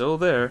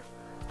there.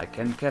 I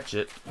can catch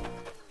it.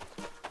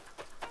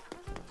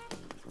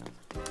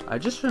 I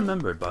just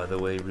remembered, by the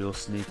way, Real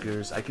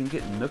Sneakers, I can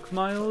get Nook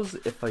Miles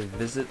if I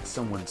visit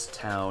someone's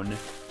town.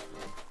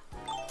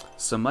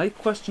 So my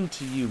question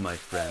to you, my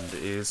friend,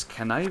 is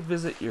can I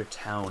visit your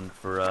town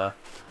for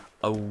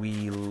a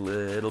wee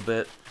little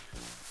bit?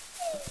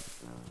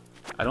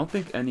 I don't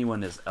think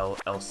anyone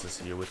else is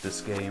here with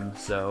this game,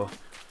 so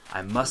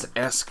I must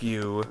ask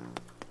you.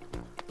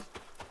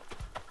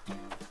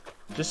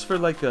 Just for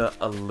like a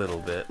little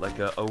bit, like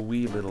a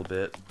wee little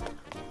bit.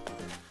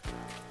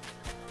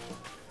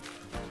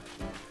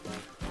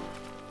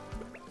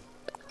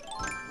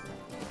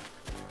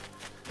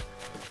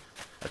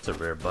 That's a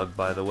rare bug,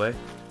 by the way.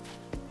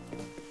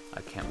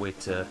 I can't wait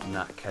to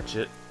not catch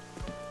it.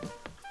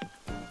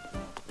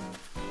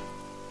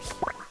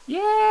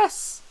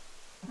 Yes!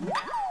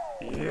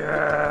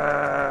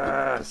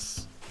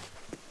 Yes!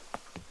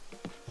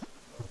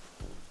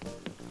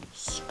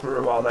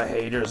 Screw all the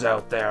haters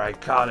out there, I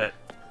caught it.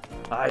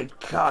 I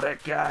caught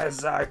it,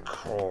 guys, I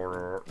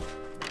caught it.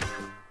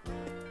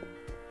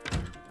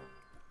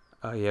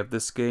 Oh, you have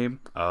this game?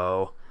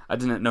 Oh, I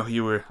didn't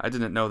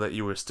know that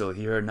you were still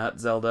here, not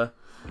Zelda.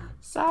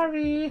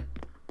 Sorry.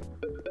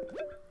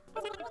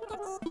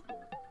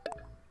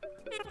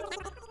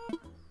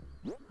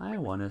 I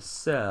want to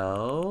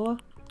sell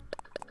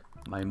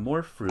my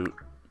more fruit.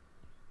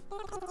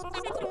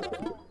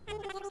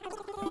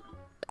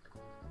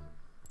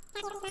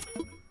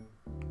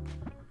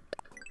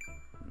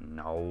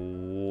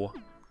 No.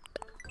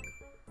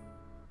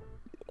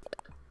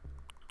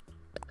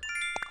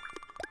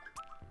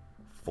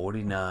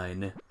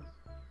 $49.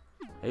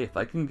 Hey, if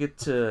I can get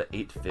to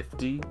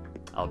 850,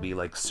 I'll be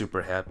like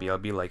super happy. I'll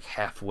be like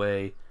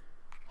halfway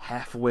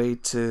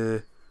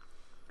to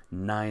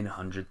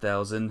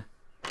 900,000.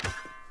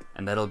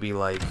 And that'll be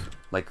like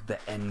the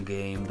end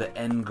game, the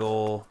end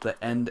goal, the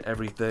end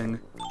everything.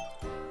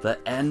 The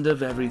end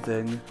of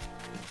everything.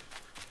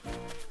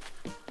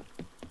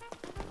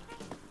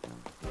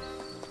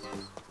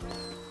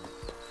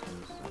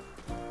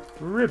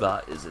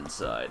 Ribot is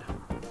inside.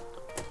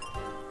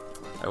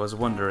 I was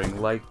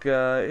wondering, like,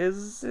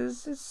 is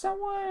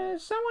someone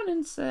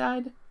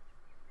inside?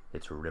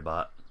 It's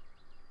Ribot.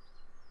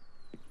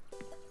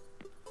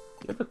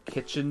 You have a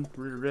kitchen,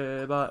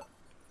 Ribot?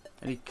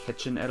 Any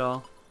kitchen at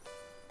all?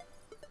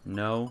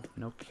 No,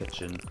 no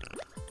kitchen.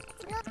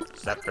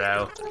 Sup,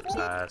 bro?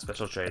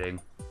 Special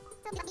trading.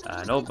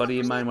 An old buddy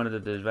of mine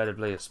wanted to invite to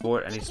play a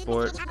sport. Any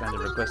sport, kind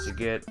of request you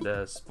get,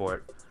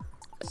 sport.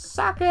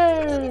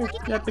 Soccer!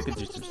 Yeah, I could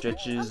do some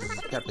stretches,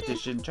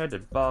 competition, try to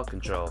ball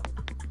control.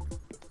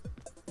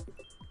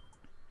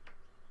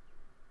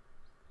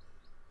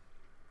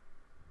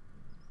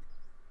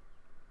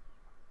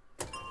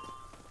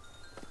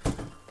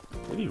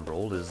 Maybe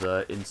Rolled is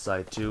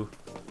inside too.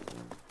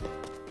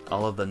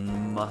 All of the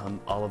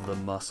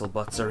muscle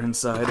butts are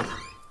inside.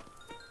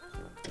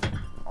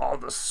 All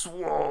the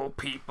swole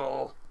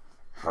people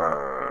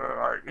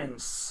are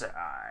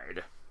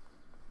inside.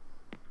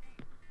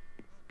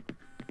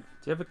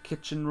 Do you have a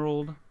kitchen,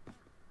 Rolled?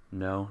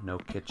 No, no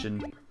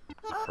kitchen.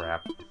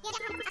 Crap.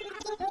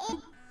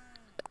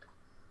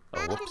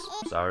 Oh,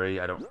 whoops. Sorry,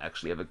 I don't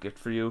actually have a gift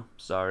for you.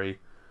 Sorry.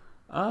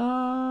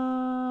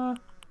 Have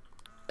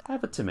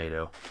a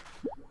tomato.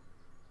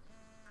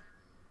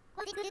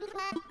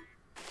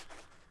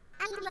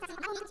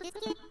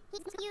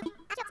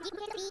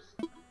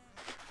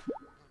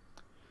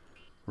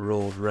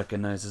 Rolled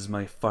recognizes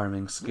my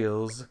farming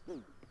skills.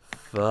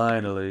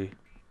 Finally.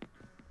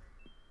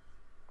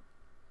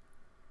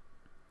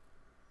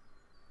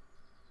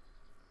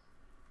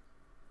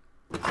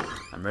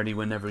 I'm ready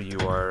whenever you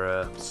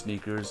are,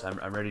 Sneakers.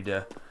 I'm ready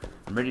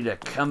to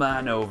come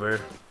on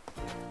over.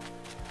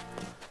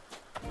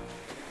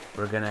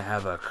 We're gonna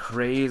have a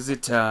crazy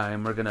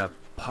time. We're gonna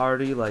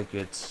party like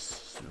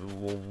it's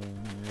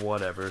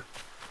whatever.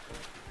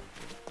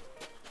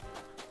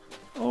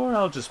 Or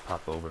I'll just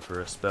pop over for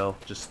a spell,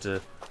 just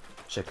to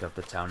check out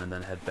the town and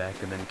then head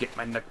back and then get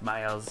my Nook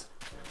Miles.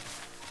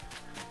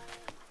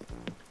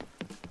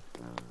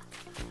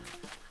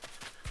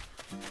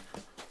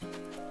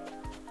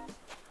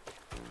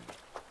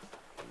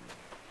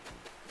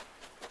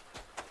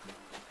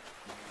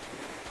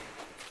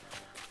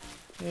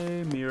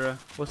 Hey Mira,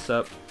 what's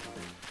up?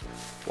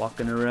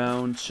 Walking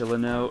around,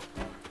 chilling out,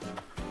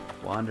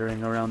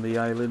 wandering around the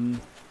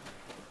island,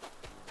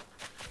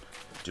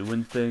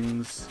 doing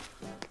things.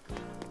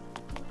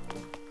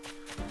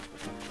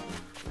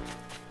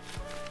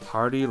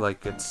 Party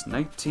like it's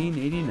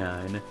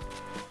 1989.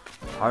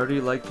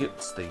 Party like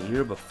it's the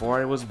year before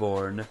I was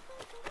born.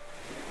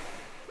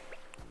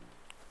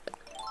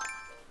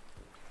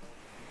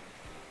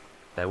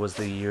 That was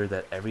the year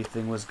that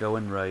everything was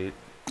going right.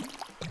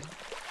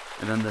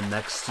 And then the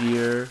next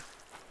year,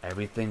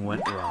 everything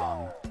went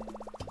wrong.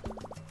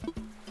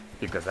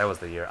 Because that was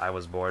the year I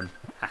was born.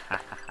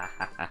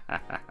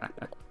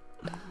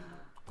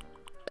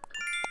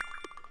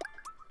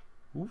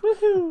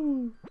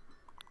 Woohoo!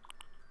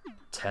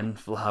 10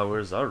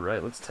 flowers.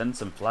 Alright, let's tend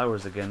some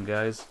flowers again,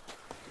 guys.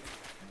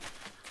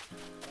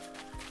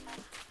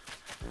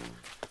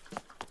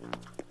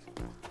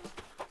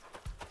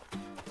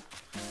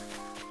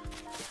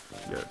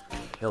 You're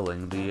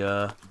killing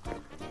the,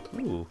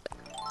 Ooh.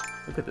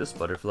 Look at this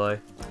butterfly.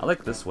 I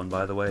like this one,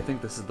 by the way. I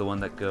think this is the one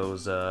that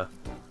goes,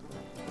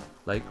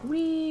 like,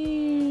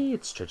 whee!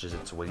 It stretches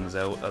its wings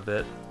out a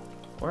bit.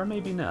 Or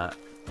maybe not.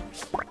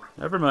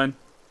 Never mind.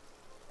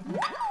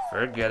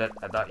 Forget it.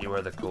 I thought you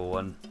were the cool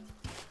one.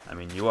 I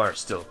mean, you are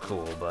still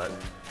cool, but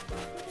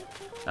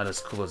not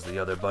as cool as the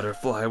other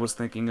butterfly I was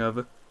thinking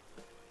of.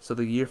 So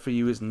the year for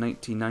you is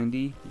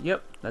 1990?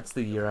 Yep, that's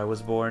the year I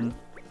was born.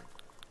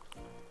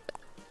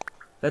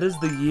 That is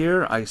the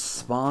year I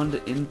spawned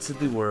into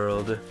the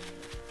world.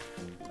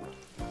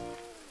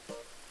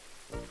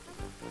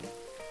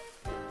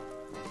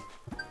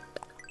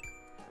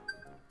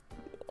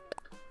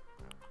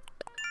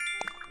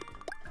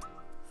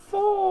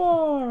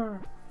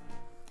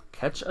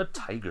 Catch a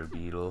tiger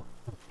beetle.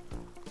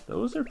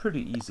 Those are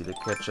pretty easy to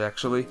catch,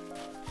 actually.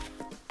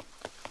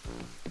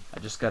 I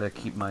just gotta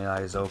keep my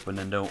eyes open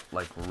and don't,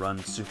 like, run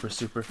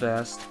super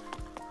fast.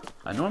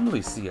 I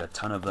normally see a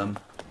ton of them.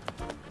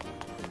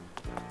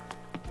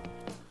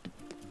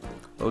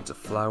 Loads of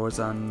flowers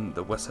on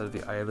the west side of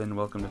the island.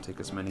 Welcome to take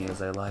as many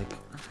as I like.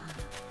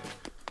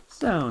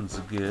 Sounds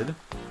good.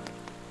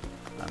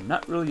 I'm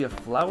not really a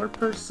flower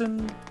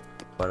person,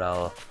 but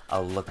I'll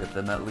look at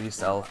them at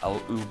least. I'll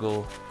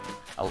oogle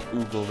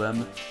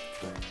them.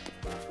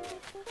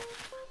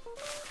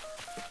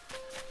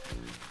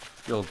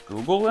 You'll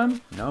Google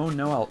them? No,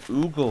 I'll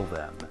oogle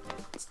them.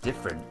 It's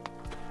different.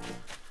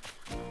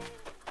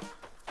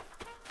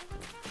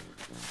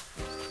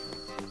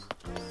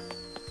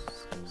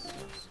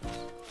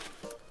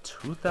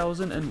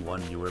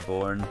 "2001 you were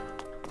born."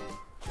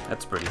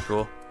 That's pretty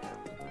cool.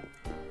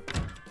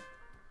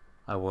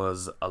 I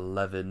was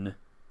 11.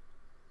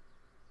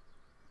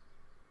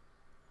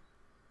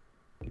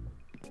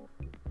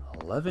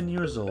 11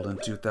 years old in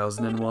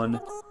 2001.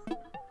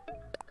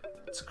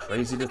 It's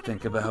crazy to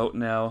think about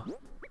now.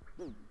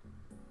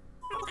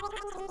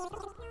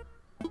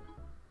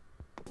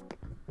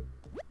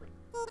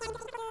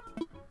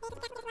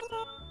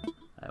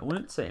 I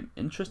wouldn't say I'm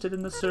interested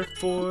in the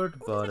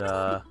surfboard,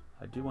 but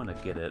I do want to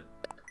get it.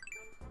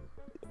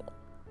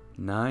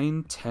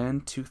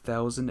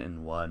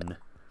 9/10/2001.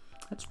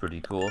 That's pretty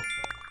cool.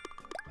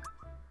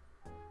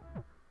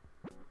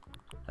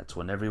 That's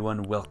when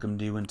everyone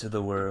welcomed you into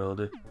the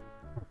world,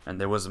 and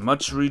there was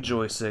much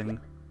rejoicing.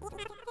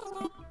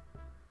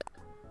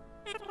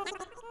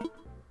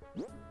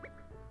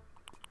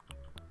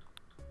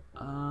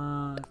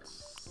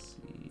 Let's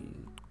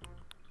see.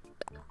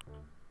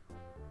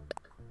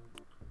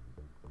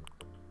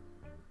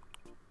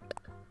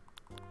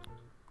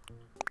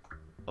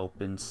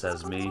 Open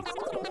Sesame.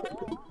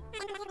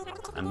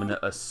 I'm gonna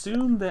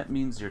assume that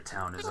means your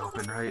town is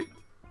open, right?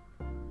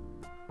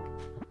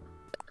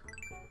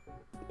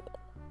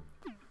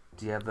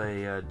 Do you have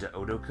a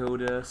Dodo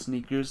code,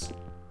 Sneakers?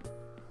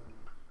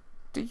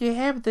 Do you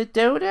have the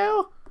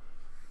dodo?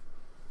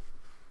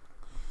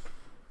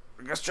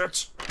 I gotta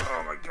stretch.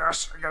 Oh my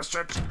gosh, I gotta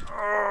stretch.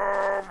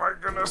 Oh my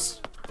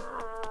goodness.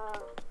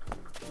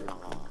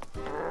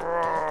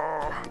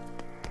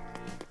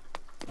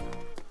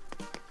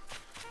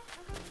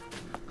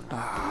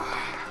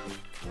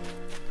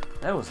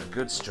 That was a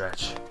good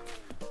stretch.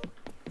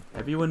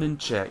 Everyone in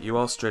chat, you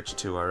all stretch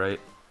too, alright?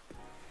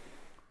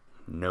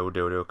 No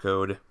dodo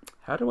code.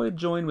 How do I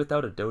join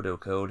without a dodo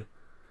code?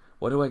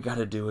 What do I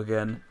gotta do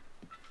again?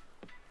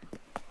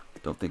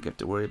 Don't think I have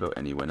to worry about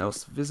anyone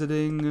else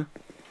visiting.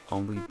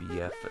 Only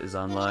BF is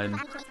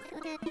online.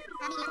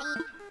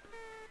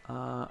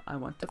 I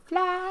want to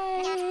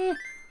fly.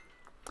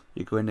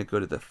 You're going to go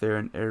to the fair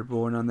and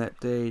airborne on that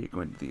day. You're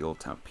going to the Old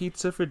Town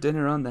Pizza for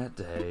dinner on that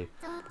day.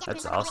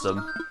 That's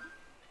awesome.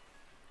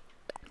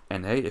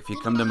 And hey, if you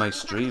come to my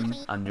stream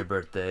on your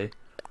birthday,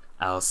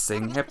 I'll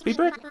sing happy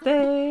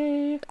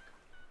birthday.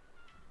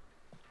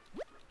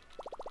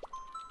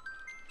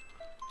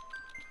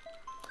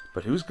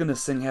 But who's gonna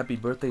sing happy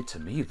birthday to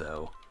me,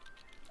 though?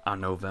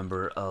 On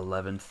November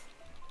 11th.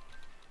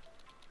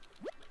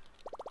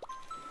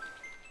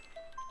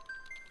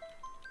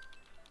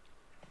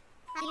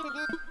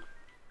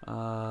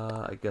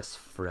 I guess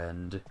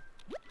friend.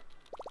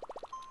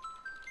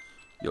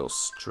 You'll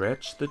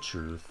stretch the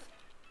truth.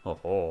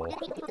 Oh.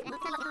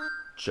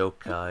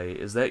 Jokai,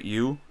 is that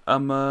you?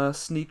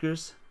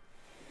 Sneakers?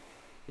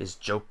 Is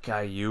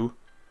Jokai you?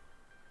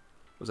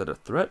 Was that a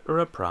threat or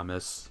a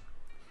promise?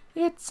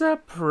 It's a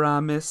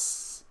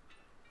promise.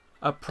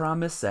 A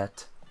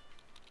promisette.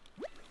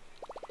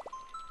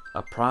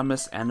 A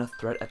promise and a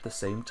threat at the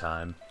same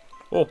time.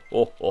 Oh,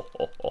 oh, oh,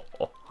 oh, oh,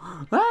 oh.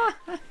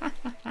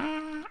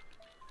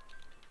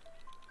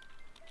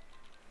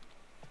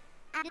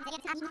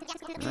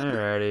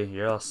 Alrighty,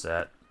 you're all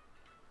set.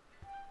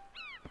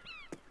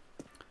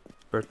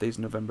 Birthday's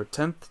November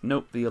 10th.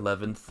 Nope, the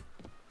 11th.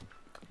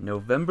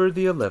 November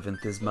the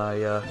 11th is my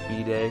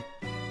B-Day.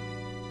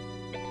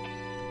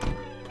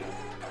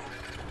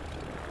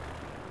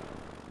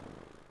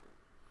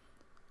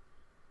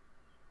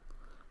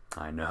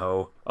 I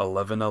know,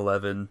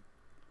 11/11.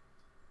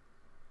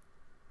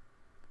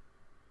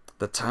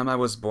 The time I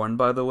was born,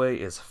 by the way,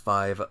 is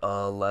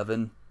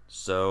 5/11.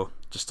 So,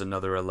 just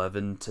another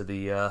 11 to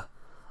the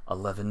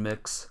 11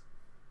 mix.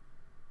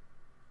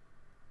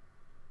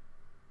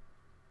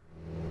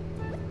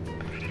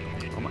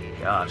 Oh my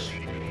gosh.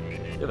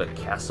 You have a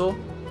castle?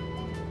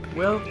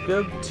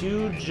 Welcome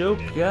to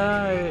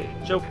Joka.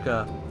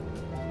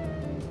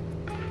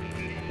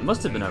 It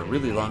must have been a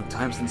really long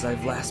time since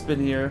I've last been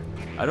here.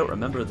 I don't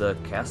remember the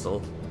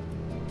castle.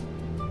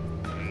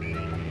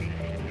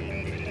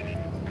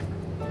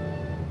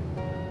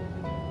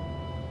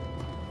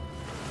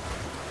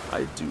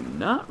 I do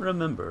not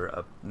remember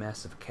a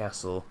massive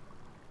castle.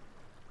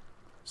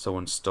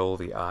 Someone stole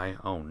the eye.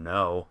 Oh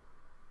no.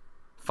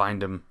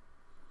 Find him.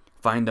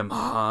 Find him.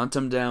 Hunt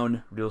him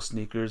down, real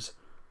Sneakers.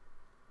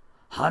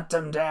 Hunt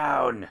him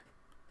down!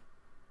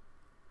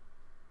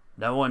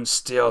 No one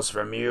steals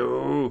from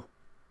you!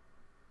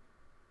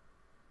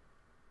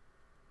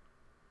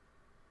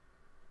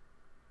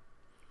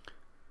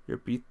 Your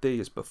birthday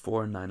is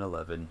before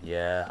 9/11.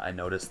 Yeah, I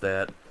noticed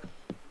that.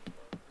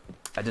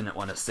 I didn't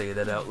want to say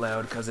that out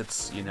loud because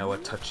it's, you know, a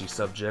touchy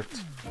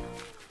subject.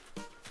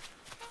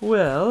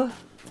 Well,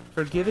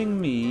 for giving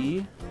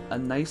me a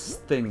nice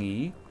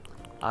thingy,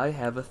 I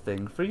have a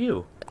thing for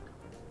you.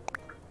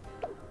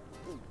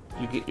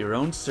 You get your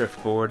own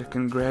surfboard.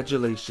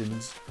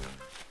 Congratulations.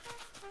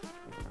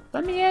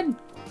 Let me in!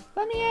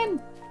 Let me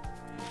in!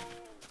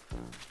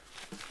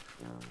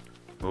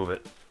 Move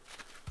it.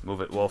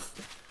 Move it,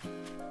 Wolf.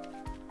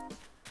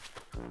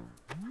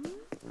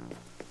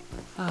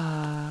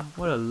 Ah,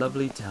 what a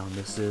lovely town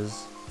this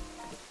is.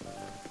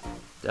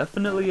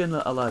 Definitely a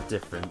lot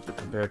different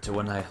compared to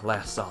when I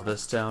last saw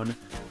this town.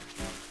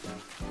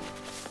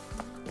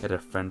 Had a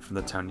friend from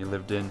the town you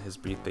lived in. His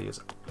birthday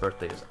is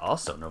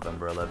also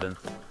November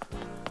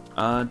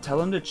 11th. Tell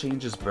him to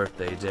change his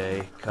birthday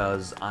day,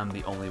 cause I'm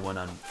the only one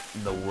in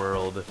the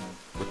world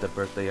with the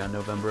birthday on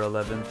November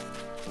 11th.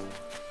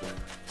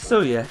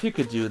 So yeah, if you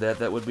could do that,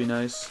 that would be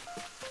nice.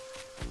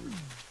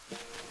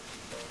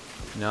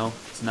 No,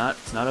 it's not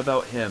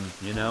about him,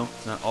 you know?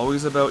 It's not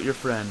always about your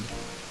friend.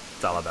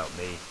 It's all about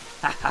me.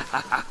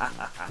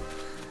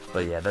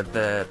 But yeah,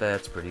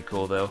 that's pretty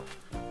cool though.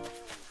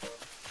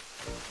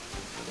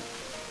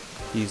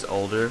 He's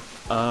older.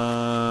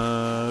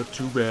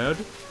 Too bad.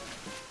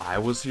 I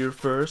was here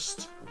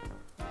first.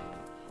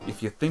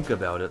 If you think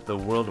about it, the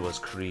world was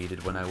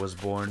created when I was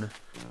born.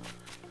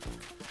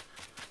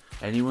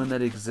 Anyone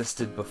that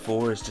existed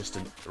before is just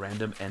a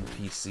random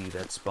NPC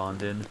that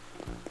spawned in.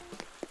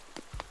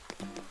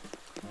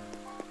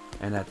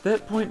 And at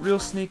that point, real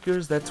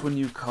sneakers, that's when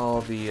you call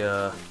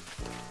the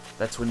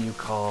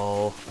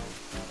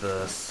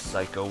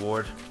Psycho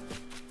Ward.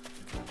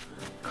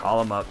 Call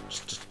him up.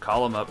 Just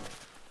call him up.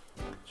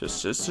 His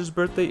sister's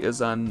birthday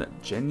is on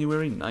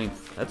January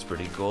 9th. That's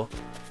pretty cool.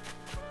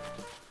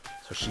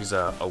 So she's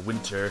a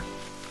winter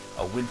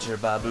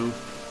Babu.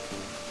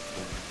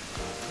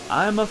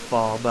 I'm a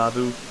fall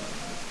Babu.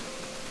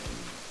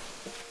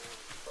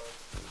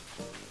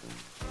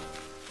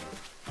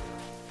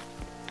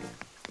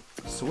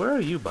 So where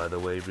are you, by the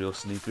way, real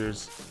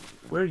sneakers?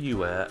 Where are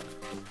you at?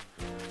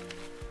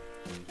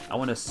 I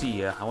want to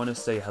see ya. I want to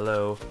say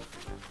hello.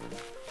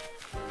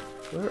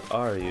 Where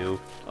are you?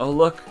 Oh,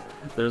 look.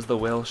 There's the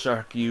whale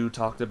shark you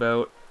talked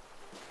about.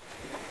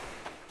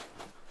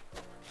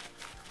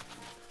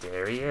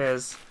 There he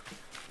is.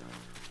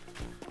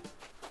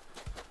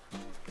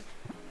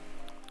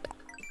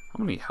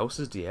 How many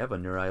houses do you have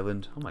on your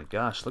island? Oh my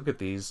gosh, look at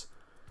these.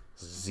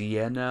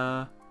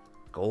 Sienna,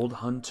 Gold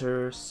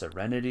Hunter,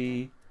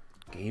 Serenity,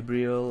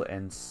 Gabriel,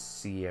 and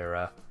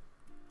Sierra.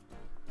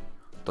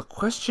 The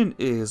question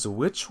is,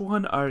 which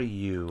one are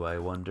you, I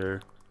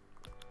wonder?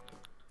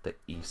 The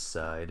east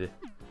side.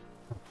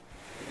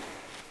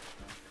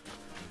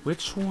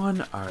 Which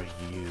one are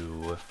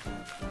you?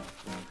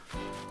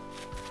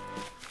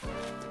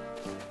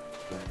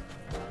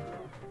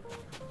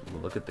 Ooh,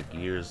 look at the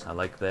gears. I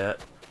like that.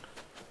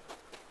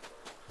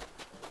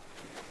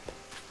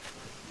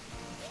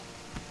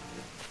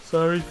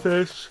 Sorry,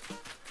 fish.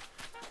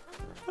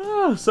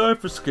 Oh, sorry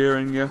for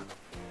scaring you.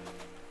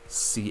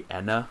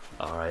 Sienna?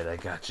 Alright, I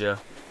gotcha.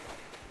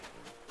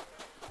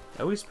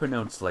 I always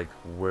pronounce, like,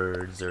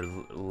 words or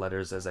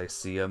letters as I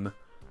see them.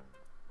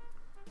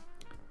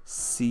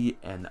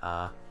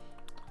 Sienna.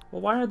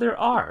 Well, why are there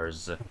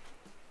R's?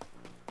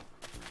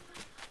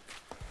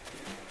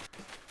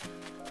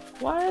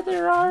 Why are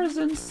there R's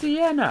in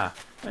Sienna?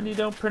 And you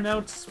don't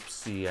pronounce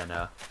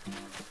Sienna.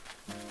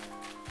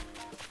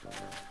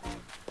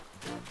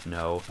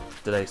 No.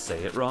 Did I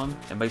say it wrong?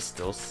 Am I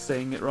still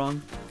saying it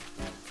wrong?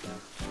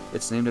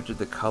 It's named after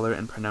the color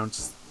and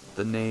pronounced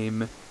the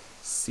name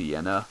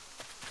Sienna.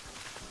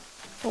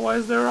 Well, why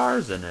is there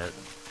R's in it?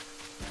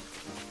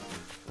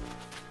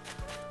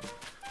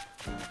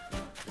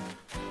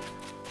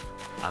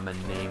 I'm a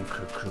name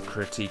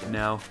critique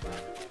now.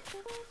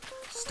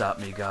 Stop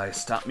me, guys.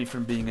 Stop me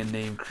from being a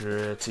name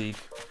critique.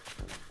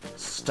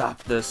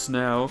 Stop this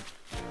now.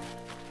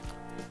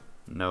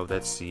 No,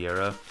 that's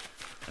Sierra.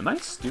 Am I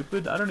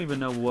stupid? I don't even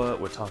know what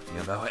we're talking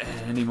about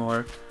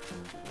anymore.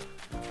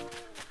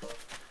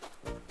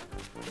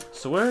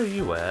 So where are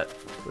you at?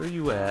 Where are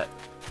you at?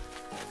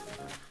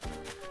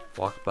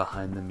 Walk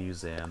behind the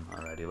museum.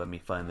 Alrighty, let me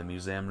find the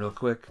museum real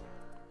quick.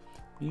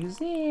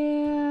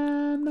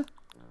 Museum!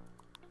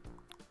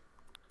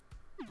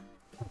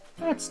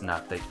 That's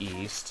not the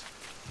east.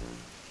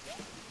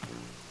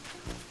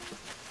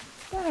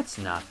 That's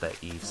not the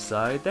east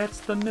side, that's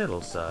the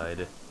middle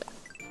side.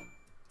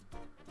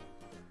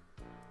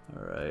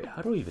 Alright,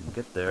 how do we even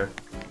get there?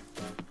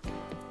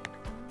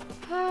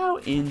 How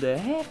in the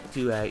heck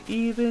do I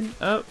even...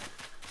 Oh!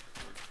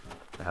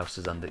 The house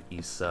is on the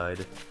east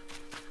side.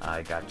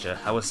 I gotcha.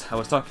 I was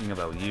talking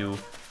about you.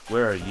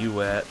 Where are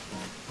you at?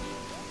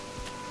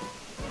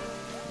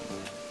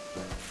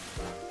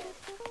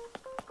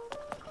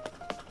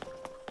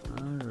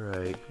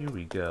 Alright, here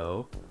we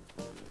go.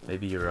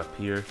 Maybe you're up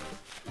here.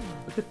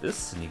 Look at this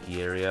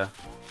sneaky area.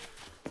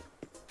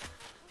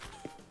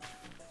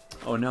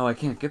 Oh no, I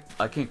can't get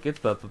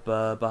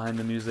behind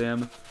the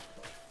museum.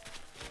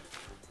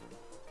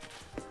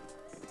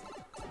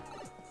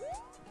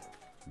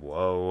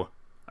 Whoa.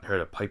 I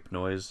heard a pipe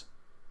noise.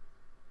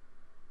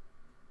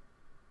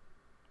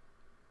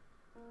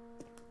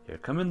 Here,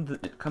 come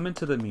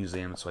into the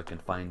museum so I can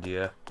find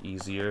you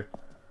easier.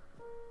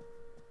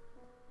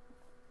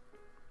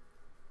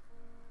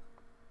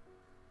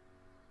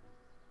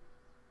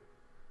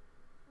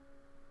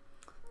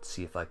 Let's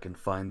see if I can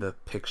find the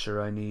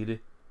picture I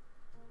need.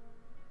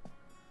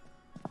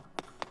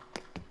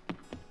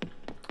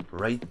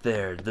 Right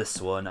there, this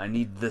one. I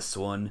need this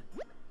one.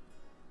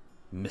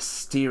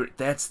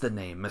 That's the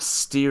name.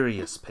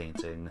 Mysterious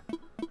Painting.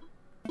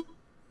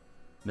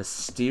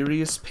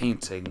 Mysterious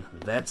Painting.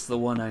 That's the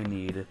one I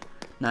need.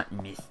 Not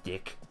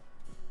Mystic.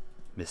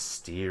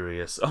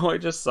 Mysterious. Oh, I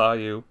just saw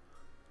you.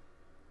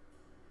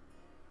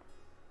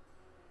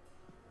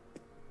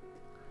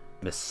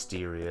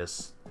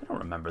 Mysterious. I don't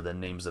remember the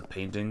names of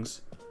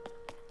paintings.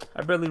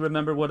 I barely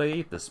remember what I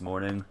ate this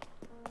morning.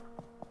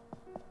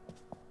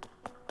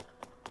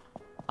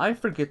 I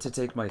forget to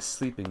take my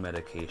sleeping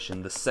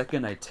medication the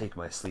second I take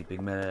my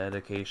sleeping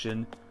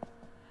medication.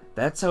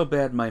 That's how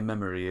bad my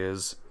memory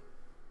is.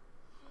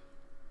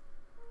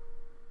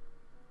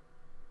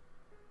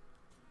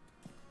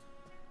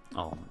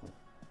 Oh.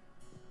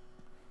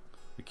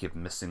 We keep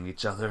missing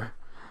each other.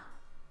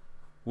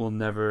 We'll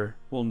never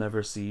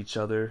see each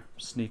other.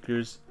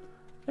 Sneakers.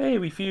 Hey,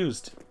 we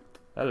fused.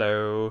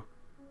 Hello.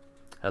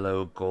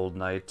 Hello, Gold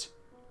Knight.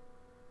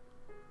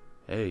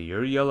 Hey,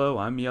 you're yellow,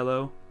 I'm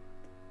yellow.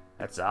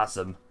 That's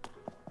awesome.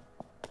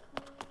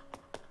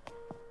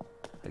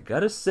 I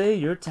gotta say,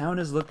 your town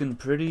is looking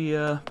pretty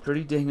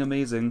dang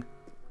amazing.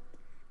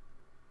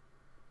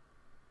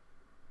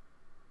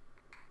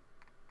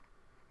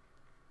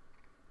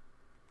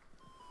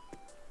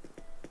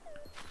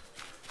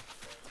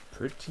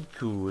 Pretty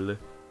cool.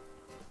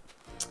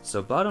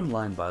 So bottom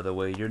line, by the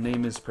way, your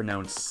name is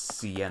pronounced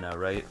Sienna,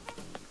 right?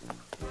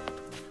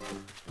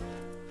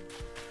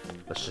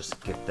 Let's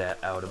just get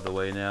that out of the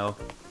way now.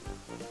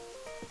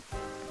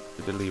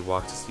 You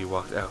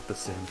walked out at the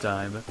same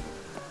time.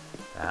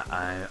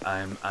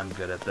 I'm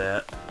good at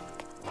that.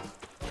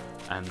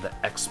 I'm the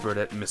expert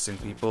at missing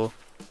people.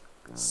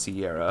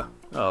 Sierra.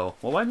 Oh,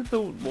 well, why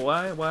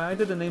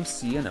did the name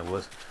Sienna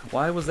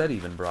why was that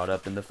even brought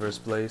up in the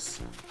first place?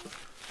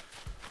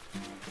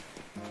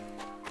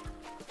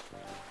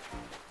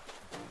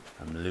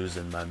 I'm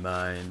losing my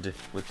mind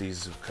with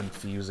these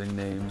confusing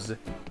names.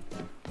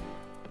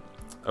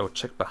 Oh,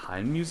 check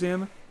behind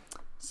museum.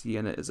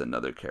 Sienna is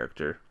another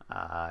character.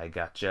 I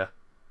gotcha.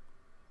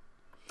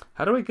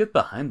 How do I get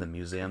behind the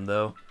museum,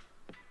 though?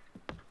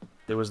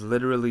 There was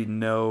literally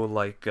no,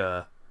 like,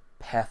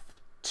 path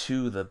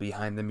to the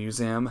behind the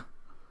museum.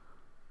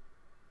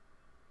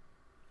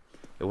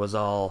 It was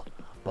all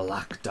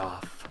blocked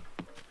off.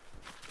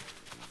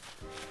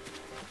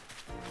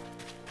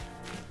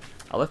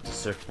 I left a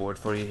surfboard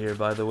for you here,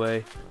 by the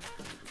way.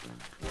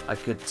 I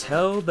could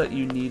tell that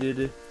you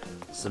needed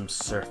some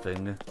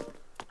surfing.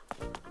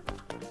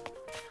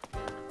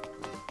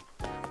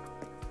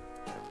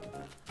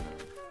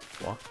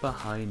 Walk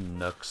behind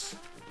Nooks.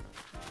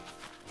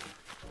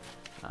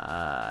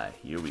 Ah,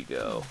 here we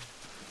go.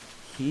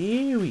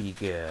 Here we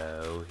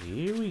go.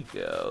 Here we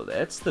go.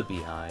 That's the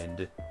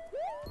behind.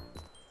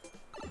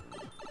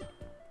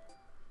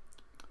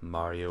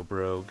 Mario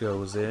Bro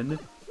goes in.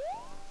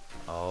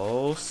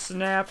 Oh,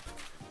 snap.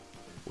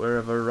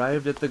 We've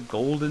arrived at the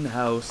Golden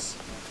House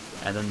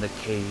and then the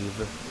Cave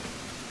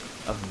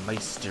of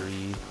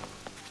Mystery.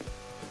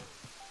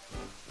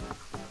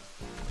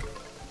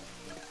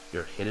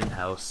 Your hidden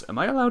house. Am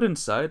I allowed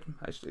inside?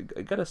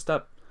 I gotta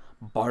stop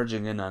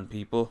barging in on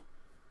people.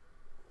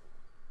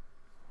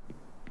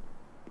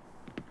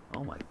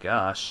 Oh my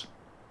gosh.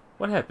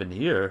 What happened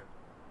here?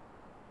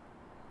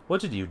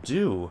 What did you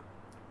do?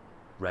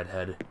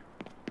 Redhead.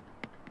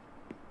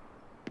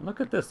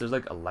 Look at this. There's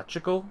like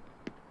electrical.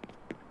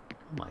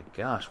 Oh my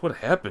gosh. What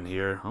happened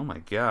here? Oh my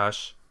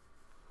gosh.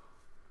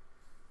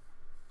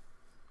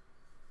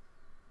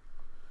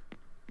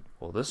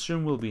 Well, this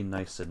room will be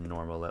nice and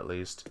normal at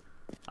least.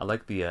 I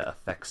like the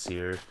effects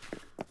here.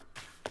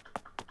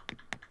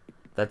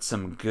 That's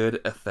some good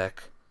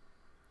effect.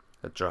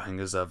 The drawing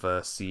is of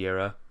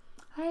Sierra.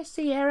 Hi,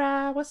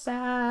 Sierra. What's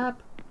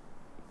up?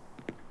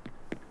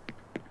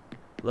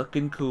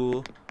 Looking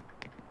cool.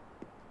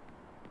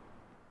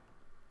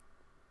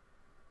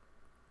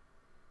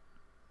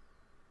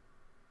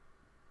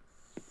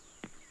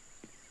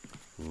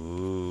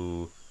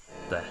 Ooh,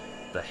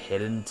 the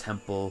hidden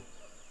temple.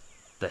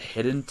 The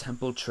hidden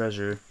temple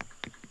treasure.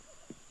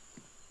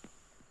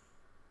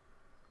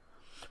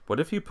 What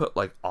if you put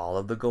like all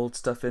of the gold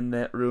stuff in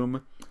that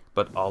room,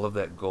 but all of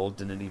that gold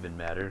didn't even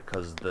matter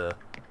because the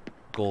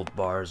gold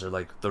bars are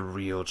like the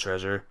real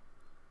treasure?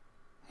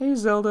 Hey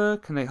Zelda,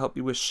 can I help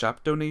you with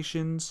shop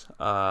donations?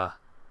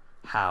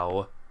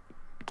 How?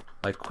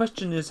 My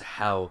question is,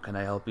 how can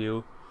I help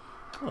you?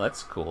 Oh,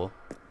 that's cool.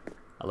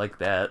 I like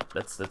that.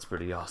 That's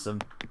pretty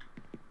awesome.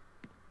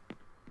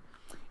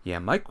 Yeah,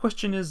 my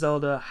question is,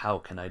 Zelda, how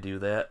can I do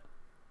that?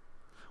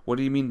 What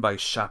do you mean by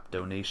shop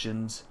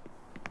donations?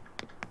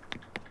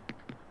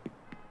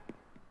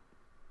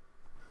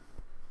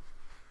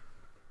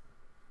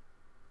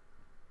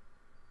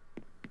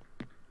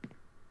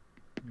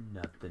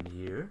 nothing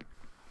here.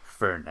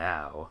 For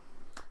now.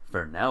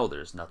 For now,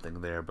 there's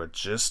nothing there, but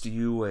just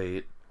you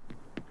wait.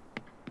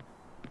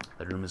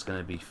 The room is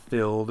gonna be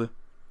filled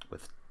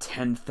with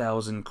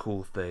 10,000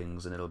 cool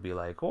things, and it'll be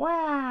like,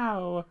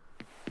 wow!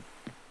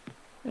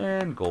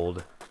 And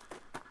gold.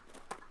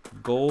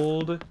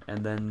 Gold,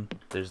 and then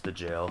there's the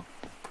jail.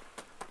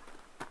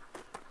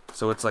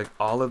 So it's like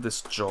all of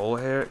this Joel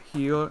hair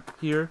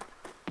here.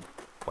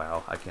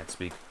 Wow, I can't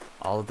speak.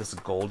 All of this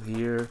gold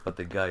here, but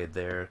the guy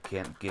there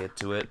can't get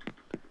to it.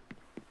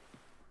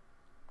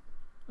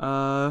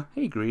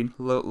 Hey Green,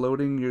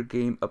 loading your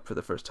game up for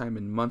the first time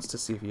in months to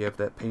see if you have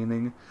that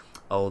painting.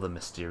 Oh, the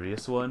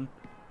mysterious one?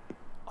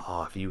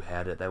 Oh, if you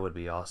had it, that would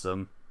be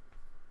awesome.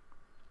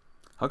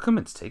 How come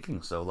it's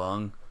taking so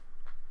long?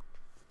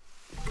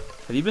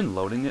 Have you been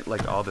loading it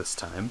like all this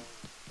time?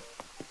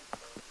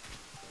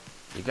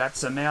 You got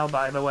some mail,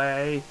 by the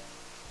way.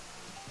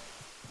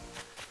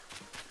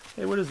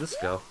 Hey, where does this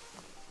go?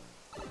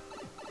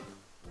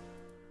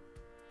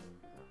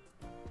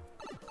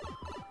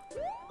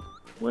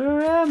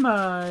 Where am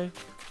I?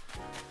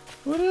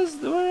 Where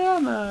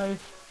am I?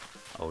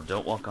 Oh,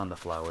 don't walk on the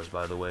flowers,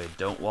 by the way.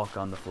 Don't walk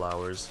on the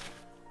flowers.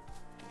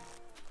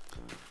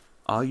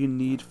 All you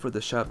need for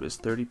the shop is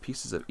 30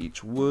 pieces of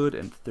each wood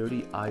and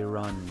 30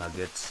 iron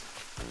nuggets.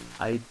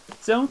 I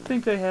don't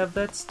think I have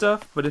that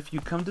stuff, but if you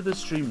come to the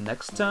stream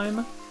next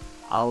time,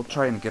 I'll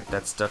try and get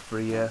that stuff for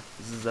you,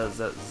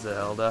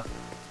 Zelda.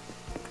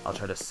 I'll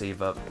try to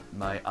save up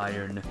my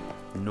iron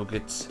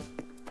nuggets.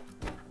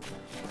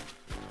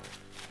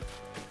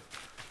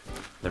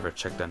 Never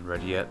checked on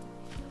Red yet.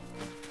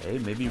 Hey,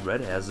 maybe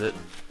Red has it.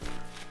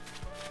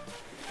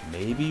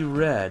 Maybe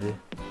Red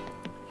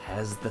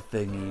has the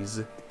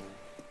thingies.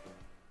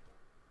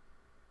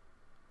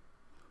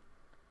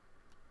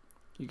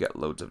 You got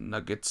loads of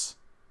nuggets.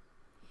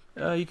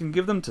 You can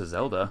give them to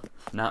Zelda,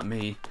 not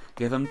me.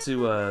 Give them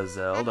to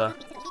Zelda.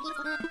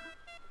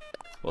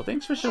 Well,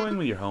 thanks for showing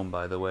me your home,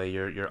 by the way,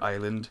 your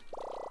island.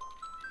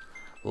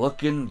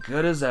 Looking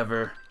good as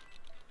ever.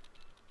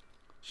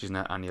 She's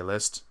not on your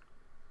list.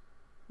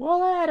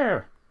 We'll add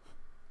her.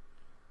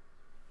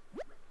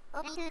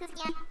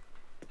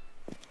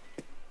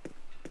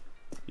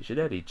 You should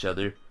add each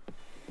other.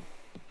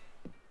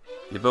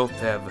 You both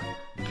have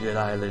good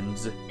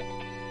islands.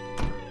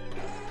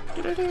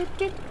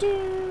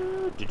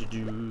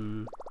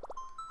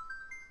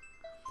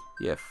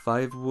 You have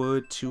 5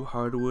 wood, 2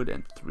 hardwood,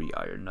 and 3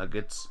 iron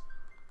nuggets.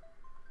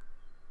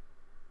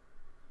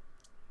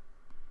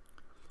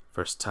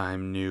 First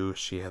time knew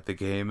she had the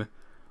game.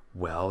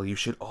 Well, you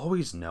should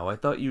always know. I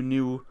thought you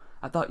knew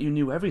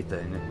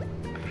everything.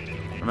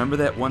 Remember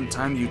that one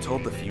time you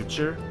told the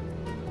future?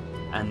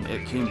 And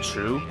it came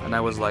true? And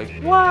I was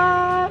like,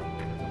 what?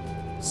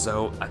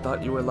 So, I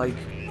thought you were like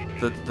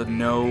the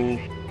no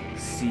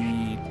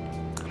see...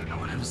 I don't know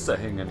what I'm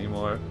saying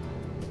anymore.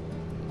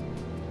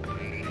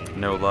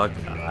 No luck?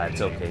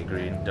 It's okay,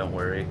 Green. Don't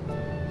worry.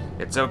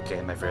 It's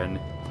okay, my friend.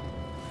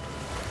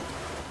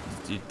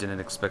 You didn't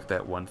expect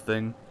that one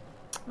thing?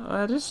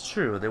 That is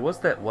true. There was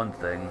that one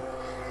thing.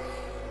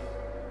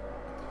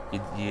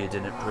 You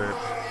didn't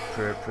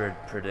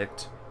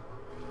predict.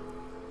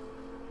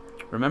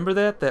 Remember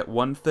that? That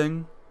one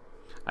thing?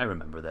 I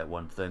remember that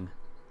one thing.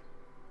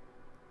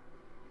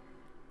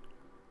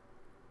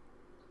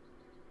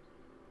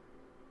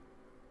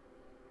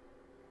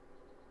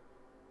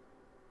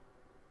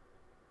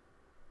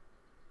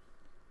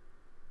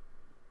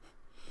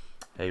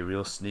 Hey,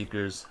 real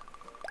sneakers.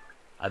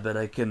 I bet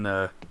I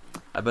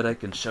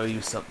can show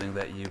you something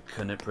that you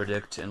couldn't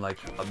predict in like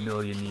a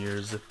million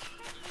years.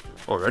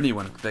 Or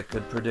anyone that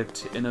could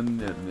predict in a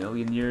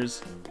million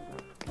years.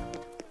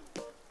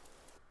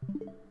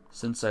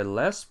 Since I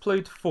last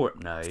played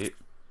Fortnite,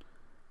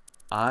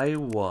 I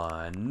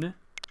won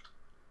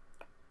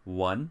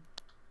 1,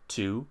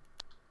 2,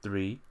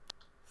 3,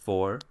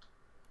 4,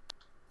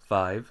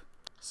 5,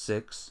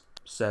 6,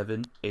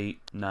 7, 8,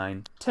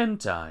 9, 10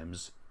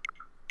 times.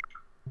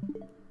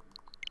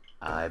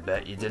 I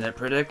bet you didn't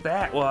predict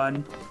that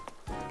one.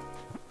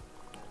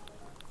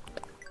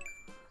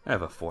 I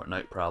have a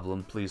Fortnite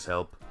problem. Please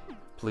help.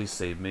 Please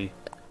save me.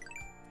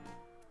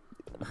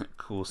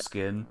 Cool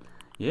skin.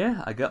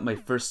 Yeah, I got my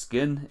first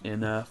skin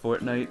in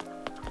Fortnite.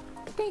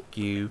 Thank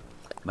you.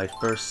 My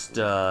first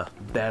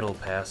battle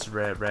pass,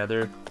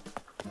 rather.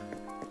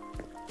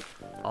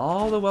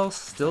 All the while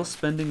still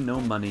spending no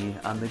money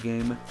on the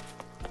game.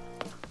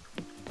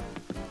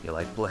 You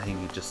like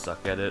playing, you just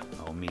suck at it.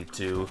 Oh, me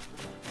too.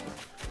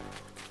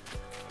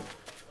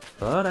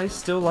 But I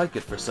still like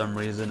it for some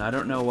reason. I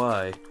don't know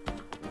why.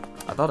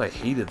 I thought I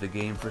hated the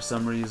game for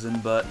some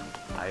reason, but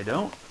I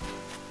don't.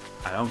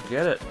 I don't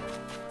get it.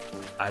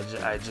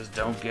 I just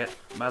don't get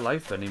my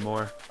life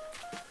anymore.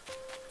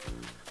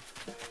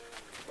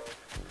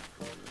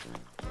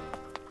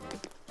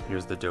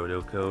 Here's the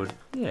dodo code.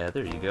 Yeah,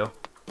 there you go.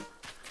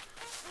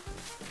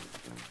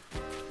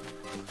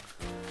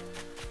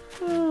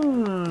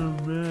 Oh,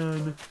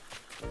 man.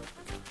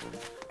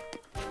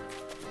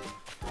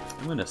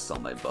 I'm gonna sell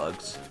my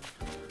bugs.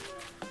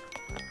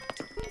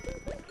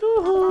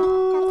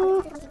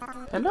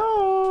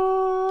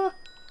 Hello?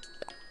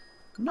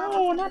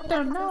 No, not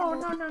the no,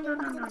 no, no, no, no,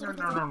 no, no, no,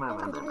 no, no,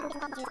 no, no.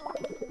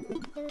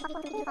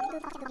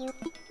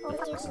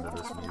 Let's listen to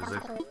this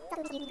music.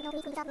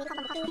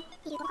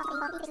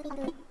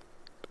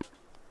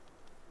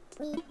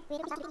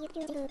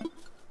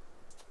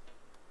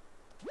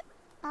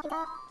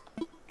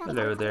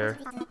 Hello there.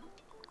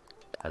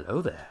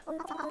 Hello there.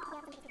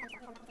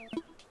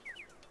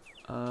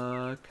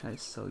 Can I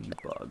sell you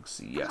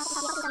bugs? Yes.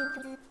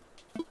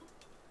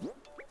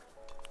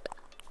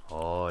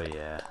 Oh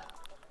yeah.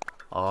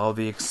 All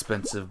the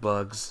expensive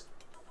bugs.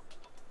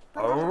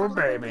 Oh,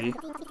 baby.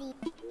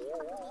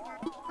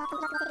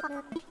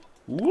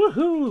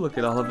 Woohoo! Look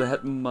at all of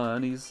that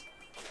monies.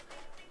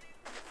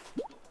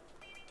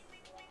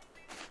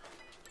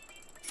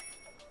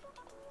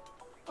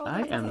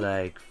 I am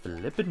like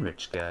flippin'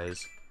 rich,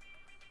 guys.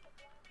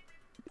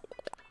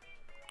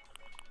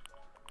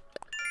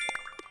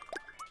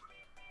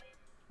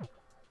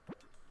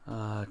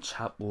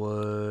 Chop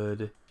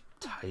wood,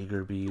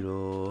 tiger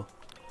beetle.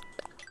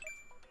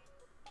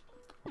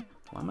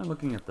 Why am I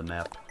looking at the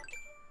map?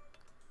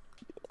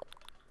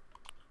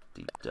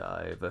 Deep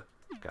dive.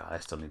 God, I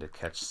still need to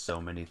catch so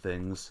many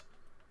things.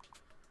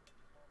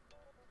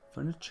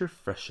 Furniture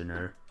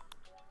freshener.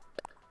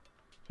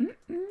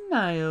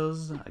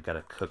 Miles. I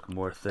gotta cook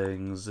more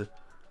things.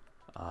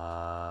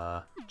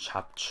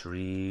 Chop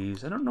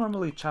trees. I don't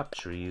normally chop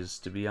trees,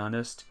 to be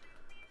honest.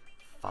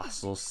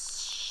 Fossil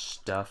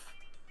stuff.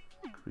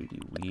 Greedy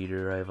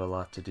weeder, I have a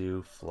lot to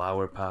do.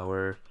 Flower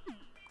power.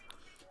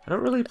 I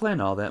don't really plan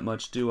all that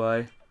much, do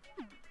I?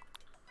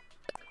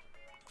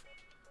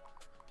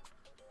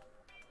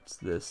 What's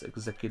this?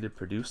 Executive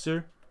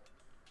producer?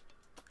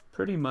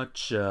 Pretty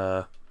much,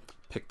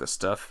 pick the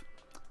stuff.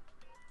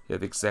 You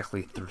have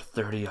exactly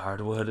 30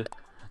 hardwood.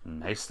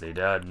 Nicely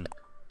done.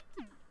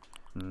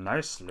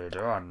 Nicely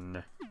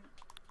done.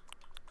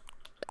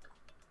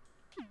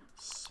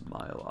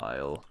 Smile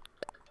aisle.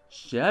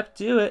 Shep,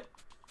 do it!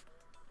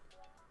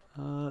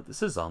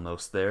 This is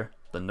almost there.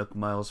 The Nook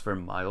Miles for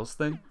Miles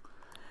thing.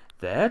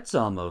 That's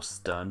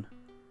almost done.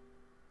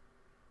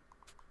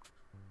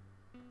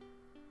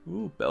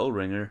 Ooh, bell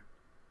ringer.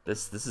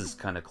 This is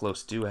kind of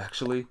close too,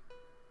 actually.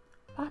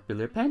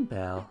 Popular pen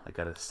pal. I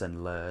gotta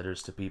send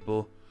letters to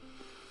people.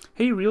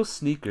 Hey, Real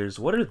Sneakers,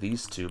 what are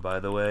these two, by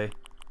the way?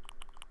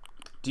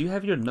 Do you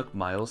have your Nook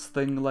Miles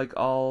thing, like,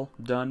 all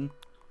done?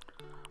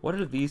 What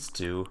are these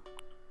two?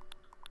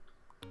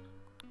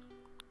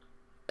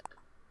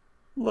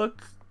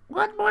 Look.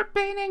 One more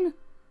painting.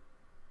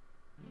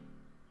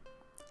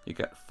 You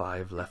got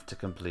 5 left to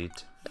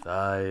complete.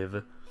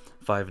 5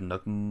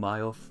 Nook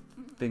Mile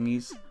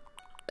thingies.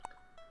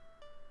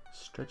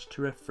 Stretch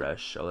to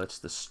refresh. Oh, that's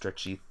the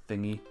stretchy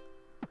thingy.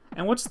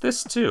 And what's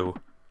this too?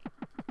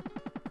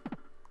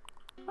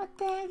 What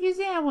the heck is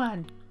that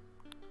one?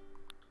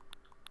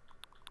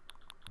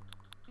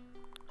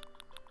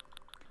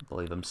 Can't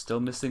believe I'm still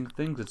missing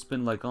things. It's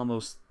been like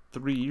almost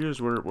 3 years.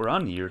 We're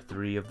on year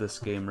 3 of this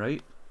game,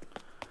 right?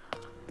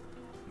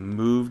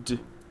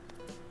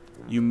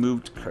 You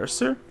moved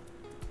cursor?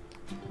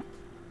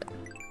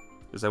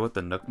 Is that what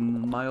the Nook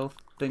Mile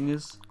thing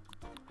is?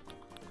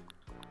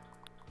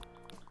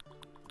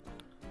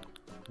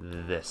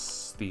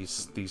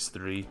 These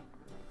 3.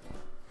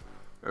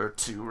 Or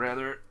 2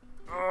 rather.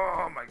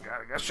 Oh my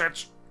god, I guess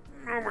that's...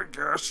 Oh my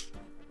gosh.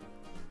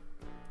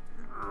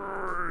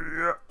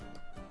 Yeah.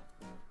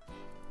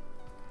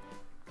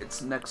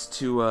 It's next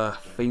to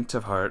Faint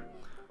of Heart.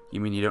 You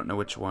mean you don't know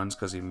which ones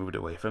because you moved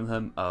away from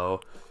them? Oh,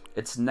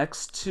 it's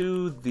next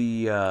to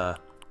the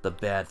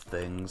bad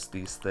things,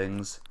 these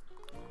things.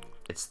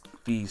 It's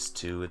these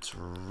 2. It's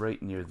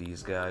right near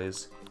these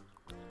guys.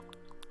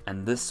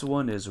 And this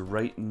one is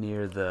right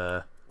near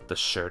the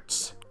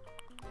shirts.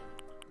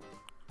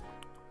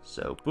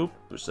 So boop,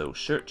 so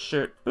shirt,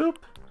 boop,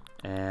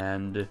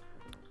 and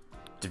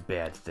the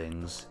bad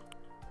things.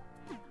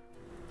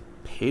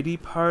 Pity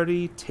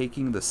party,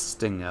 taking the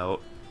sting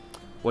out.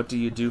 What do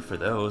you do for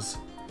those?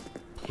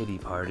 Pity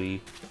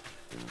party.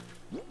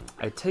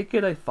 I take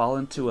it I fall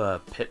into a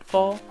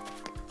pitfall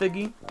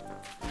thingy.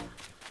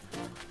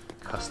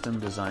 Custom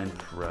Design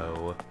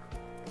Pro.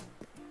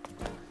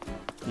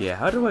 Yeah,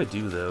 how do I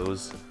do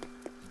those?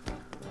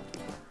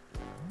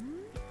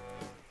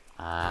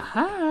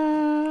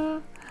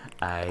 Aha!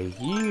 I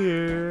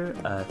hear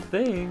a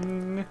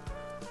thing.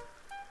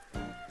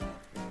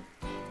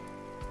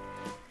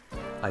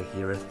 I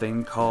hear a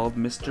thing called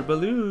Mr.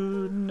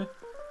 Balloon.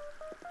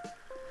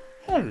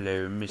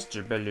 Hello,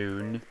 Mr.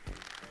 Balloon.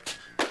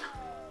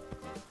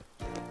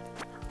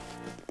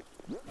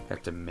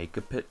 Have to make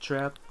a pit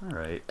trap?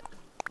 Alright.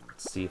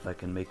 Let's see if I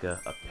can make a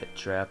pit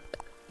trap.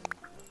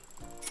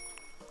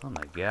 Oh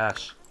my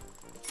gosh.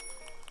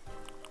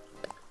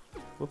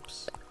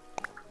 Whoops.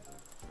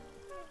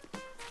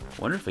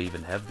 Wonder if I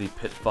even have the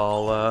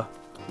pitfall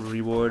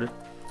reward.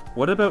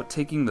 What about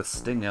taking the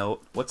sting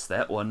out? What's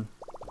that one?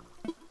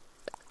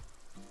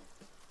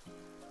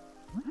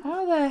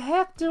 How the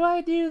heck do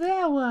I do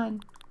that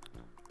one?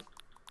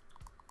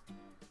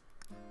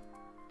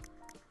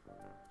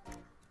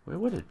 Where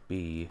would it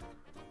be?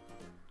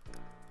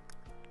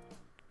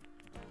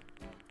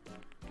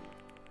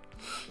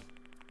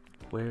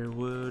 Where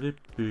would it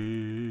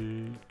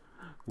be?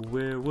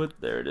 Where would...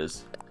 There it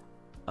is.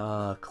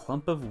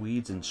 Clump of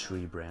weeds and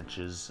tree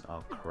branches.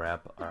 Oh,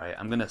 crap. Alright,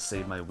 I'm gonna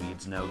save my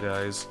weeds now,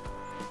 guys.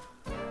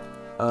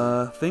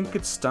 Think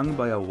it's stung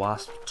by a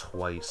wasp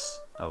twice.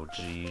 Oh,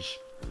 jeez.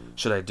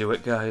 Should I do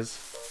it,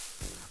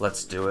 guys?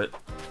 Let's do it.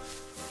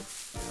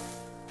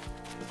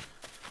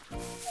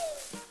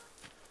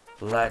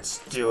 Let's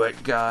do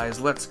it,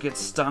 guys. Let's get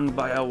stung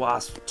by a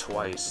wasp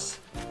twice.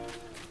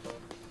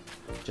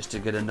 Just to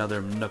get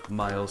another Nook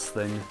Miles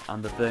thing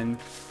on the thing.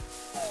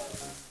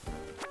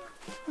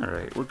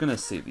 Alright, we're gonna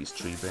save these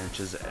tree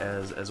branches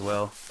as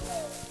well.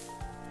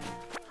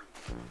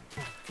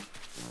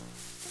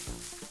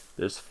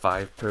 There's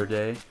 5 per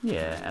day.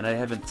 Yeah, and I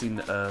haven't seen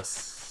a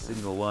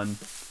single one.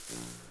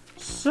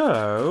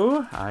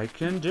 So, I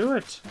can do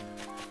it.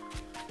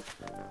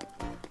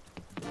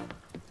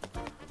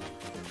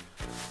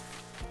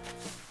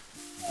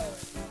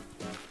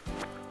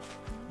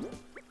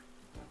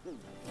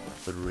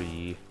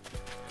 Three.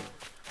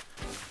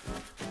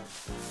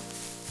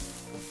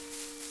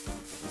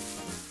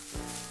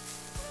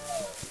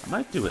 I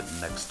might do it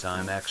next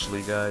time,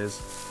 actually, guys.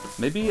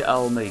 Maybe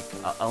I'll make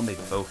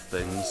both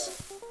things.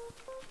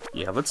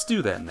 Yeah, let's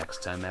do that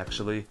next time,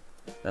 actually.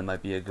 That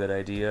might be a good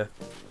idea.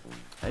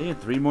 Hey, in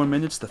 3 more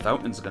minutes, the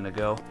fountain's gonna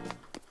go.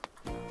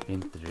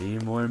 In 3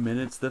 more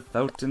minutes, the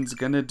fountain's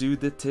gonna do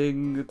the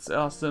thing. It's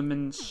awesome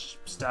and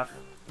stuff.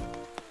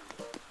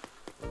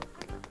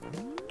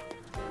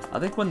 I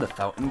think when the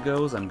fountain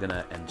goes, I'm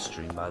gonna end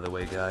stream, by the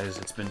way, guys.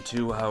 It's been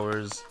 2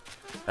 hours.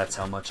 That's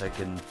how much I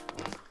can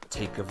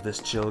take of this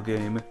chill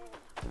game.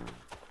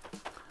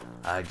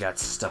 I got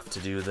stuff to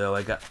do, though.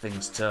 I got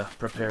things to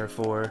prepare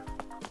for.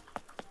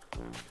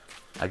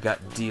 I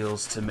got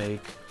deals to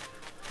make,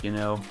 you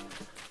know,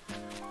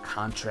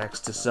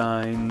 contracts to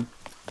sign,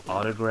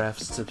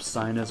 autographs to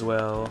sign as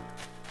well.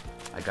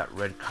 I got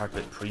red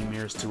carpet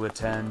premieres to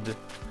attend,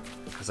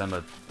 because I'm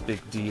a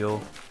big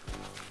deal.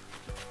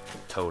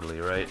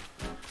 Totally, right?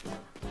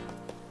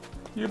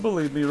 You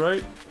believe me,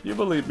 right? You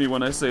believe me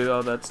when I say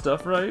all that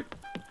stuff, right?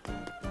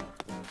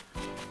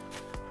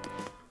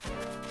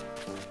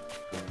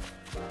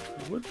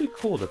 It would be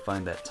cool to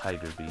find that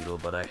tiger beetle,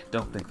 but I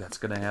don't think that's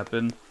gonna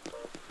happen.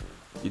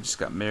 You just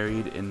got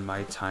married in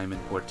my time in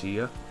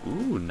Portia.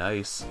 Ooh,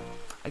 nice.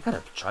 I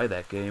gotta try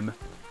that game.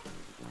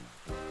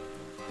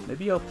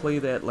 Maybe I'll play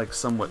that like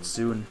somewhat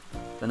soon.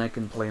 Then I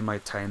can play my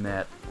time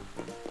at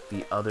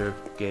the other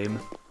game.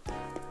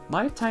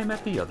 My time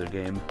at the other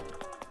game.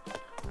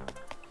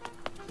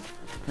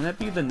 Can that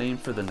be the name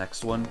for the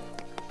next one?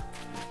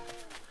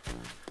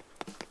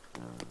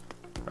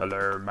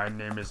 Hello, my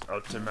name is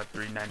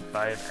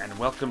Ultima395, and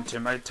welcome to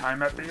my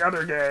time at the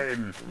other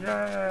game!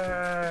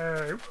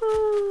 Yay!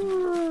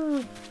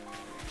 Woo!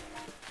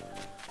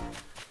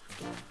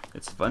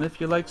 It's fun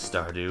if you like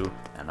Stardew,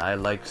 and I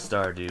like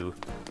Stardew.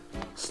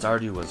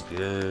 Stardew was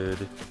good.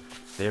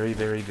 Very,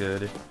 very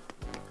good.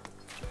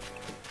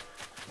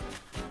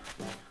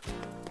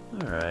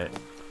 Alright.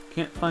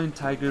 Can't find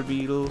tiger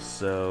beetle,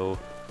 so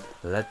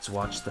let's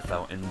watch the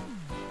fountain.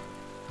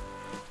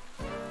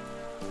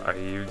 Are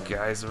you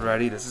guys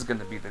ready? This is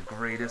gonna be the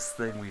greatest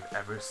thing we've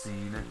ever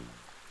seen.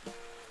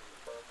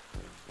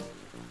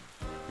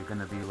 You're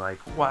gonna be like,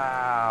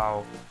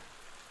 wow!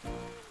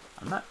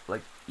 I'm not,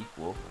 like,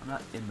 equal. I'm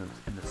not in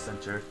the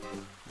center.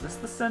 Is this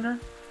the center?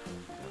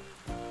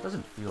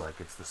 Doesn't feel like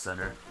it's the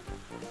center.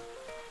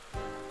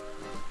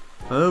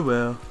 Oh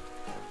well.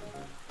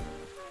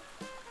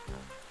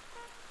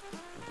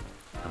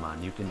 Come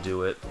on, you can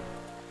do it.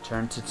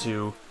 Turn to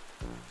 2.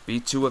 Be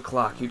 2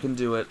 o'clock. You can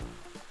do it.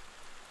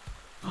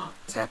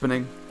 It's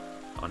happening.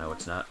 Oh no,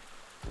 it's not.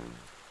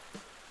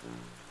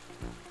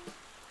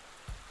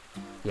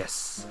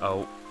 Yes.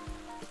 Oh.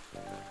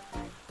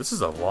 This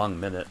is a long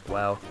minute.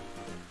 Wow.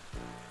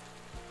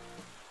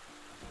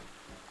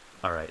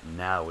 Alright,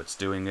 now it's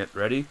doing it.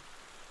 Ready?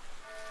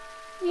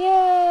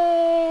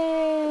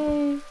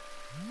 Yay!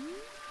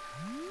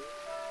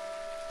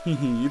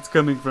 It's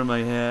coming from my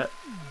hat.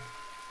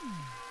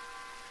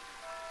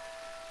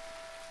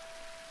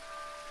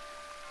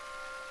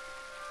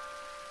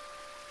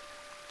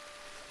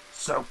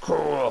 So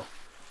cool!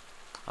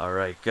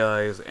 Alright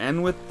guys,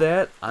 and with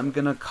that, I'm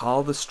gonna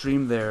call the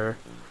stream there.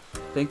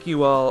 Thank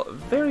you all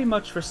very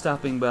much for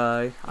stopping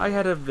by. I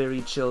had a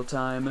very chill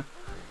time.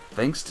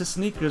 Thanks to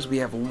Sneakers, we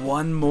have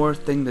one more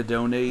thing to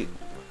donate.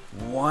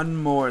 One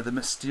more, the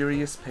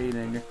mysterious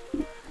painting.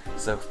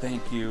 So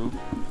thank you.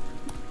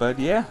 But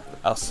yeah,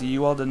 I'll see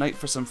you all tonight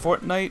for some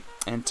Fortnite,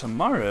 and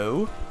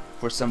tomorrow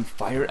for some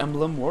Fire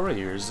Emblem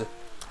Warriors.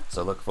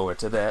 So look forward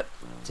to that.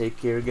 Take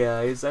care,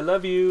 guys. I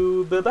love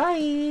you.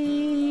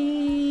 Bye-bye.